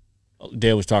 like,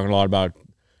 Dale was talking a lot about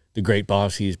the great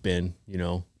boss he's been, you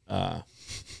know.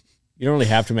 You don't really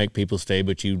have to make people stay,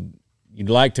 but you'd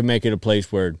like to make it a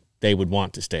place where they would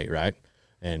want to stay, right?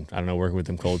 And I don't know, working with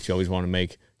them Colts, you always want to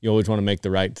make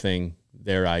the right thing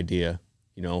their idea,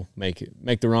 you know, make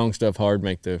the wrong stuff hard,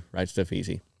 make the right stuff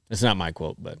easy. That's not my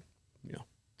quote, but, you know,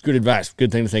 it's good advice, good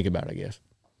thing to think about, I guess.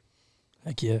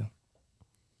 Heck yeah.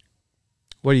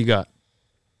 What do you got?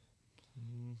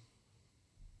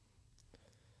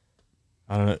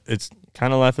 I don't know. It's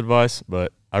kind of life advice,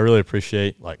 but I really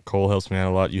appreciate, like, Cole helps me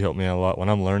out a lot. You help me out a lot. When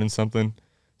I'm learning something,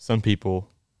 some people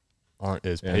aren't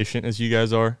as patient as you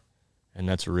guys are, and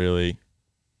that's really,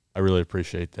 I really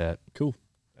appreciate that. Cool.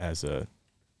 As a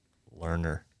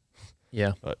learner.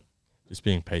 Yeah. But just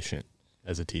being patient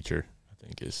as a teacher, I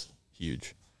think, is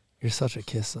huge. You're such a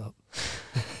kiss up.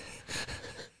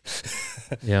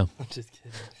 Yeah. I'm just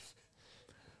kidding.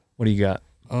 What do you got?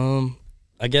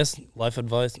 I guess life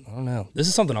advice, I don't know. This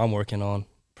is something I'm working on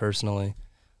personally.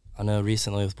 I know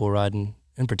recently with bull riding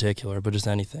in particular, but just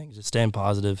anything, just staying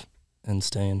positive and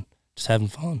just having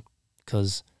fun.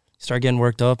 Because you start getting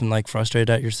worked up and like frustrated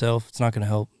at yourself, it's not going to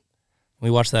help. We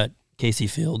watched that Casey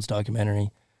Fields documentary,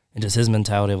 and just his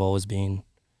mentality of always being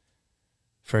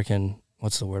freaking,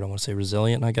 what's the word I want to say,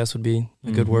 resilient, I guess would be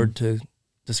a good word to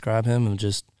describe him, and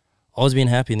just always being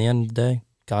happy in the end of the day.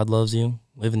 God loves you,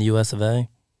 live in the US of A,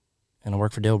 and I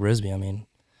work for Dale Brisby. I mean,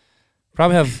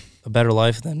 probably have a better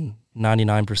life than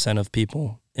 99% of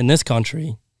people in this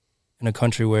country, in a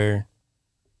country where,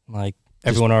 like,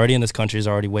 everyone already in this country is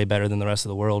already way better than the rest of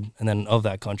the world. And then of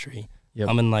that country,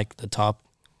 I'm in, like, the top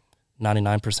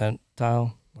 99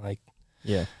 percentile. Like,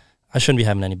 Yeah. I shouldn't be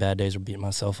having any bad days or beating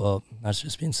myself up. That's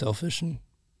just being selfish, and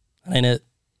that ain't it.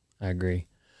 I agree.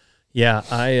 Yeah,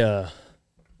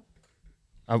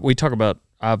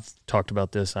 I've talked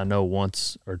about this, I know,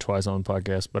 once or twice on the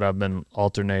podcast, but I've been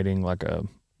alternating like a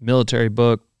military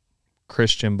book,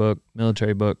 Christian book,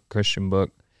 military book, Christian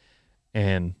book.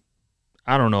 And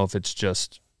I don't know if it's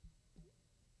just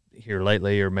here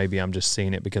lately or maybe I'm just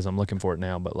seeing it because I'm looking for it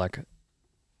now, but like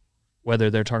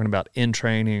whether they're talking about in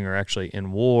training or actually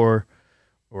in war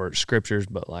or scriptures,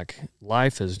 but like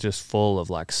life is just full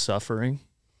of like suffering,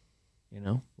 you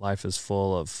know? Life is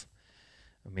full of,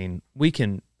 I mean,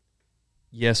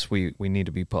 yes, we need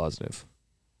to be positive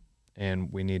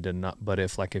and we need to not, but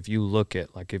if you look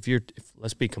at, like,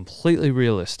 let's be completely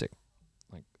realistic,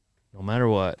 like no matter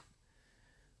what,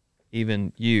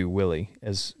 even you, Willie,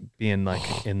 as being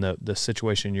like in the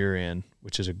situation you're in,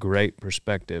 which is a great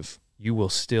perspective, you will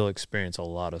still experience a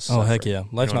lot of suffering. Oh, heck yeah.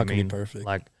 Life's You know not going to what be perfect.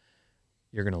 Like,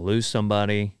 you're going to lose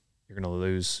somebody, you're going to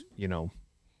lose, you know,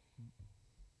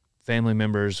 family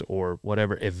members or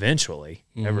whatever, eventually,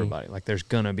 everybody. Like, there's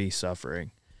going to be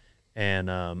suffering. And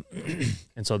and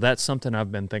so that's something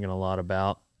I've been thinking a lot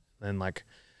about. And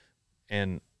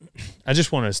I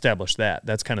just want to establish that.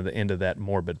 That's kind of the end of that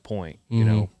morbid point, you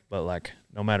know. But, like,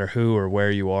 no matter who or where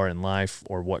you are in life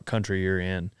or what country you're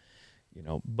in, you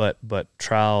know, but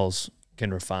trials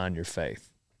can refine your faith.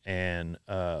 And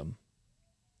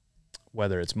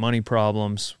whether it's money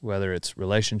problems, whether it's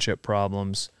relationship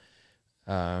problems,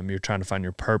 you're trying to find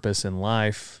your purpose in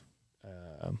life,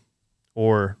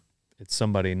 or it's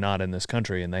somebody not in this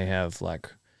country and they have,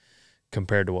 like,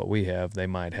 compared to what we have, they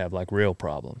might have, like, real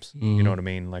problems. You know what I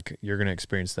mean? Like, you're going to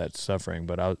experience that suffering.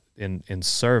 But in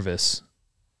Service,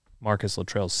 Marcus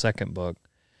Luttrell's second book,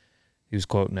 he was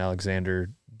quoting Alexander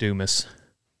Dumas.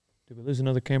 Did we lose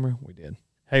another camera? We did.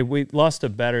 Hey, we lost a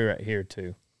battery right here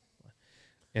too.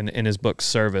 In his book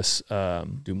Service,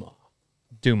 Dumas.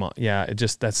 Dumas. Yeah,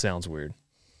 that sounds weird.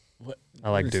 What? I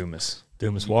like Dumas.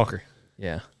 Dumas Walker.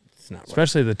 Yeah. It's not.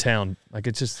 Especially the town. Like,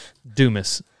 it's just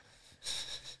Dumas.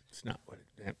 It's not what.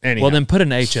 Anyhow. Well, then put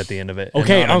an H at the end of it.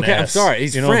 Okay. I'm sorry.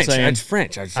 He's you know French. What I'm saying? It's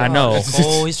French. I know.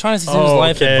 Oh, he's trying to see his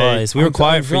life advice. We were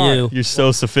quiet for you. You're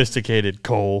so sophisticated,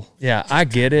 Cole. Yeah, I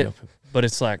get it, but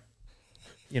it's like,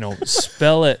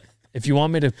 spell it. If you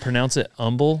want me to pronounce it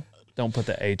humble, don't put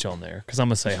the H on there because I'm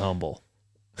going to say humble.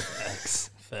 Facts.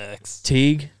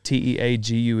 Teague,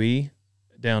 Teague,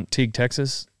 down Teague,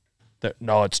 Texas.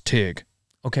 No, it's Tig.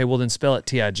 Okay, well then spell it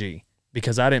Tig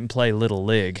because I didn't play Little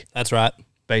League. That's right.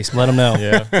 Baseball. Let him know.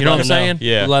 Yeah. You know what I'm saying?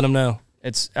 Yeah. Let him know.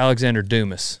 It's Alexander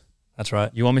Dumas. That's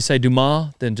right. You want me to say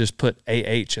Dumas? Then just put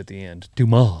AH at the end.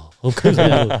 Dumas.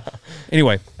 Okay.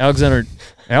 Anyway, Alexander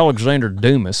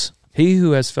Dumas, he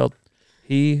who has felt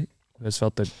the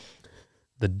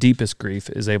deepest grief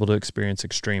is able to experience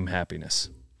extreme happiness.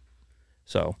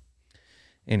 So,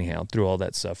 anyhow, through all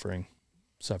that suffering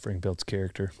builds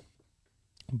character.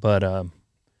 But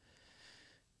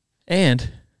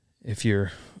and if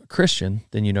you're a Christian,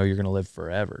 then you're going to live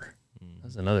forever.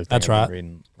 That's another thing. That's right.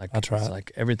 Reading. Like, That's right. It's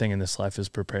like everything in this life is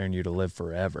preparing you to live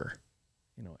forever.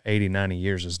 80, 90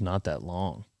 years is not that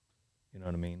long. You know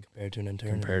what I mean? Compared to an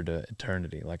eternity. Compared to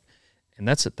eternity. And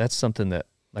that's something that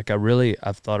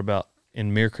I've thought about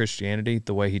in Mere Christianity,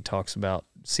 the way he talks about,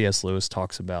 C.S. Lewis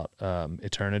talks about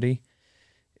eternity.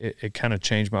 It kind of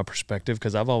changed my perspective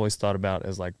because I've always thought about it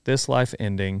as like this life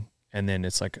ending and then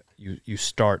it's like you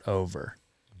start over.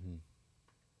 Mm-hmm.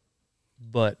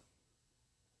 But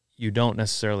you don't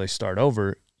necessarily start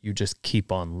over, you just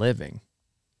keep on living.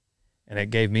 And it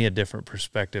gave me a different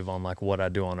perspective on like what I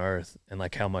do on earth and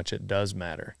like how much it does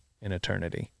matter in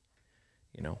eternity,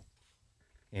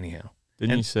 anyhow.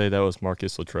 Didn't you say that was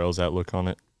Marcus Luttrell's outlook on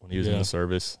it when he was in the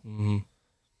service? Mm-hmm.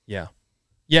 Yeah.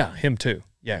 Yeah, him too.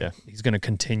 Yeah. He's going to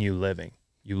continue living.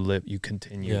 You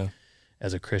continue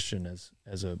as a Christian, as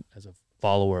a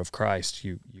follower of Christ,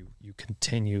 you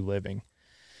continue living.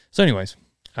 So anyways,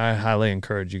 I highly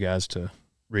encourage you guys to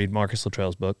read Marcus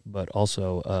Luttrell's book, but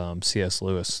also C.S.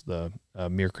 Lewis, the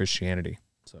Mere Christianity.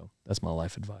 So that's my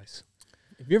life advice.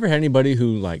 Have you ever had anybody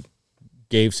who like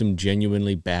gave some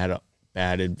genuinely bad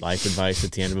life advice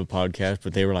at the end of a podcast,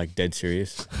 but they were like dead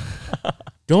serious?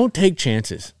 Don't take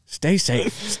chances. Stay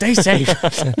safe. Stay safe.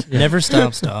 Never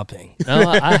stop stopping. No,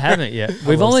 I haven't yet.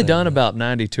 We've only done about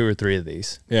 92 or 3 of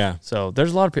these. Yeah. So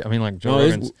there's a lot of people. I mean, like Joe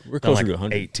Rogan's we're closer to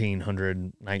 100.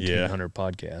 100. 1,900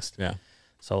 podcasts. Yeah.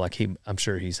 So like I'm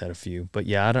sure he's had a few. But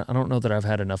yeah, I don't know that I've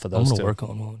had enough of those. I'm gonna work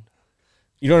on one.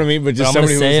 You know what I mean? But just I'm gonna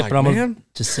somebody say who it, was but I'm like, gonna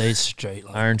just say it straight.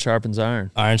 Like, iron sharpens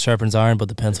iron. iron sharpens iron, but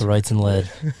the pencil writes in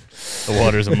lead. The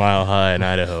water's a mile high in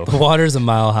Idaho. The water's a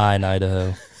mile high in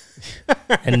Idaho,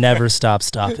 and never stop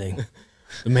stopping.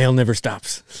 The mail never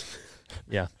stops.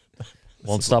 Yeah.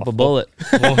 Won't stop a bullet.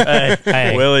 Well,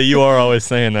 hey, Willie, you are always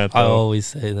saying that, though. I always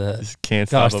say that. Just can't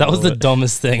Gosh, stop a that was the bullet.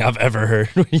 dumbest thing I've ever heard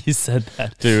when you said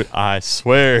that. Dude, I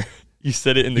swear. You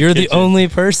said it in the You're kitchen. the only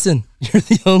person. You're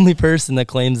the only person that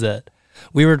claims that.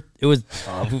 This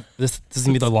is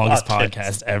gonna be the longest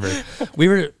podcast ever.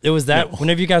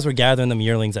 Whenever you guys were gathering them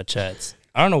yearlings at Chet's.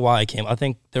 I don't know why I came. I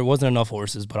think there wasn't enough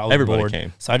horses, but I was Everybody bored.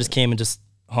 came. So I just came and just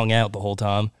hung out the whole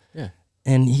time. Yeah.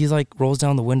 And he's like rolls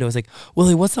down the window. He's like,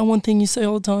 Willie, what's that one thing you say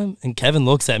all the time? And Kevin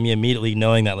looks at me immediately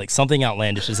knowing that like something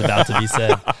outlandish is about to be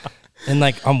said. And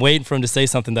like I'm waiting for him to say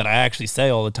something that I actually say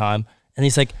all the time. And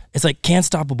he's like, it's like can't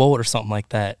stop a bullet or something like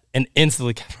that. And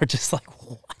instantly we're just like,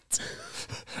 what?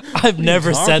 I've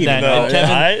never said that. No, And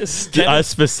Kevin, I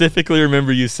specifically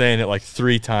remember you saying it like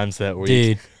 3 times that week.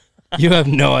 dude, you have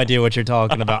no idea what you're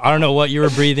talking about. I don't know what you were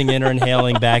breathing in or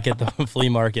inhaling back at the flea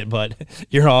market, but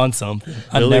you're on something.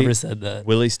 I've never said that.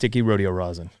 Willie Sticky Rodeo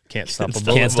Rosin. Can't stop a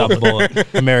bullet. Can't stop a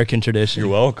bullet. American tradition.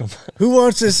 You're welcome. Who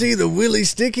wants to see the Willie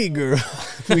Sticky girl?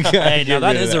 Hey, now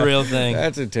that is a real thing.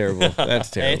 That's a terrible.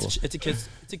 That's Hey, terrible. it's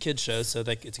a kid's show, so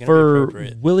like it's gonna be For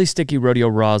appropriate. Willie Sticky Rodeo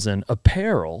Rosin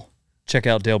apparel, check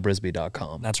out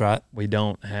DaleBrisby.com. That's right. We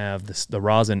don't have the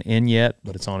rosin in yet,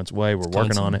 but it's on its way. We're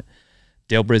working soon. on it.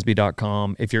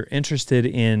 DaleBrisby.com. If you're interested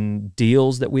in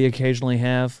deals that we occasionally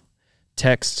have,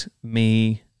 text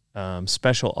me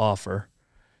special offer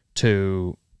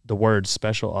to the word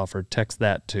special offer. Text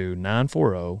that to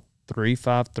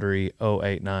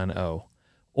 940-353-0890.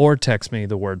 Or text me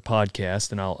the word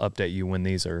podcast, and I'll update you when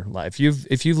these are live.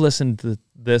 If you've listened to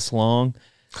this long,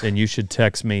 then you should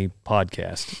text me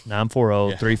podcast,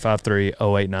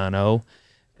 940-353-0890.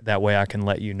 That way I can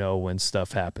let you know when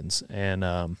stuff happens.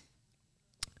 And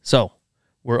so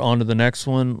we're on to the next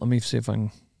one. Let me see if I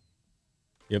can.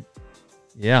 Yep.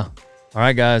 Yeah. All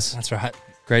right, guys. That's right.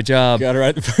 Great job. Got it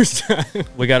right the first time.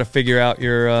 We got to figure out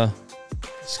your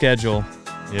schedule.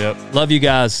 Yep. Love you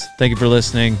guys. Thank you for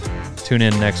listening. Tune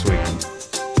in next week.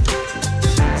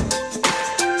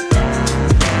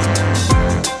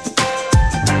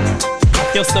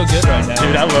 I feel so good right now.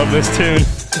 Dude, I love this tune.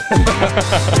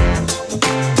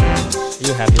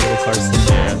 You happy little Carson?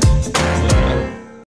 Yeah.